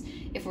costs.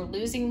 If we're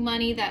losing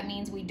money, that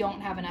means we don't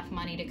have enough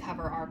money to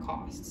cover our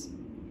costs.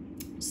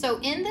 So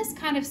in this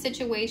kind of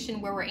situation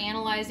where we're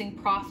analyzing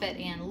profit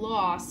and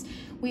loss,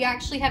 we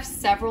actually have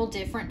several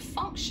different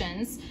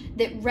functions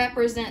that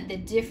represent the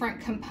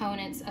different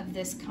components of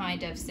this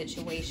kind of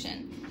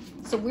situation.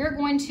 So we're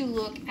going to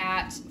look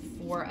at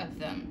 4 of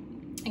them.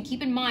 And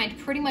keep in mind,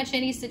 pretty much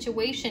any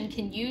situation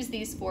can use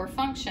these 4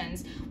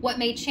 functions. What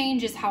may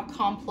change is how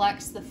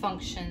complex the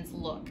functions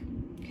look,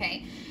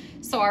 okay?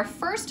 So our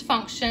first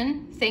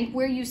function, think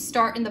where you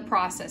start in the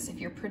process. If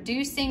you're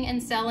producing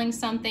and selling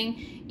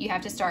something, you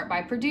have to start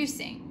by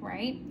producing,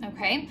 right?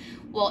 Okay,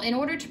 well, in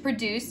order to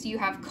produce, you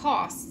have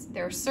costs.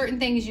 There are certain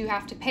things you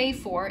have to pay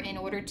for in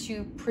order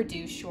to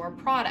produce your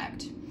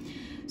product.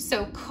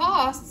 So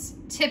costs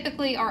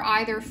typically are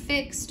either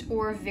fixed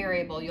or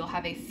variable. You'll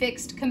have a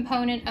fixed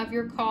component of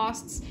your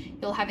costs.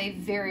 You'll have a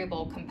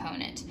variable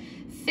component.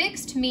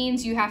 Fixed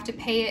means you have to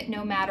pay it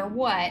no matter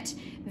what.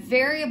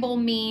 Variable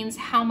means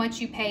how much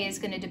you pay is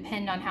going to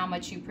depend on how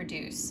much you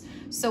produce.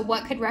 So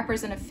what could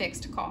represent a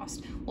fixed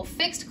cost? Well,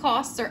 fixed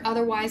costs are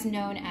otherwise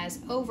known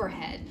as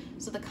overhead.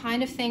 So the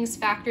kind of things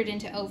factored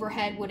into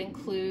overhead would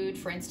include,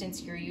 for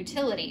instance, your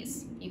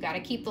utilities. You got to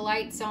keep the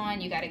lights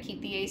on, you got to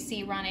keep the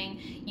AC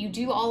running. You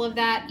do all of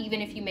that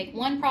even if you make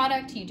one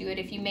product, you do it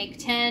if you make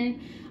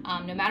 10.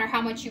 No matter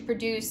how much you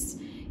produce,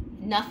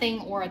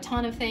 nothing or a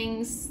ton of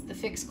things, the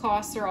fixed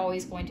costs are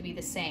always going to be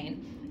the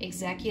same.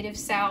 Executive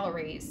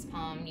salaries,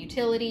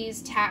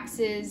 utilities,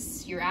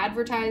 taxes, your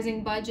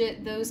advertising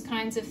budget, those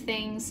kinds of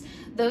things.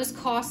 Those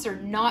costs are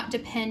not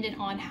dependent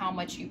on how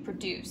much you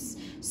produce.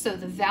 So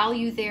the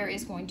value there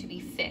is going to be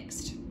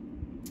fixed.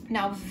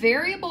 Now,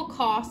 variable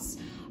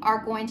costs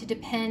are going to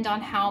depend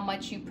on how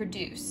much you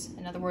produce.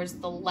 In other words,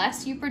 the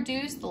less you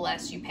produce, the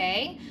less you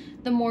pay.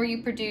 The more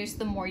you produce,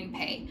 the more you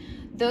pay.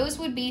 Those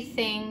would be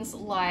things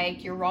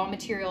like your raw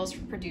materials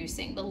for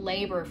producing, the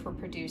labor for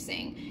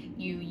producing.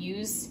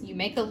 You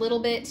make a little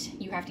bit,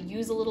 you have to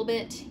use a little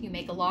bit. You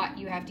make a lot,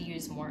 you have to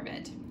use more of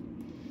it.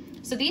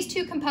 So these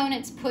 2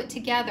 components put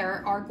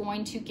together are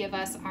going to give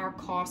us our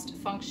cost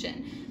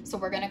function. So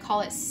we're going to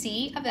call it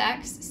C of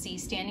X, C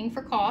standing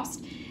for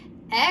cost.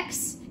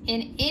 X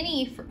in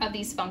any of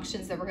these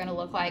functions that we're going to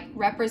look like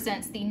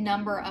represents the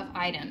number of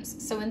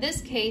items. So in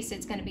this case,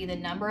 it's going to be the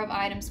number of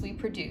items we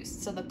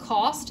produce. So the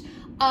cost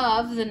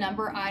of the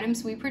number of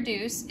items we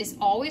produce is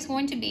always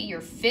going to be your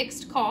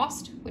fixed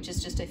cost, which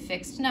is just a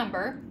fixed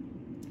number,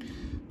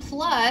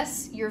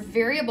 plus your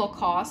variable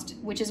cost,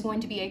 which is going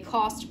to be a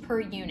cost per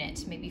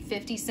unit, maybe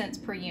 50 cents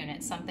per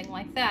unit, something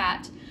like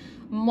that,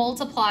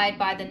 multiplied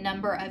by the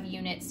number of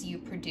units you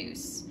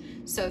produce.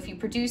 So if you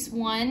produce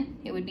 1,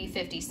 it would be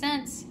 50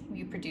 cents. If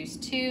you produce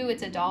 2,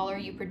 it's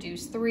 $1. You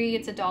produce 3,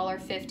 it's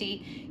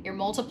 $1.50. You're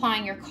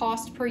multiplying your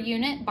cost per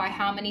unit by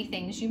how many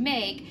things you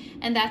make,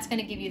 and that's going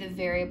to give you the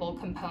variable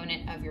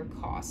component of your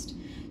cost.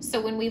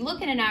 So when we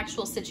look at an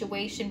actual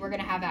situation, we're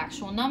going to have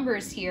actual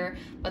numbers here,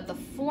 but the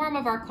form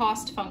of our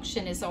cost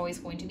function is always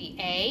going to be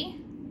A,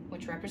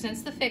 which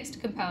represents the fixed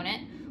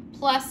component,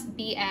 plus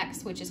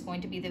BX, which is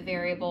going to be the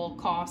variable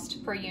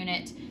cost per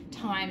unit,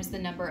 times the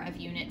number of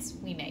units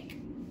we make.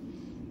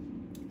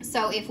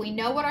 So if we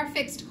know what our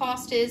fixed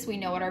cost is, we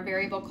know what our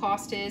variable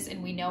cost is,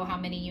 and we know how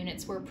many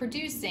units we're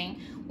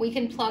producing, we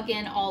can plug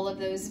in all of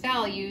those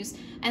values,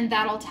 and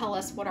that'll tell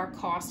us what our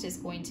cost is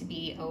going to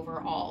be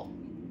overall.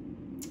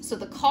 So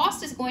the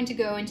cost is going to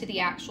go into the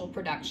actual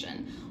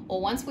production. Well,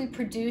 once we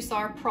produce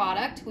our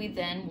product, we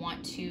then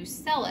want to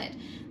sell it.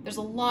 There's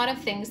a lot of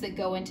things that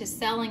go into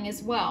selling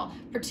as well,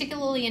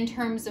 particularly in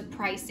terms of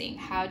pricing.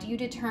 How do you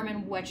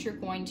determine what you're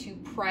going to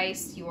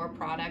price your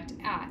product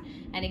at?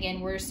 And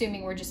again, we're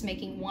assuming we're just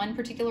making one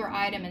particular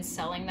item and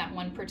selling that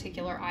one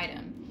particular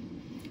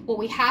item. Well,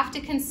 we have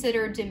to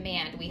consider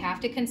demand. We have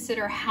to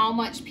consider how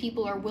much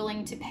people are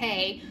willing to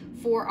pay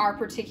for our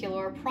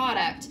particular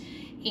product.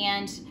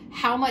 And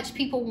how much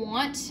people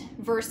want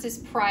versus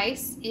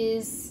price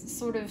is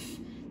sort of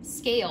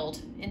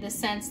scaled in the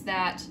sense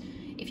that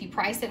if you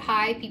price it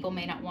high, people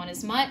may not want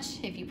as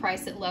much. If you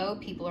price it low,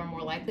 people are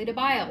more likely to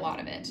buy a lot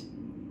of it.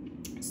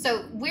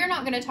 So we're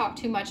not going to talk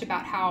too much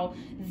about how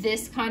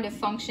this kind of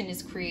function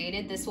is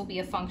created. This will be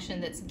a function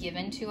that's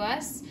given to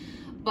us.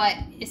 But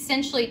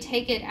essentially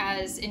take it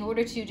as, in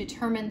order to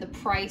determine the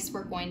price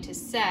we're going to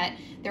set,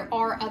 there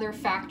are other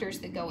factors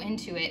that go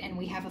into it, and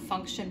we have a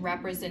function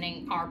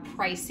representing our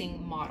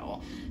pricing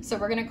model. So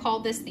we're going to call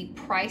this the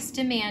price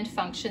demand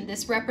function.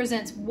 This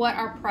represents what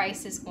our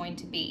price is going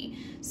to be.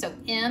 So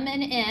M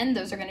and N,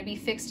 those are going to be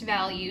fixed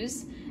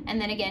values, and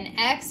then again,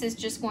 X is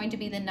just going to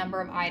be the number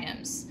of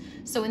items.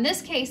 So in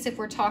this case, if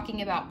we're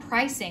talking about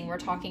pricing, we're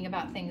talking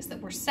about things that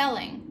we're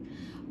selling.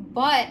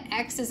 But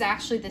X is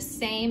actually the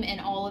same in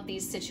all of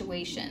these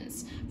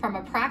situations. From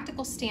a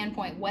practical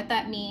standpoint, what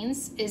that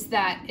means is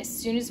that as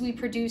soon as we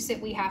produce it,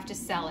 we have to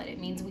sell it. It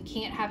means we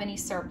can't have any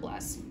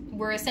surplus.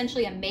 We're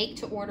essentially a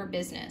make-to-order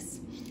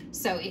business.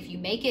 So if you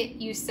make it,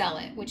 you sell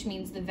it, which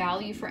means the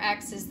value for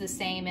X is the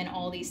same in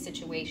all these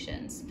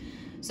situations.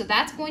 So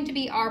that's going to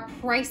be our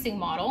pricing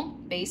model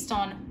based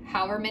on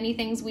however many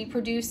things we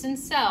produce and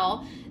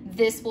sell.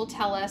 This will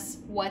tell us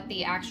what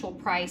the actual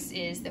price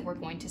is that we're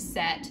going to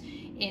set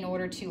in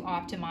order to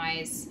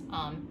optimize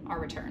our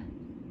return.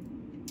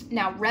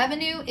 Now,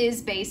 revenue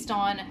is based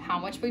on how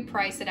much we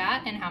price it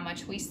at and how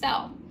much we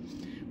sell.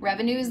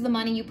 Revenue is the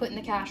money you put in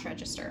the cash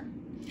register.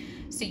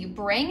 So you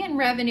bring in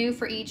revenue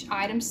for each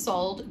item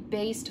sold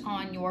based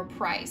on your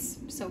price.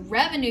 So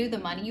revenue, the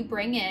money you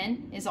bring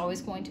in, is always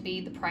going to be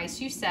the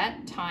price you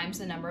set times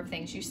the number of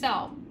things you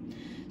sell.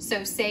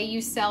 So say you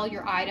sell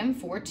your item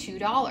for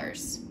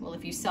 $2. Well,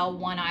 if you sell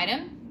one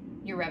item,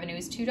 your revenue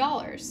is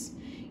 $2.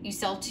 You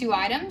sell 2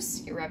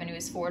 items, your revenue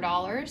is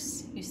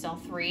 $4. You sell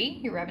 3,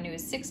 your revenue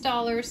is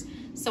 $6,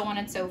 so on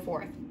and so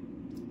forth.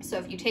 So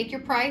if you take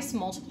your price,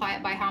 multiply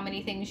it by how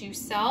many things you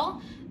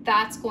sell,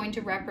 that's going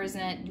to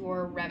represent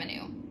your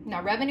revenue.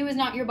 Now, revenue is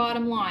not your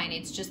bottom line.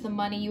 It's just the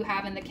money you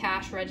have in the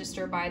cash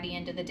register by the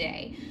end of the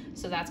day.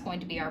 So that's going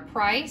to be our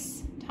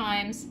price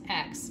times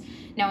X.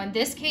 Now, in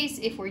this case,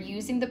 if we're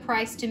using the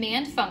price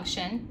demand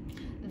function,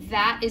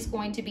 that is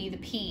going to be the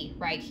P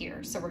right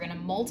here. So we're going to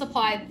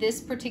multiply this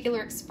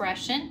particular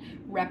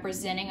expression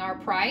representing our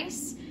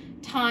price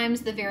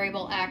times the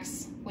variable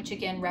X, which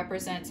again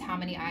represents how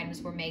many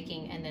items we're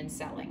making and then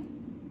selling.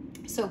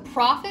 So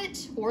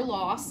profit or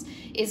loss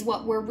is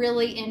what we're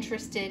really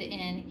interested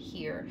in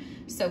here.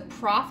 So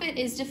profit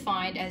is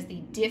defined as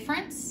the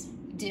difference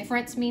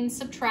means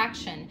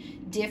subtraction,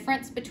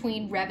 difference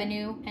between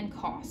revenue and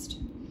cost.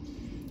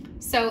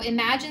 So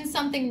imagine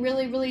something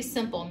really, really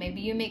simple.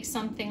 Maybe you make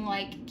something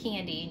like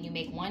candy and you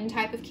make one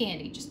type of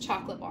candy, just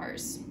chocolate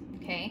bars,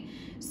 okay?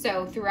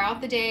 So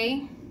throughout the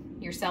day,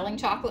 you're selling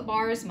chocolate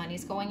bars,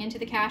 money's going into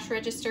the cash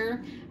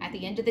register. At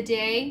the end of the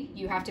day,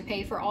 you have to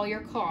pay for all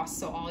your costs.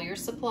 So all your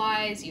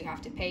supplies, you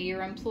have to pay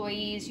your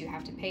employees, you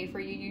have to pay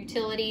for your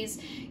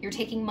utilities. You're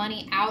taking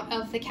money out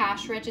of the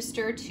cash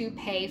register to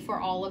pay for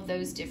all of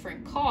those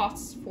different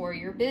costs for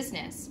your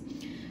business.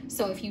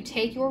 So if you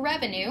take your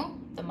revenue,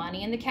 the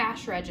money in the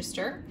cash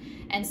register,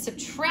 and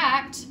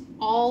subtract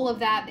all of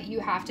that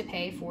you have to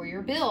pay for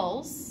your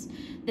bills,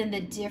 then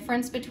the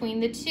difference between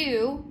the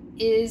two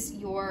is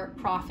your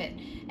profit.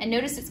 And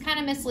notice it's kind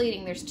of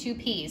misleading. There's 2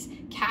 P's.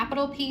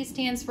 Capital P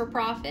stands for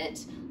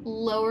profit,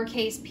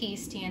 lowercase p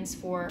stands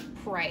for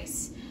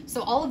price.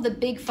 So all of the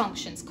big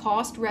functions,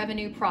 cost,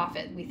 revenue,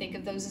 profit, we think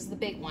of those as the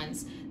big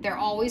ones. They're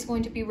always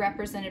going to be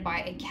represented by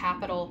a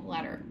capital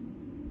letter.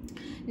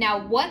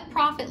 Now, what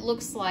profit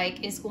looks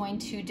like is going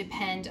to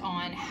depend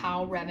on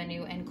how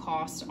revenue and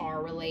cost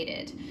are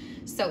related.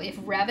 So if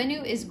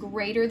revenue is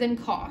greater than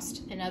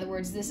cost, in other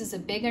words, this is a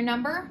bigger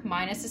number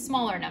minus a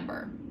smaller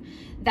number,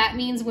 that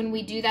means when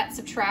we do that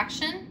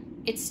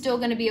subtraction, it's still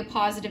going to be a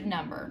positive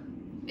number.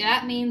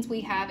 That means we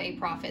have a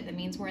profit. That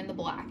means we're in the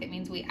black. It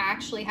means we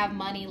actually have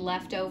money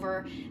left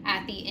over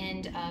at the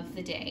end of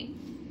the day.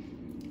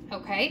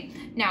 Okay,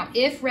 now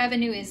if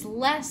revenue is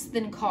less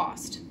than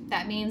cost,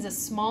 that means a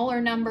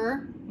smaller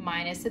number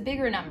minus a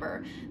bigger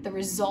number. The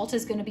result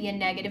is going to be a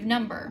negative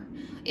number.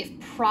 If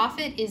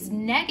profit is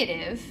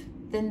negative,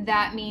 then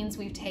that means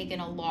we've taken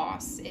a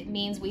loss. It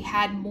means we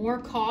had more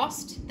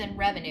cost than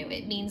revenue.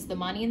 It means the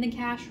money in the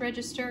cash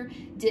register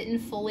didn't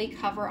fully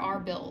cover our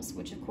bills,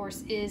 which of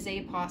course is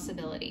a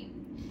possibility.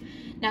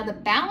 Now the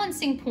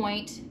balancing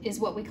point is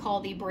what we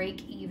call the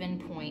break-even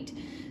point.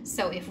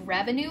 So if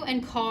revenue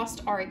and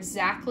cost are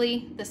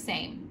exactly the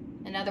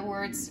same, in other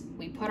words,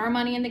 we put our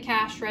money in the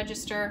cash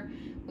register,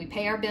 we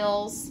pay our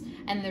bills,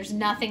 and there's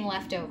nothing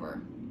left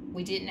over.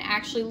 We didn't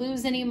actually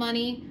lose any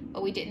money,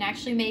 but we didn't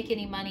actually make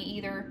any money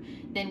either,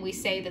 then we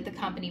say that the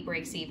company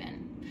breaks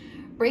even.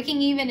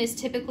 Breaking even is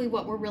typically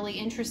what we're really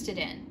interested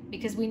in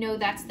because we know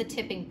that's the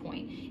tipping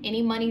point.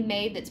 Any money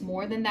made that's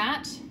more than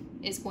that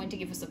is going to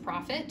give us a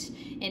profit.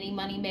 Any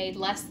money made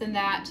less than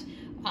that,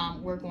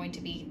 we're going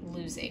to be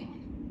losing.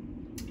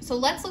 So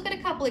let's look at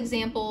a couple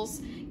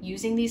examples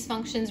using these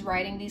functions,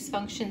 writing these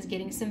functions,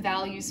 getting some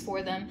values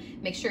for them.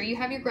 Make sure you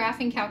have your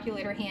graphing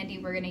calculator handy.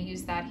 We're going to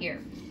use that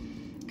here.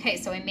 Okay,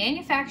 so a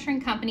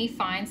manufacturing company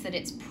finds that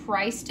its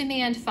price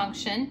demand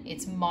function,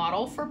 its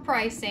model for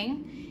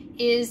pricing,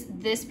 is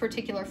this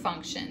particular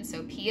function.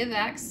 So P of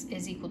X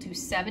is equal to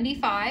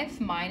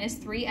 75 minus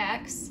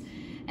 3X.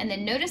 And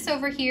then notice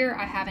over here,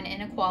 I have an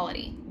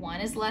inequality.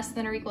 1 is less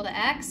than or equal to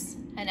X,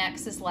 and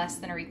X is less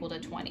than or equal to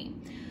 20.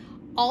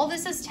 All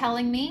this is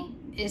telling me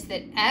is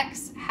that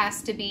X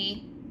has to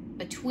be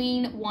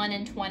between 1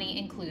 and 20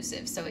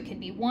 inclusive. So it can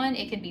be 1,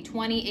 it can be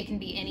 20, it can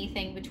be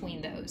anything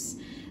between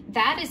those.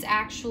 That is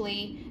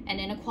actually an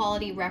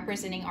inequality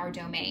representing our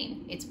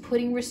domain. It's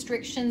putting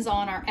restrictions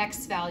on our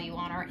X value,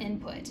 on our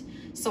input.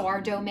 So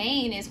our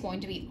domain is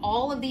going to be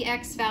all of the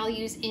X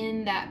values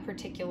in that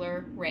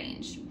particular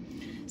range.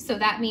 So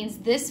that means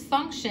this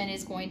function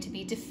is going to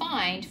be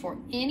defined for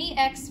any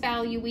X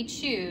value we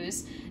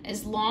choose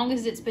as long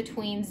as it's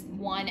between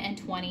 1 and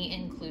 20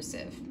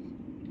 inclusive.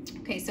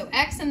 Okay, so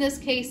X in this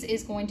case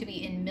is going to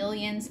be in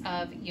millions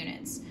of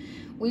units.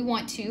 We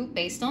want to,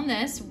 based on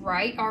this,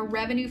 write our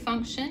revenue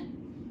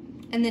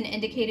function and then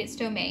indicate its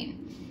domain.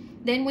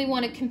 Then we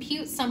want to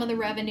compute some of the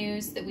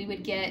revenues that we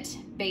would get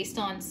based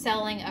on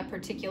selling a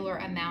particular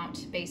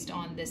amount based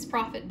on this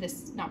profit,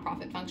 this not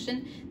profit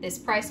function, this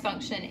price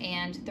function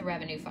and the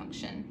revenue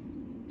function.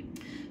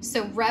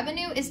 So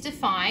revenue is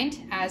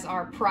defined as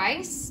our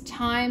price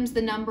times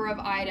the number of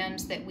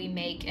items that we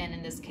make and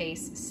in this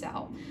case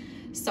sell.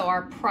 So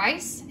our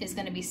price is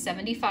going to be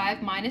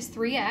 75 minus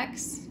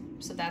 3X.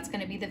 So that's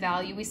going to be the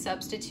value we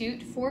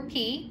substitute for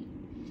P.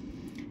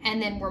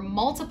 And then we're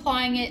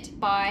multiplying it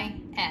by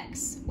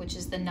X, which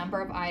is the number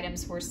of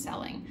items we're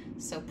selling.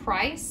 So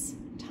price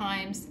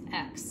times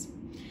X.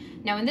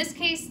 Now in this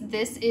case,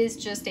 this is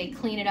just a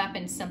clean it up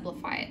and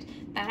simplify it.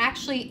 That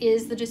actually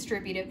is the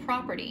distributive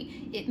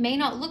property. It may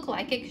not look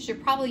like it because you're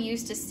probably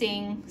used to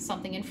seeing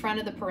something in front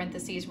of the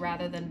parentheses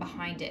rather than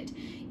behind it.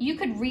 You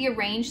could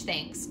rearrange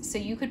things. So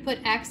you could put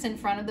X in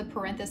front of the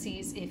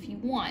parentheses if you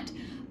want.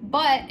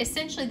 But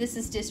essentially this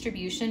is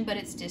distribution, but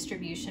it's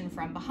distribution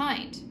from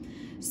behind.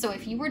 So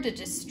if you were to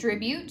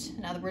distribute,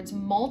 in other words,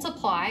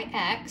 multiply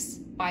X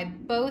by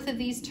both of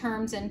these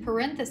terms in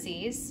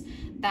parentheses,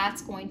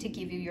 that's going to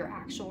give you your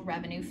actual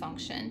revenue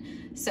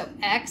function. So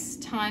X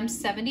times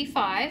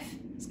 75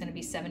 is going to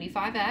be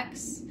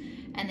 75X,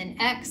 and then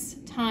X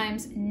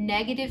times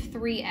negative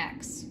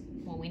 3X.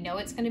 Well, we know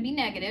it's going to be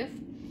negative.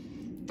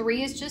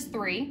 3 is just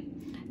 3.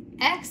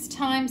 X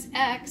times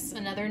X,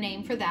 another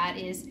name for that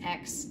is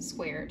X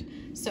squared.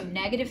 So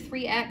negative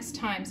 3X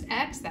times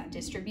X, that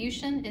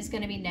distribution is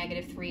going to be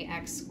negative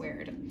 3X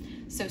squared.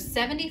 So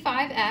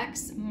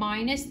 75X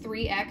minus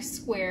 3X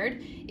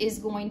squared is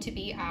going to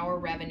be our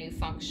revenue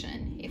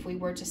function. If we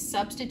were to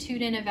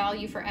substitute in a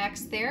value for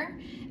X there,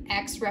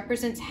 X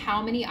represents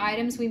how many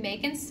items we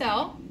make and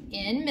sell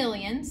in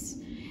millions,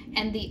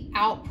 and the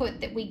output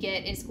that we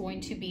get is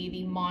going to be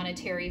the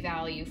monetary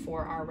value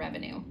for our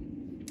revenue.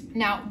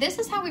 Now, this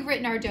is how we've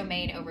written our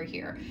domain over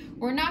here.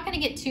 We're not going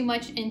to get too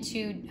much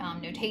into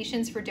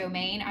notations for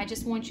domain. I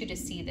just want you to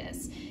see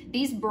this.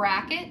 These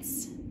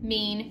brackets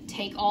mean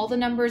take all the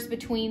numbers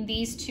between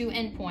these two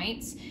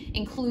endpoints,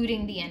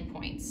 including the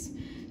endpoints.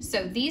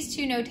 So these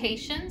two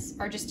notations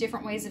are just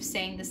different ways of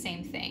saying the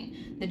same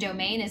thing. The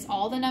domain is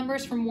all the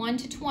numbers from 1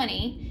 to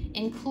 20,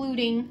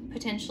 including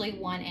potentially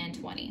 1 and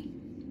 20.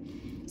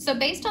 So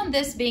based on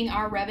this being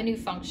our revenue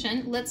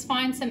function, let's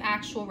find some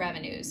actual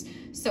revenues.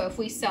 So if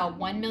we sell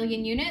 1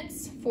 million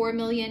units, 4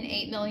 million,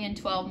 8 million,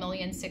 12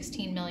 million,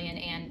 16 million,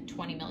 and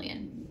 20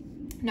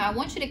 million. Now I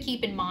want you to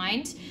keep in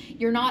mind,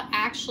 you're not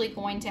actually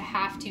going to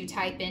have to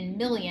type in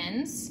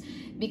millions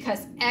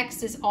because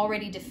X is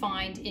already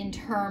defined in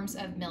terms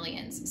of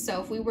millions.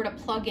 So if we were to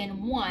plug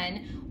in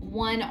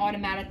 1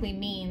 automatically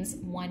means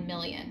 1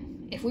 million.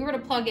 If we were to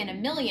plug in a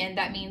million,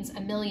 that means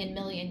a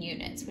million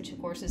units, which of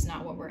course is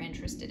not what we're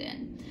interested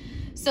in.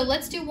 So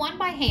let's do one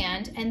by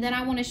hand, and then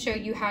I want to show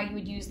you how you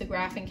would use the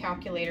Graphing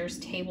Calculator's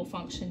table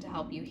function to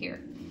help you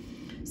here.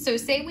 So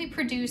say we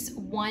produce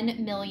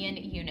 1 million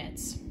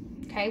units.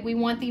 Okay, we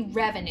want the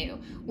revenue,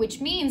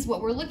 which means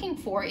what we're looking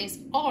for is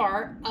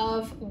R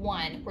of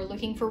 1. We're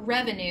looking for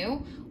revenue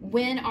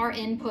when our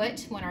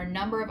input, when our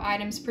number of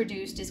items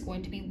produced is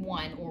going to be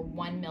 1 or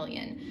 1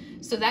 million.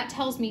 So that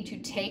tells me to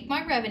take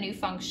my revenue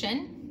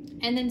function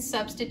and then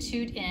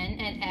substitute in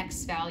an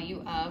X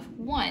value of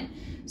 1.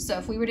 So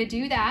if we were to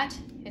do that,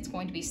 it's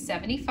going to be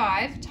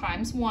 75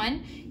 times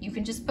 1. You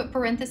can just put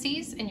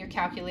parentheses and your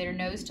calculator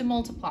knows to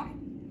multiply.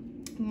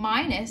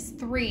 Minus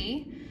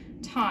 3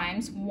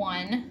 times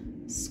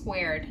 1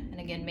 squared. And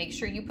again, make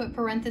sure you put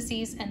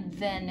parentheses and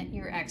then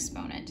your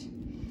exponent.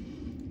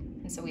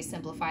 And so we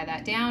simplify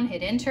that down,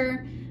 hit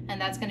enter, and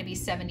that's going to be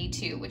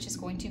 72, which is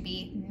going to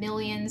be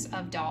millions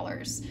of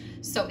dollars.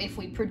 So if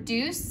we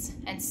produce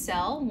and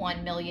sell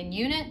 1 million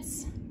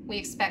units, we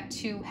expect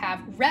to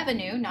have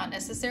revenue, not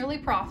necessarily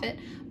profit,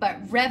 but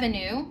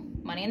revenue,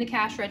 money in the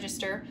cash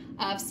register,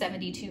 of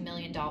 $72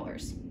 million.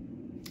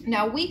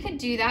 Now we could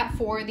do that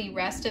for the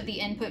rest of the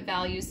input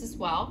values as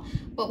well,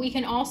 but we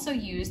can also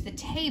use the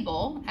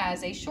table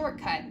as a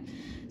shortcut.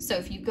 So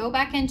if you go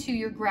back into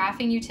your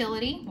graphing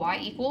utility, y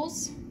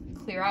equals,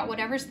 clear out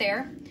whatever's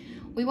there,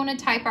 we want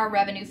to type our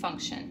revenue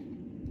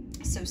function.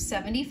 So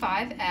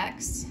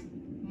 75x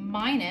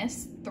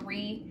minus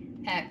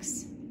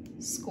 3x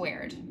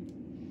squared.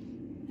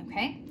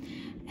 Okay?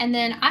 And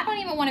then I don't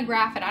even want to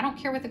graph it. I don't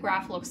care what the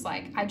graph looks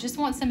like. I just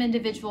want some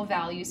individual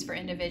values for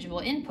individual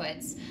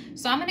inputs.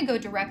 So I'm going to go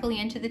directly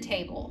into the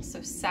table.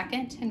 So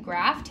second and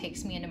graph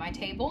takes me into my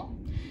table.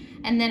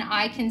 And then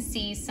I can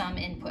see some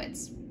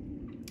inputs.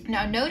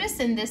 Now notice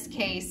in this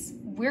case,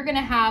 we're going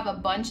to have a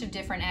bunch of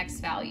different X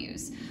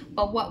values.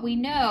 But what we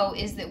know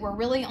is that we're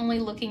really only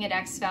looking at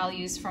X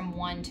values from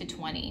 1 to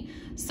 20.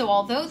 So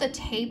although the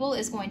table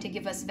is going to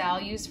give us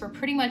values for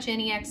pretty much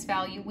any X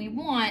value we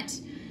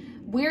want,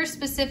 we're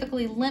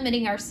specifically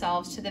limiting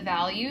ourselves to the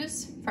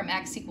values from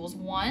X equals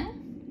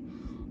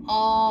 1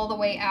 all the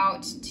way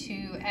out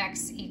to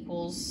X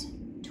equals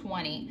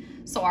 20.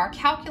 So our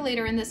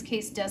calculator in this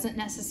case doesn't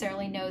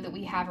necessarily know that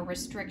we have a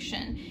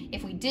restriction.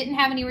 If we didn't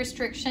have any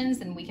restrictions,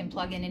 then we can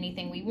plug in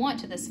anything we want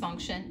to this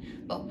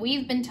function, but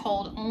we've been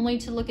told only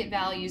to look at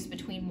values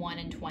between 1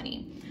 and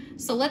 20.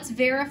 So let's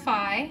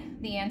verify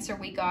the answer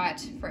we got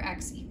for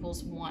X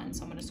equals 1.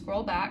 So I'm going to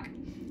scroll back.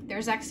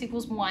 There's X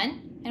equals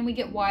 1. And we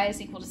get Y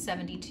is equal to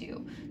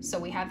 72. So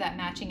we have that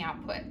matching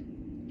output.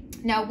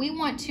 Now we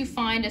want to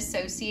find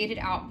associated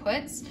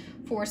outputs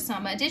for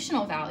some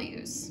additional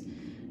values.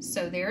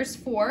 So there's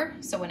 4.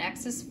 So when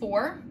X is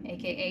 4,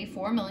 aka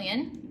 4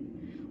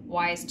 million,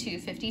 Y is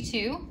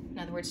 252, in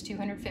other words,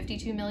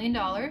 $252 million.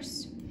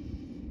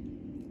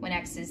 When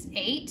X is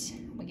 8,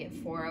 we get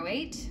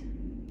 408.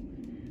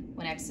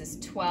 When X is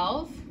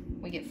 12,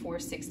 we get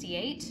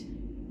 468.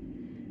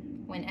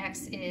 When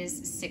X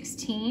is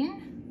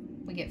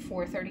 16, we get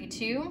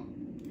 432.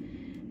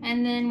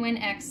 And then when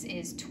X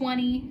is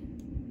 20,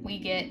 we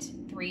get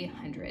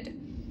 300.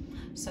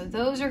 So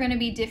those are going to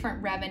be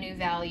different revenue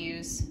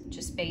values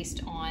just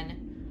based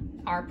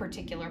on our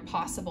particular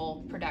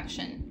possible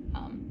production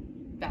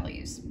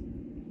values.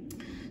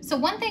 So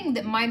one thing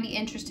that might be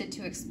interested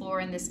to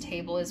explore in this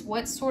table is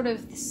what's sort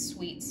of the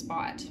sweet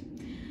spot.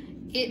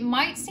 It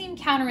might seem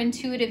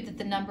counterintuitive that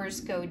the numbers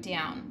go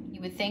down.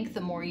 You would think the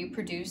more you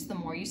produce, the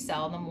more you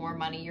sell, the more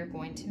money you're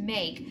going to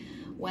make.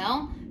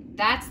 Well,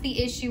 that's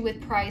the issue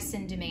with price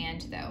and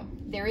demand though.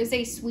 There is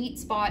a sweet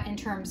spot in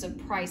terms of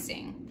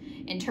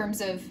pricing, in terms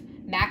of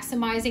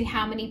maximizing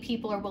how many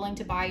people are willing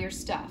to buy your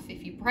stuff.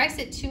 If you price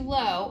it too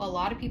low, a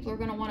lot of people are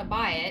going to want to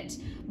buy it,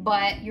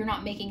 but you're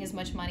not making as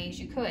much money as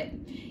you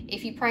could.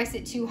 If you price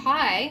it too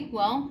high,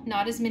 well,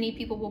 not as many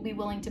people will be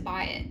willing to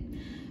buy it.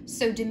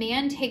 So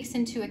demand takes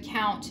into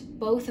account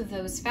both of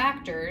those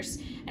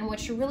factors, and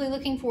what you're really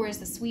looking for is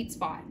the sweet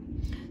spot.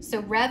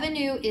 So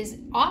revenue is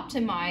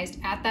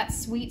optimized at that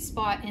sweet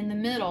spot in the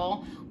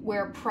middle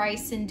where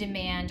price and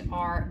demand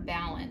are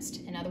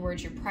balanced. In other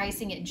words, you're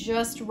pricing it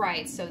just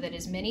right so that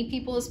as many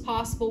people as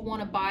possible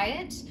want to buy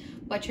it,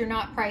 but you're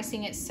not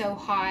pricing it so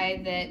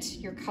high that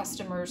your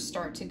customers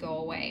start to go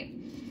away.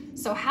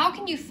 So how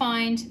can you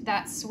find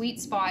that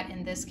sweet spot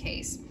in this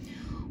case?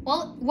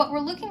 Well, what we're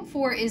looking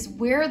for is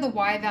where the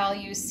Y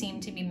values seem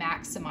to be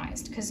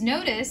maximized. Because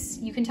notice,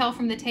 you can tell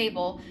from the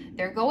table,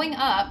 they're going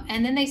up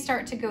and then they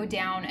start to go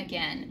down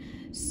again.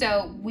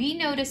 So we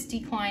noticed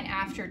decline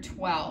after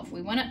 12.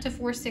 We went up to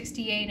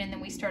 468 and then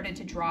we started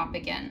to drop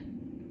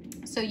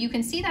again. So you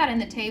can see that in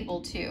the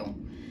table too.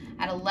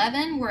 At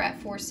 11, we're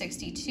at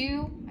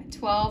 462. At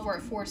 12, we're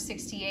at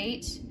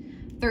 468.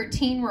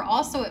 13, we're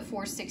also at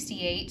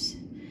 468.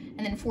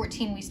 And then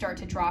 14, we start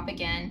to drop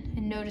again.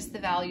 And notice the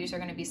values are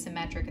going to be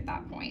symmetric at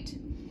that point.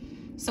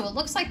 So it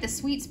looks like the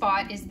sweet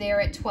spot is there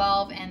at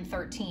 12 and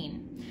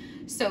 13.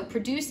 So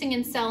producing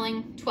and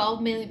selling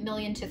 12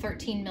 million to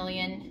 13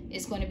 million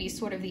is going to be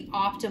sort of the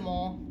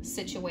optimal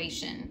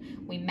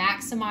situation. We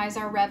maximize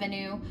our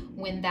revenue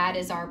when that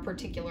is our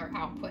particular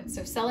output.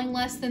 So selling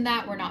less than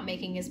that, we're not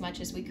making as much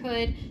as we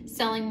could.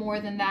 Selling more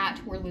than that,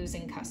 we're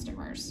losing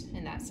customers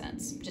in that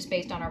sense, just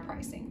based on our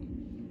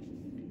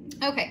pricing.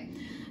 Okay,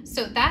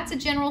 so that's a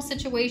general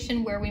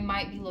situation where we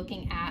might be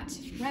looking at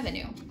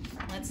revenue.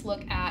 Let's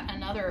look at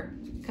another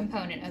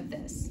component of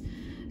this.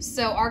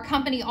 So our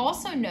company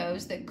also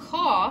knows that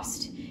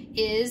cost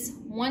is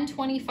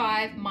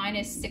 125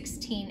 minus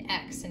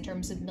 16x in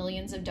terms of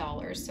millions of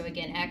dollars. So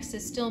again, X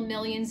is still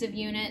millions of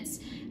units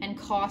and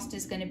cost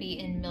is going to be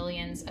in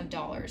millions of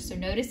dollars. So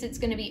notice it's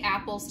going to be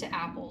apples to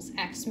apples.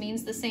 X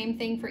means the same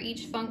thing for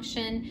each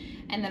function,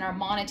 and then our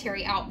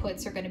monetary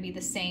outputs are going to be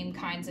the same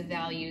kinds of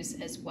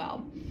values as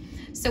well.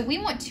 So we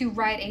want to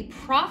write a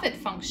profit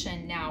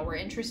function now. We're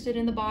interested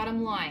in the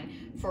bottom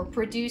line for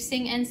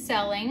producing and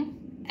selling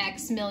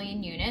X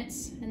million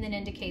units, and then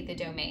indicate the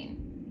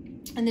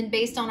domain. And then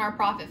based on our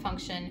profit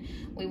function,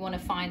 we want to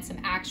find some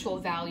actual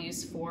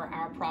values for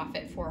our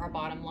profit for our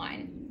bottom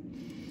line.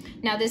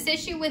 Now this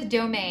issue with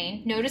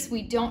domain, notice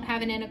we don't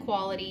have an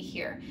inequality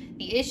here.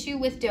 The issue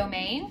with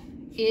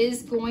domain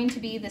is going to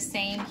be the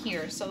same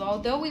here. So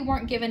although we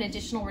weren't given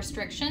additional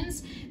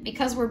restrictions,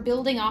 because we're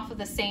building off of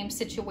the same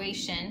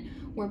situation,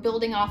 we're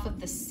building off of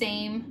the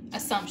same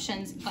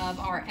assumptions of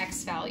our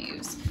X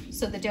values.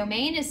 So the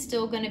domain is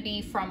still going to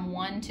be from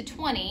 1 to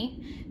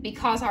 20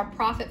 because our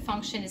profit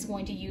function is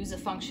going to use a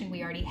function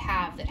we already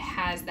have that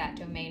has that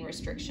domain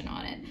restriction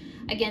on it.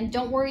 Again,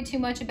 don't worry too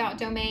much about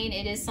domain.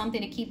 It is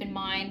something to keep in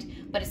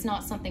mind, but it's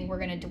not something we're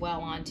going to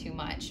dwell on too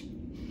much.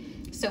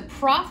 So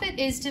profit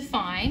is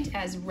defined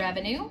as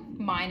revenue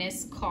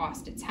minus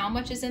cost. It's how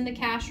much is in the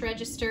cash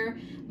register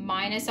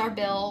minus our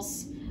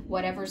bills.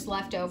 Whatever's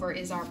left over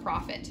is our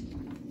profit.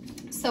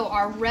 So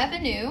our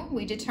revenue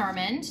we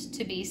determined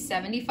to be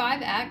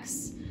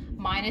 75x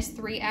minus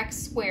 3x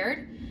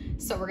squared.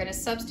 So we're going to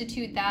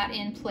substitute that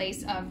in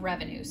place of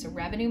revenue. So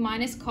revenue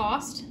minus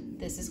cost,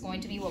 this is going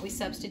to be what we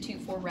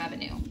substitute for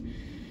revenue.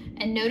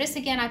 And notice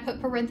again, I put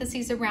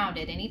parentheses around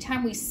it.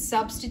 Anytime we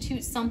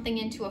substitute something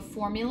into a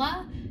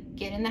formula,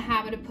 get in the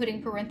habit of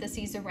putting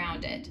parentheses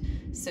around it.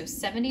 So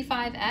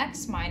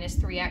 75x minus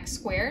 3x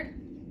squared.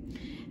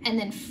 And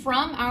then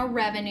from our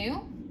revenue,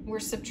 we're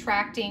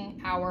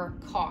subtracting our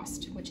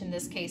cost, which in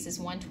this case is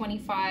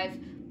 125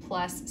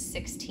 plus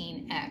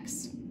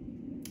 16x.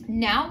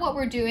 Now what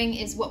we're doing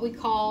is what we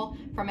call,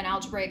 from an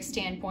algebraic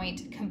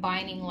standpoint,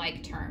 combining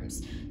like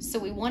terms. So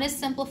we want to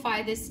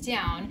simplify this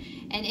down,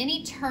 and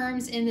any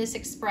terms in this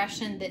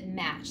expression that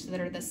match, that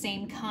are the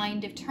same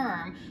kind of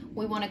term,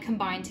 we want to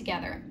combine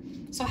together.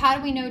 So how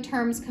do we know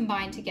terms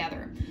combine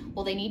together?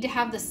 Well, they need to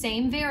have the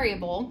same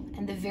variable,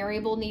 and the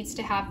variable needs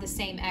to have the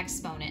same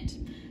exponent.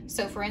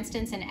 So for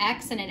instance, an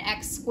x and an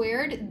x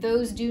squared,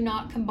 those do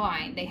not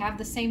combine. They have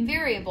the same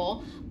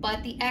variable,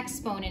 but the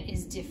exponent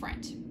is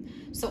different.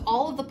 So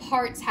all of the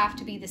parts have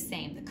to be the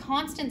same. The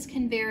constants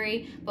can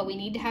vary, but we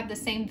need to have the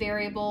same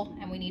variable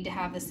and we need to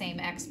have the same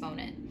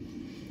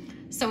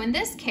exponent. So in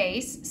this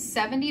case,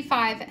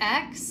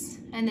 75x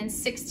and then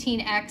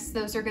 16x,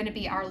 those are going to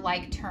be our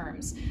like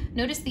terms.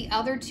 Notice the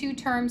other two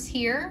terms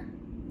here,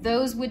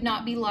 those would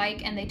not be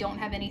like and they don't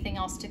have anything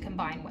else to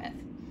combine with.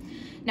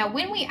 Now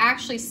when we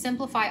actually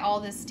simplify all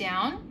this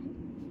down,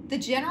 the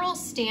general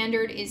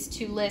standard is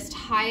to list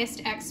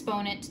highest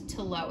exponent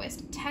to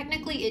lowest.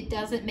 Technically, it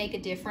doesn't make a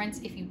difference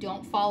if you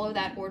don't follow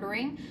that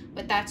ordering,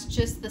 but that's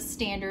just the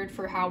standard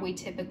for how we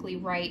typically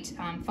write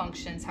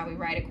functions, how we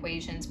write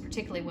equations,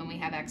 particularly when we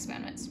have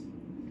exponents.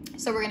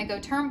 So we're going to go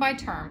term by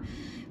term.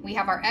 We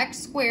have our x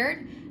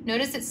squared.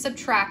 Notice it's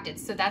subtracted,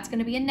 so that's going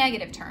to be a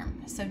negative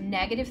term. So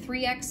negative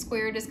 3x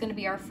squared is going to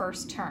be our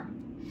first term.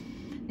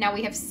 Now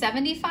we have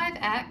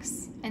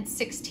 75x and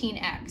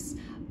 16x.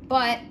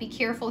 But be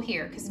careful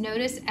here, because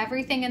notice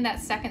everything in that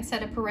second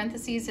set of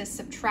parentheses is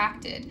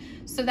subtracted.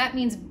 So that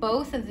means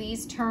both of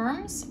these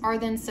terms are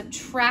then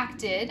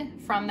subtracted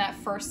from that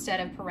first set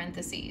of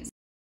parentheses.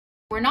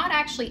 We're not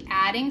actually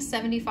adding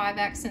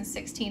 75x and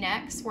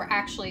 16x, we're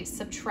actually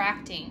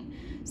subtracting.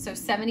 So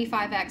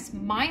 75x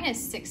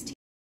minus 16x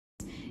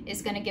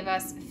is going to give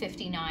us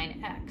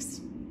 59x.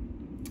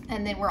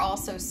 And then we're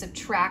also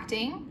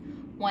subtracting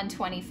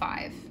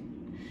 125.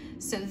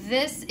 So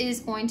this is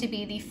going to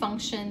be the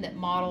function that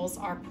models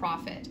our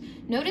profit.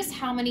 Notice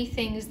how many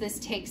things this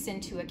takes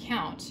into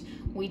account.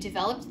 We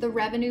developed the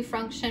revenue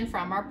function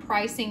from our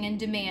pricing and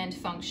demand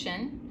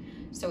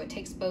function, so it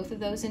takes both of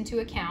those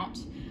into account,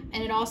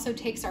 and it also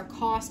takes our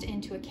cost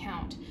into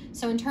account.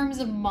 So in terms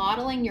of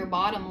modeling your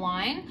bottom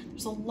line,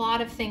 there's a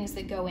lot of things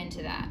that go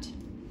into that.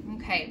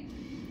 Okay,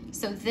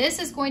 so this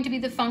is going to be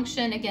the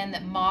function, again,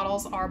 that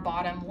models our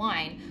bottom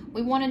line.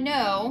 We want to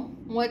know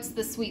what's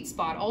the sweet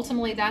spot.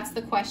 Ultimately, that's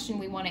the question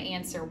we want to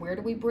answer. Where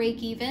do we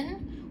break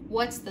even?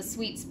 What's the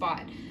sweet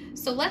spot?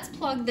 So let's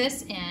plug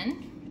this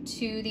in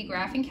to the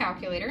graphing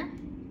calculator.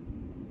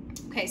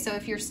 Okay, so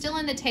if you're still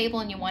in the table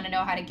and you want to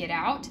know how to get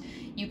out,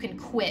 you can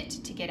quit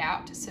to get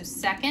out. So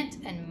second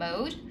and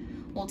mode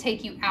will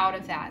take you out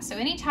of that. So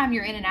anytime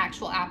you're in an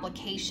actual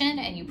application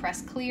and you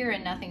press clear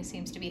and nothing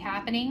seems to be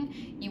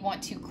happening, you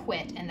want to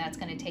quit, and that's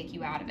going to take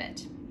you out of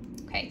it.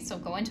 Okay, so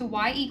go into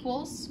y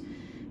equals,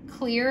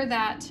 clear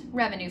that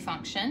revenue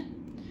function,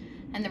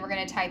 and then we're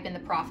going to type in the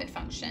profit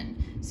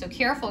function. So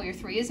careful, your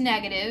 3 is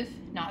negative,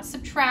 not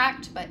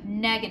subtract, but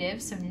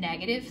negative, so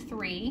negative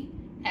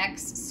 3x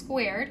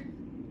squared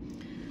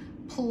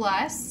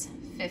plus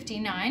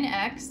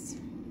 59x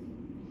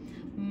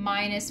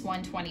minus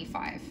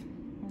 125.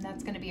 And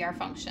that's going to be our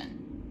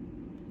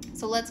function.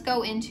 So let's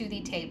go into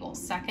the table.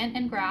 Second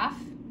and graph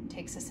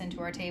takes us into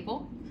our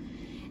table.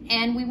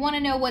 And we want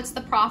to know what's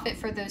the profit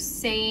for those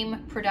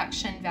same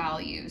production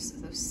values,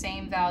 those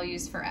same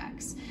values for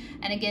x.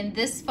 And again,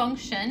 this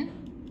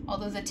function,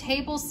 although the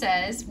table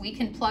says we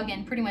can plug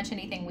in pretty much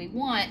anything we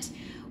want,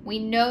 we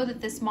know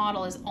that this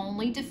model is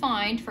only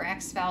defined for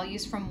x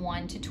values from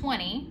 1 to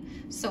 20.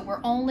 So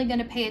we're only going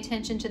to pay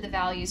attention to the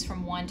values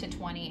from 1 to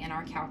 20 in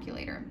our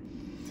calculator.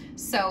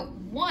 So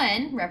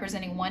 1,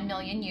 representing 1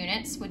 million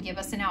units, would give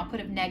us an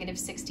output of negative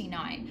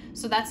 69.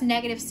 So that's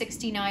negative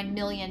 $69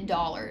 million.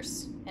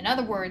 In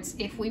other words,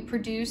 if we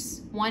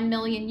produce 1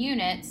 million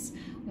units,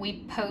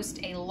 we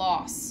post a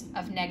loss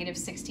of negative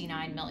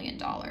 $69 million.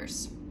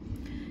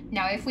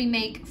 Now, if we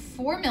make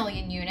 4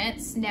 million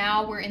units,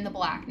 now we're in the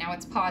black. Now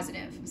it's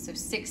positive. So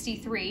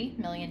 $63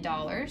 million.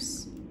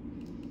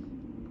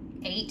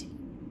 8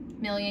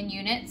 million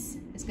units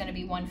is going to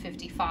be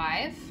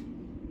 155.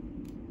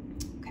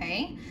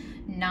 Okay.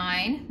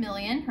 9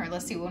 million, or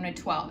let's see, we wanted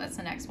 12. That's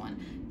the next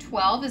one.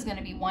 12 is going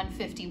to be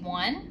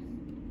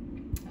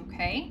 151.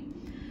 Okay.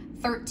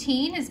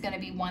 13 is going to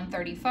be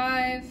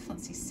 135.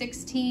 Let's see,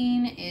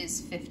 16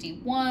 is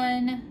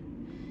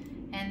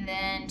 51. And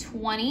then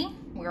 20,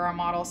 where our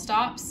model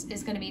stops,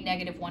 is going to be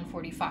negative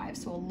 145.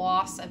 So a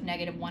loss of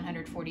negative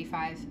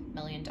 $145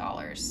 million.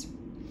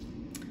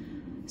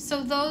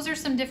 So those are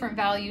some different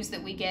values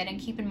that we get, and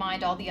keep in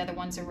mind all the other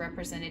ones are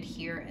represented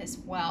here as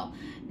well.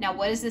 Now,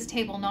 what does this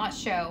table not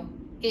show?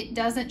 It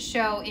doesn't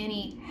show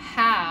any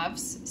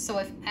halves. So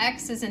if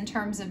X is in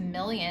terms of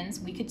millions,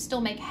 we could still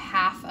make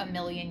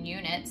 500,000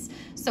 units.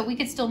 So we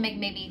could still make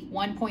maybe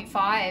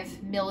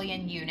 1.5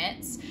 million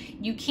units.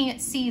 You can't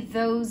see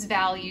those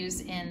values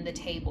in the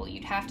table.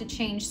 You'd have to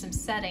change some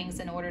settings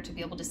in order to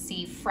be able to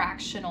see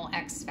fractional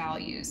X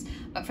values.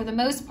 But for the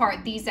most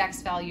part, these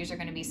X values are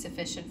going to be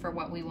sufficient for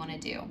what we want to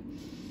do.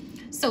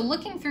 So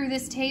looking through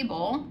this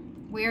table,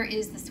 where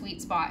is the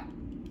sweet spot?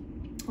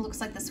 It looks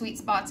like the sweet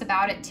spot's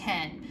about at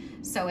 10.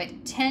 So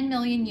at 10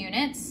 million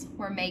units,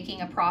 we're making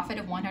a profit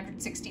of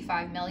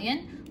 165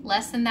 million.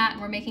 Less than that,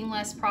 and we're making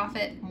less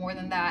profit. More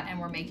than that,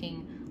 and we're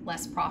making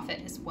less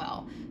profit as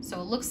well.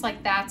 So it looks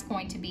like that's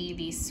going to be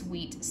the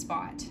sweet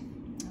spot.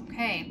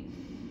 Okay.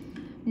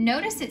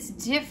 Notice it's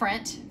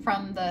different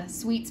from the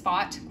sweet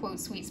spot, quote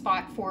sweet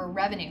spot, for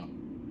revenue.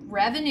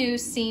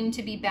 Revenues seem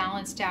to be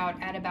balanced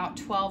out at about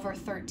 12 or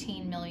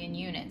 13 million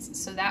units.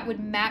 So that would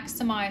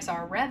maximize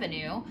our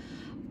revenue,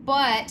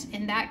 but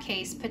in that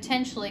case,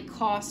 potentially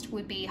cost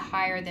would be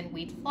higher than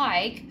we'd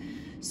like.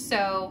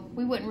 So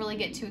we wouldn't really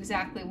get to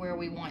exactly where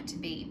we want to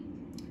be.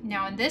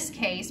 Now in this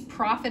case,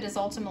 profit is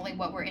ultimately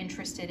what we're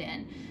interested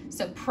in.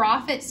 So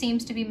profit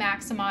seems to be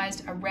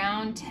maximized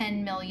around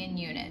 10 million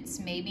units,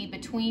 maybe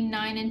between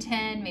 9 and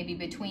 10, maybe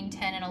between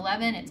 10 and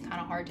 11, it's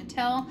kind of hard to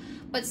tell,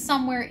 but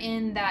somewhere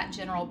in that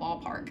general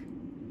ballpark.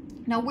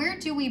 Now, where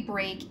do we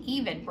break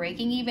even?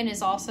 Breaking even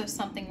is also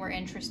something we're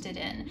interested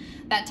in.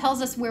 That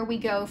tells us where we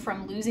go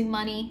from losing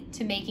money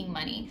to making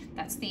money.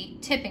 That's the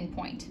tipping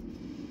point.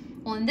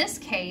 Well, in this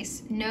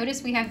case,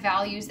 notice we have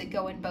values that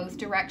go in both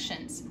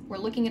directions. We're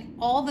looking at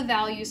all the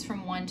values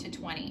from 1 to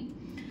 20.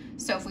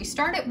 So if we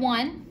start at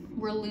 1,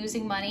 we're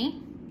losing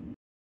money.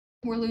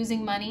 We're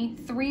losing money.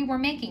 3, we're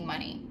making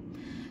money.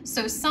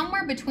 So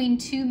somewhere between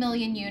 2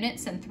 million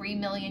units and 3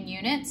 million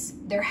units,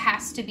 there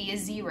has to be a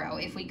 0.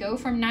 If we go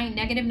from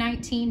negative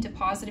 19 to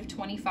positive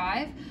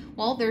 25,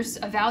 well, there's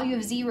a value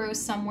of 0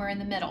 somewhere in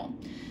the middle.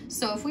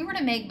 So if we were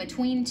to make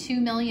between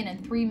 2 million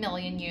and 3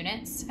 million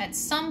units, at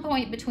some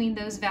point between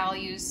those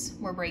values,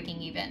 we're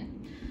breaking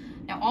even.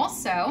 Now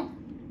also,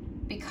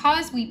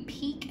 because we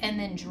peak and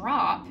then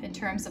drop in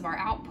terms of our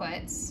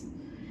outputs,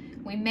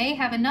 we may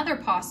have another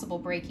possible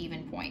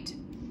break-even point.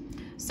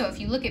 So if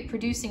you look at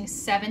producing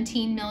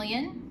 17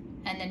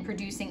 million and then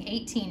producing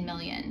 18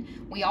 million,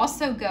 we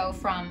also go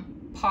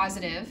from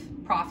positive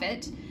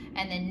profit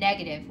and then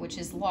negative, which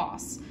is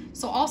loss.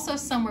 So also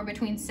somewhere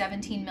between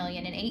 17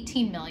 million and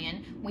 18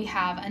 million, we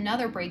have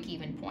another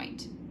break-even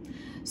point.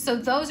 So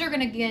those are going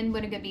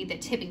to be the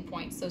tipping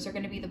points. Those are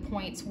going to be the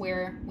points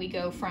where we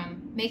go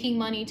from making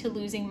money to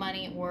losing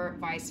money, or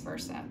vice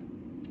versa.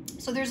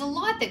 So there's a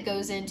lot that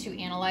goes into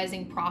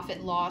analyzing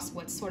profit loss,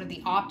 what's sort of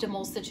the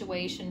optimal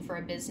situation for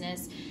a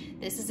business.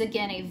 This is,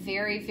 again, a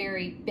very,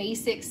 very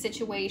basic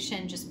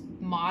situation, just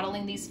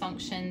modeling these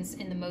functions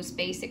in the most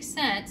basic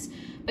sense.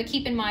 But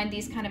keep in mind,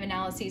 these kind of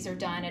analyses are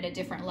done at a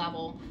different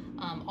level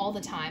all the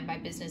time by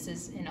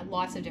businesses in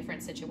lots of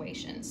different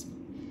situations.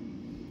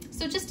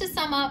 So just to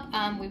sum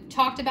up, we've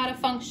talked about a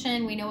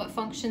function. We know what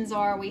functions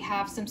are. We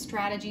have some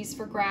strategies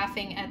for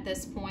graphing at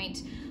this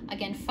point.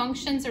 Again,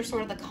 functions are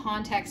sort of the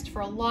context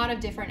for a lot of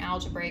different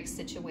algebraic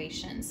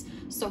situations.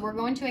 So we're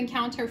going to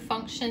encounter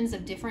functions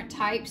of different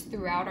types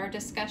throughout our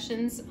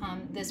discussions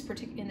in this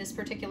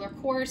particular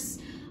course.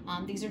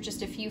 These are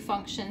just a few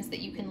functions that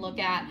you can look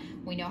at.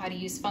 We know how to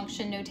use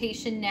function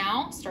notation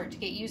now. Start to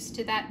get used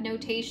to that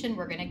notation.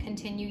 We're going to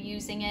continue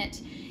using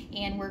it,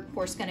 and we're, of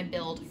course, going to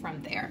build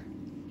from there.